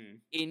 like, Mm-hmm.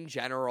 in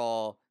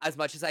general, as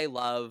much as I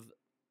love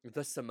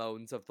the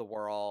Simones of the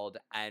world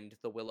and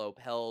the Willow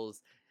Pills,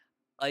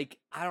 like,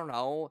 I don't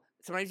know,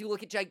 sometimes you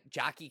look at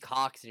Jackie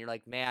Cox and you're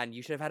like, man,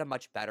 you should have had a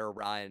much better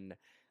run,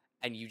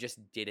 and you just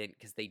didn't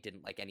because they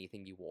didn't like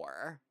anything you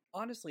wore.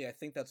 Honestly, I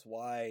think that's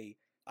why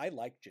I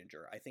like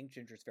Ginger. I think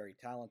Ginger's very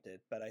talented,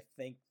 but I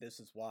think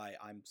this is why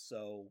I'm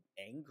so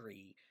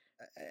angry.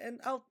 And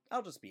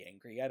I'll just be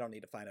angry. I don't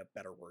need to find a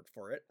better word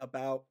for it,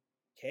 about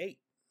Kate.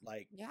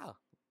 Like, Yeah.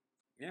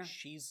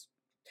 she's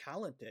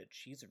talented.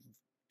 She's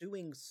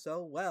doing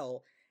so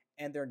well,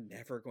 and they're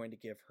never going to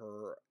give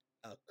her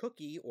a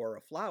cookie or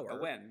a flower.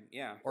 A win,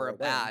 yeah. Or a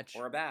win, badge.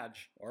 Or a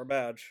badge. Or a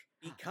badge.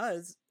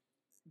 Because,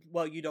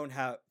 well, you don't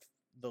have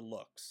the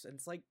looks. And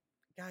it's like,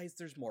 guys,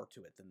 there's more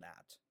to it than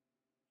that.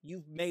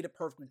 You've made it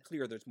perfectly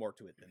clear there's more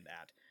to it than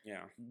that.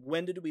 Yeah.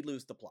 When did we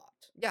lose the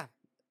plot? Yeah.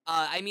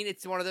 I mean,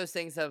 it's one of those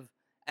things of,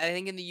 and I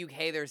think in the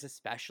UK there's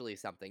especially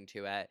something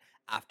to it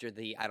after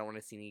the I don't want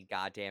to see any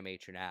goddamn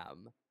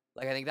H&M.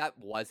 Like, I think that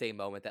was a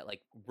moment that,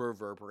 like,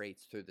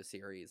 reverberates through the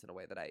series in a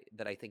way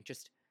that I think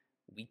just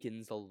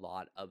weakens a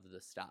lot of the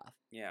stuff.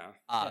 Yeah.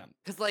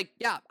 Because, like,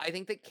 yeah, I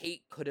think that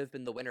Kate could have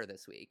been the winner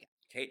this week.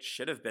 Kate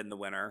should have been the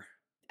winner.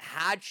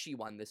 Had she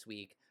won this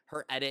week,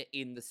 her edit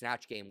in the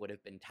Snatch game would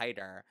have been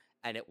tighter,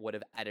 and it would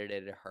have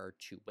edited her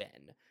to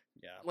win.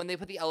 Yeah. When they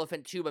put the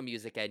Elephant Tuba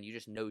music in, you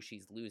just know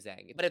she's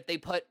losing. But if they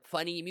put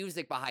funny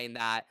music behind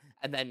that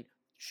and then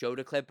showed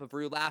a clip of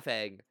Rue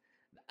laughing,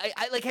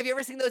 I like, have you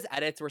ever seen those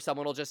edits where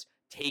someone will just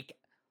take,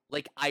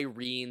 like,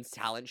 Irene's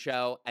talent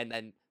show and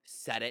then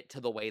set it to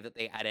the way that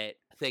they edit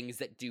things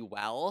that do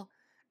well,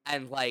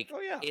 and, like, Oh,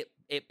 yeah.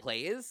 it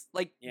plays?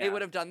 Like, Yeah. they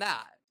would have done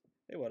that.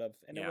 They would have,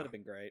 and it Yeah. would have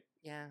been great.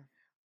 Yeah.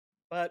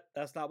 But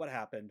that's not what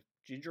happened.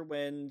 Ginger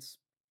wins.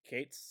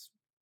 Kate's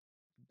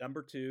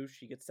number 2.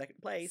 She gets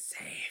second place.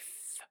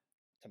 Safe.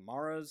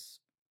 Tamara's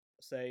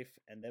safe.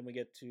 And then we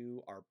get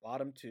to our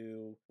bottom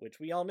 2, which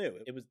we all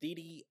knew. It was Dee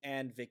Dee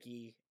and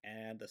Vicky.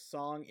 And the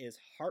song is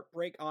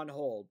Heartbreak on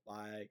Hold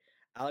by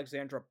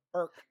Alexandra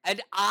Burke.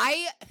 And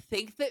I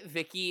think that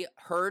Vicky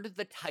heard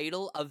the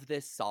title of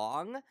this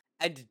song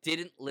and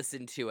didn't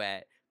listen to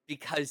it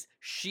because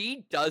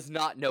she does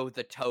not know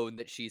the tone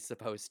that she's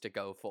supposed to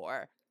go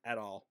for. At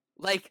all.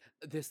 Like,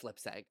 this lip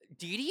sync.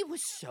 Dee Dee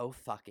was so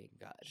fucking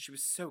good. She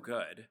was so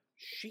good.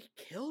 She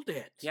killed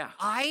it. Yeah.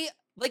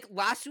 Like,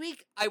 last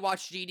week, I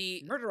watched Dee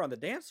Dee, Murder on the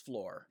dance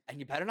floor. and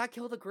you better not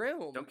kill the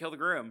groom. Don't kill the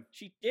groom.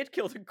 She did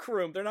kill the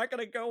groom. They're not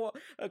going to go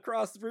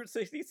across Route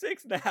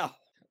 66 now.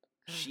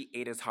 She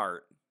ate his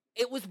heart.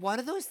 It was one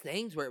of those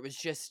things where it was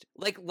just,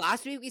 like,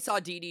 last week we saw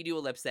Dee Dee do a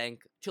lip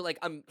sync to, like,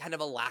 kind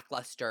of a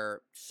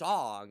lackluster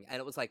song, and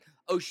it was like,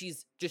 oh,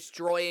 she's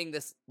destroying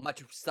this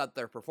much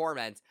other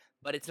performance.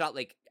 but it's not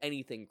like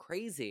anything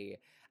crazy.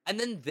 And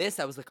then this,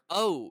 I was like,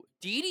 oh,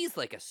 Dee Dee's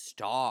like a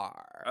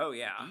star. Oh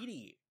yeah. Dee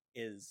Dee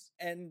is,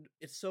 and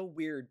it's so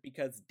weird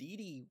because Dee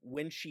Dee,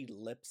 when she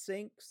lip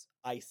syncs,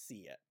 I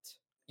see it.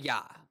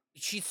 Yeah,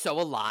 she's so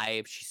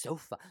alive. She's so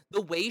fun.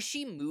 The way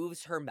she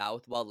moves her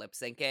mouth while lip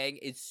syncing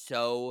is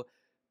so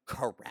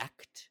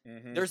correct.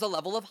 Mhm. There's a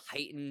level of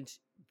heightened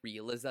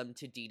realism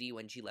to Dee Dee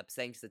when she lip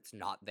syncs that's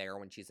not there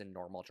when she's in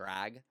normal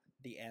drag.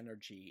 The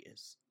energy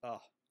is,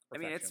 I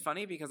mean, it's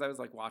funny because I was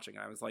like watching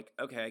and I was like,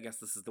 okay, I guess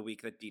this is the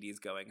week that Dee Dee's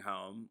going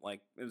home.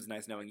 Like, it was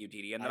nice knowing you,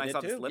 Dee Dee. And then I I did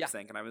saw this too, lip yeah.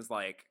 sync and I was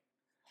like,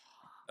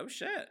 oh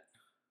shit.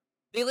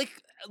 They like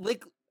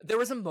there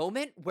was a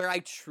moment where I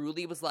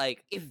truly was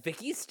like, if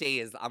Vicky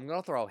stays, I'm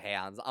gonna throw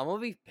hands. I'm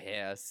gonna be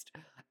pissed.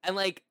 And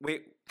like,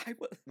 Wait,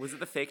 was it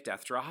the fake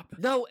death drop?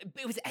 no,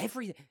 it was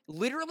everything.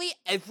 Literally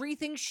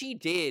everything she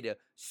did,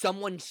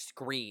 someone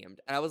screamed.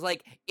 And I was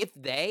like, if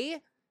they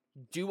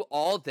do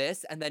all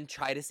this and then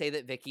try to say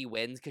that Vicky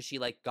wins because she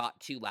like got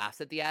 2 laughs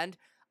at the end,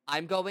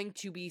 I'm going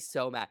to be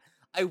so mad.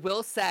 I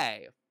will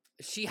say,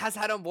 she has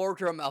had a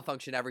wardrobe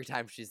malfunction every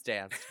time she's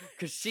danced.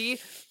 Because she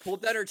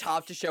pulled down her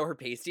top to show her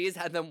pasties,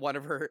 and then one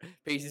of her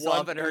pasties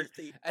off, and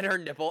her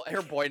nipple,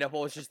 her boy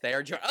nipple was just there.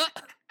 And she went,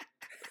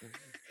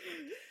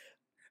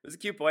 It was a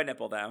cute boy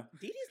nipple though.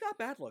 Dee Dee's not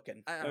bad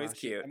looking. I don't Oh, know, he's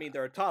cute. I mean,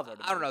 they're a toddler.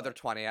 to I don't me, know. They're but-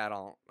 20. I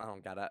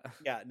don't get it.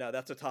 Yeah, no,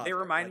 that's a toddler. They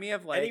remind me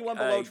of like anyone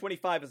below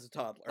 25 is a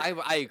toddler.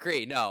 I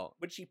agree. No,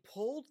 When she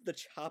pulled the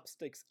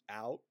chopsticks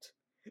out,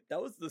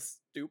 that was the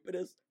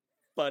stupidest,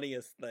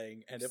 funniest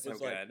thing, and it So was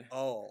like, good.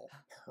 oh,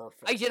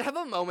 perfect. I did have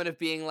a moment of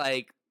being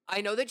like, I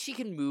know that she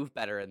can move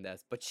better in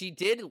this, but she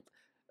did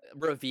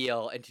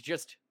reveal into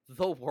just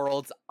the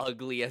world's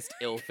ugliest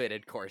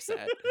ill-fitted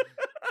corset.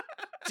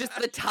 Just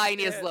the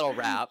tiniest did. little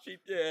wrap. She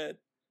did.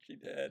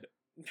 It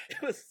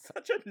was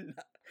such a.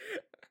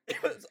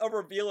 It was a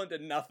reveal into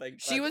nothing.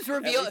 She but was at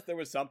reveal- least there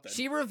was something.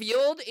 She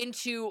revealed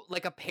into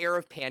like a pair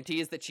of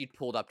panties that she'd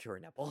pulled up to her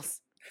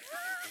nipples.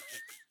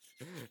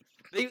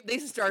 They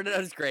started out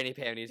as granny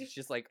panties. She's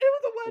just like It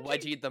was a wedgie.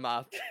 wedgied them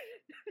up.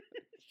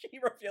 She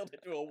revealed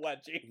into a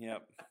wedgie.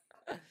 Yep.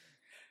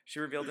 She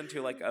revealed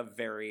into like a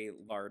very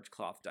large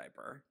cloth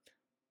diaper.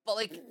 But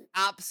like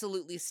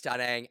absolutely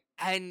stunning.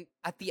 And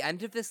at the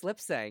end of this lip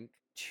sync,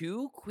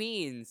 2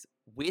 queens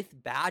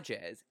with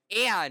badges.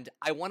 And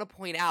I want to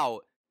point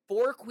out,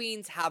 4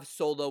 queens have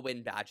solo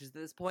win badges at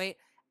this point,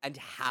 and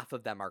half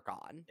of them are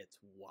gone. It's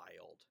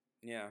wild.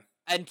 Yeah.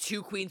 And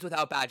 2 queens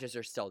without badges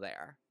are still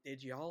there.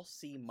 Did y'all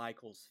see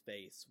Michael's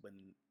face when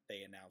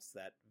they announced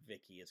that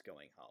Vicky is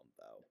going home,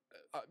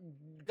 though?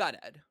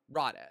 Gutted,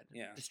 rotted,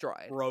 Yeah.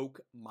 destroyed. Broke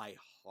my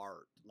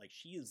heart. Like,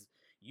 she is.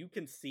 You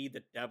can see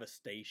the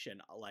devastation.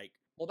 Like,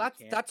 Well,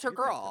 you that's her can't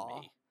do that to girl.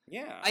 me.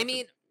 Yeah. I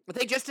mean,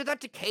 they just did that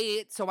to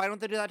Kate, so why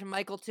don't they do that to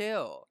Michael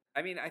too?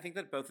 I mean, I think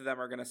that both of them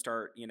are going to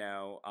start,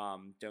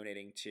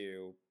 donating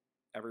to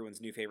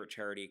everyone's new favorite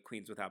charity,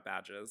 Queens Without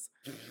Badges.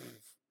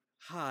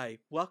 Hi,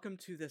 welcome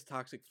to this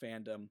toxic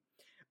fandom.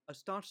 A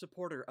staunch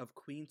supporter of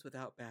Queens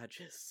Without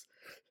Badges.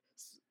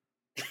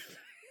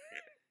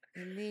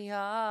 In the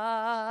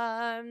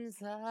arms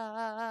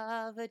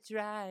of a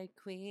drag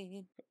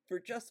queen, For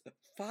just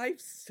 5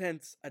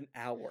 cents an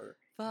hour,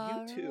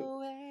 far you too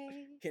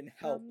away can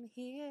help. from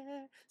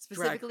here,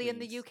 specifically in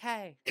the queens.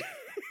 UK.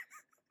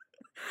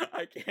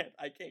 I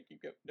can't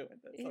keep doing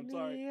this. I'm In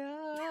sorry.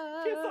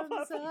 the Get the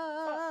arms fuck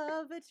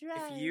out. of a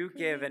drag If you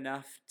give queen,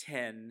 enough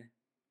tin,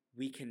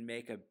 we can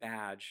make a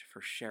badge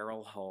for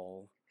Cheryl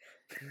Hole.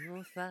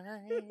 you'll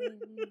find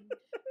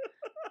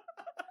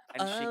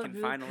And she a can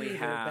finally real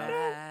have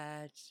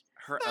badge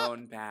her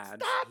own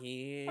badge. Stop!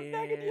 here.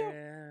 begging you.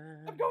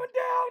 I'm going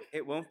down.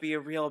 It won't be a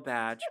real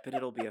badge, but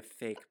it'll be a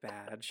fake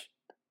badge.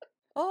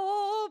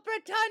 Oh,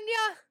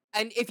 Britannia!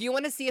 And if you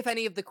want to see if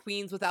any of the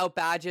queens without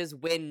badges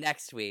win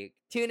next week,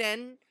 tune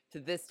in to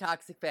This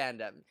Toxic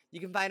Fandom. You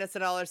can find us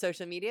on all our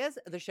social medias.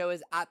 The show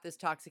is at This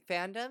Toxic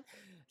Fandom.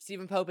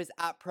 Stephen Pope is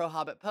at Pro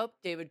Hobbit Pope.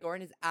 David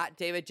Gorin is at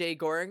David J.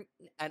 Gorin.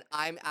 And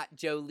I'm at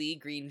Jolie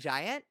Green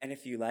Giant. And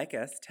if you like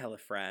us, tell a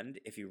friend.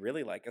 If you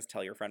really like us,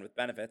 tell your friend with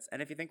benefits.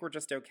 And if you think we're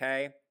just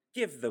okay,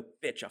 give the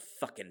bitch a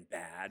fucking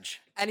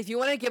badge. And if you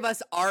want to give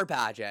us our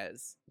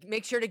badges,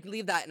 make sure to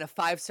leave that in a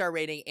 5-star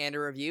rating and a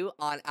review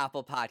on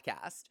Apple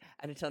Podcast.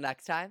 And until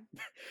next time.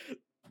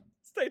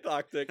 Stay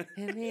toxic.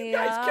 In You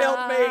guys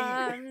killed me.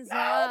 arms of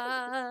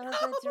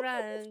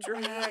a drag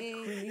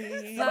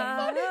queen,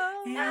 far In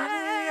the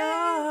away.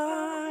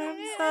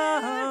 arms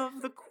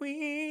of the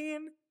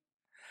queen.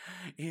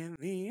 In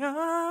the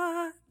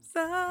arms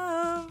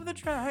of the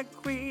drag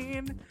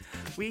queen.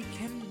 We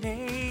can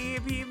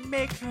maybe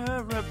make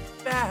her a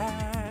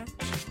badge.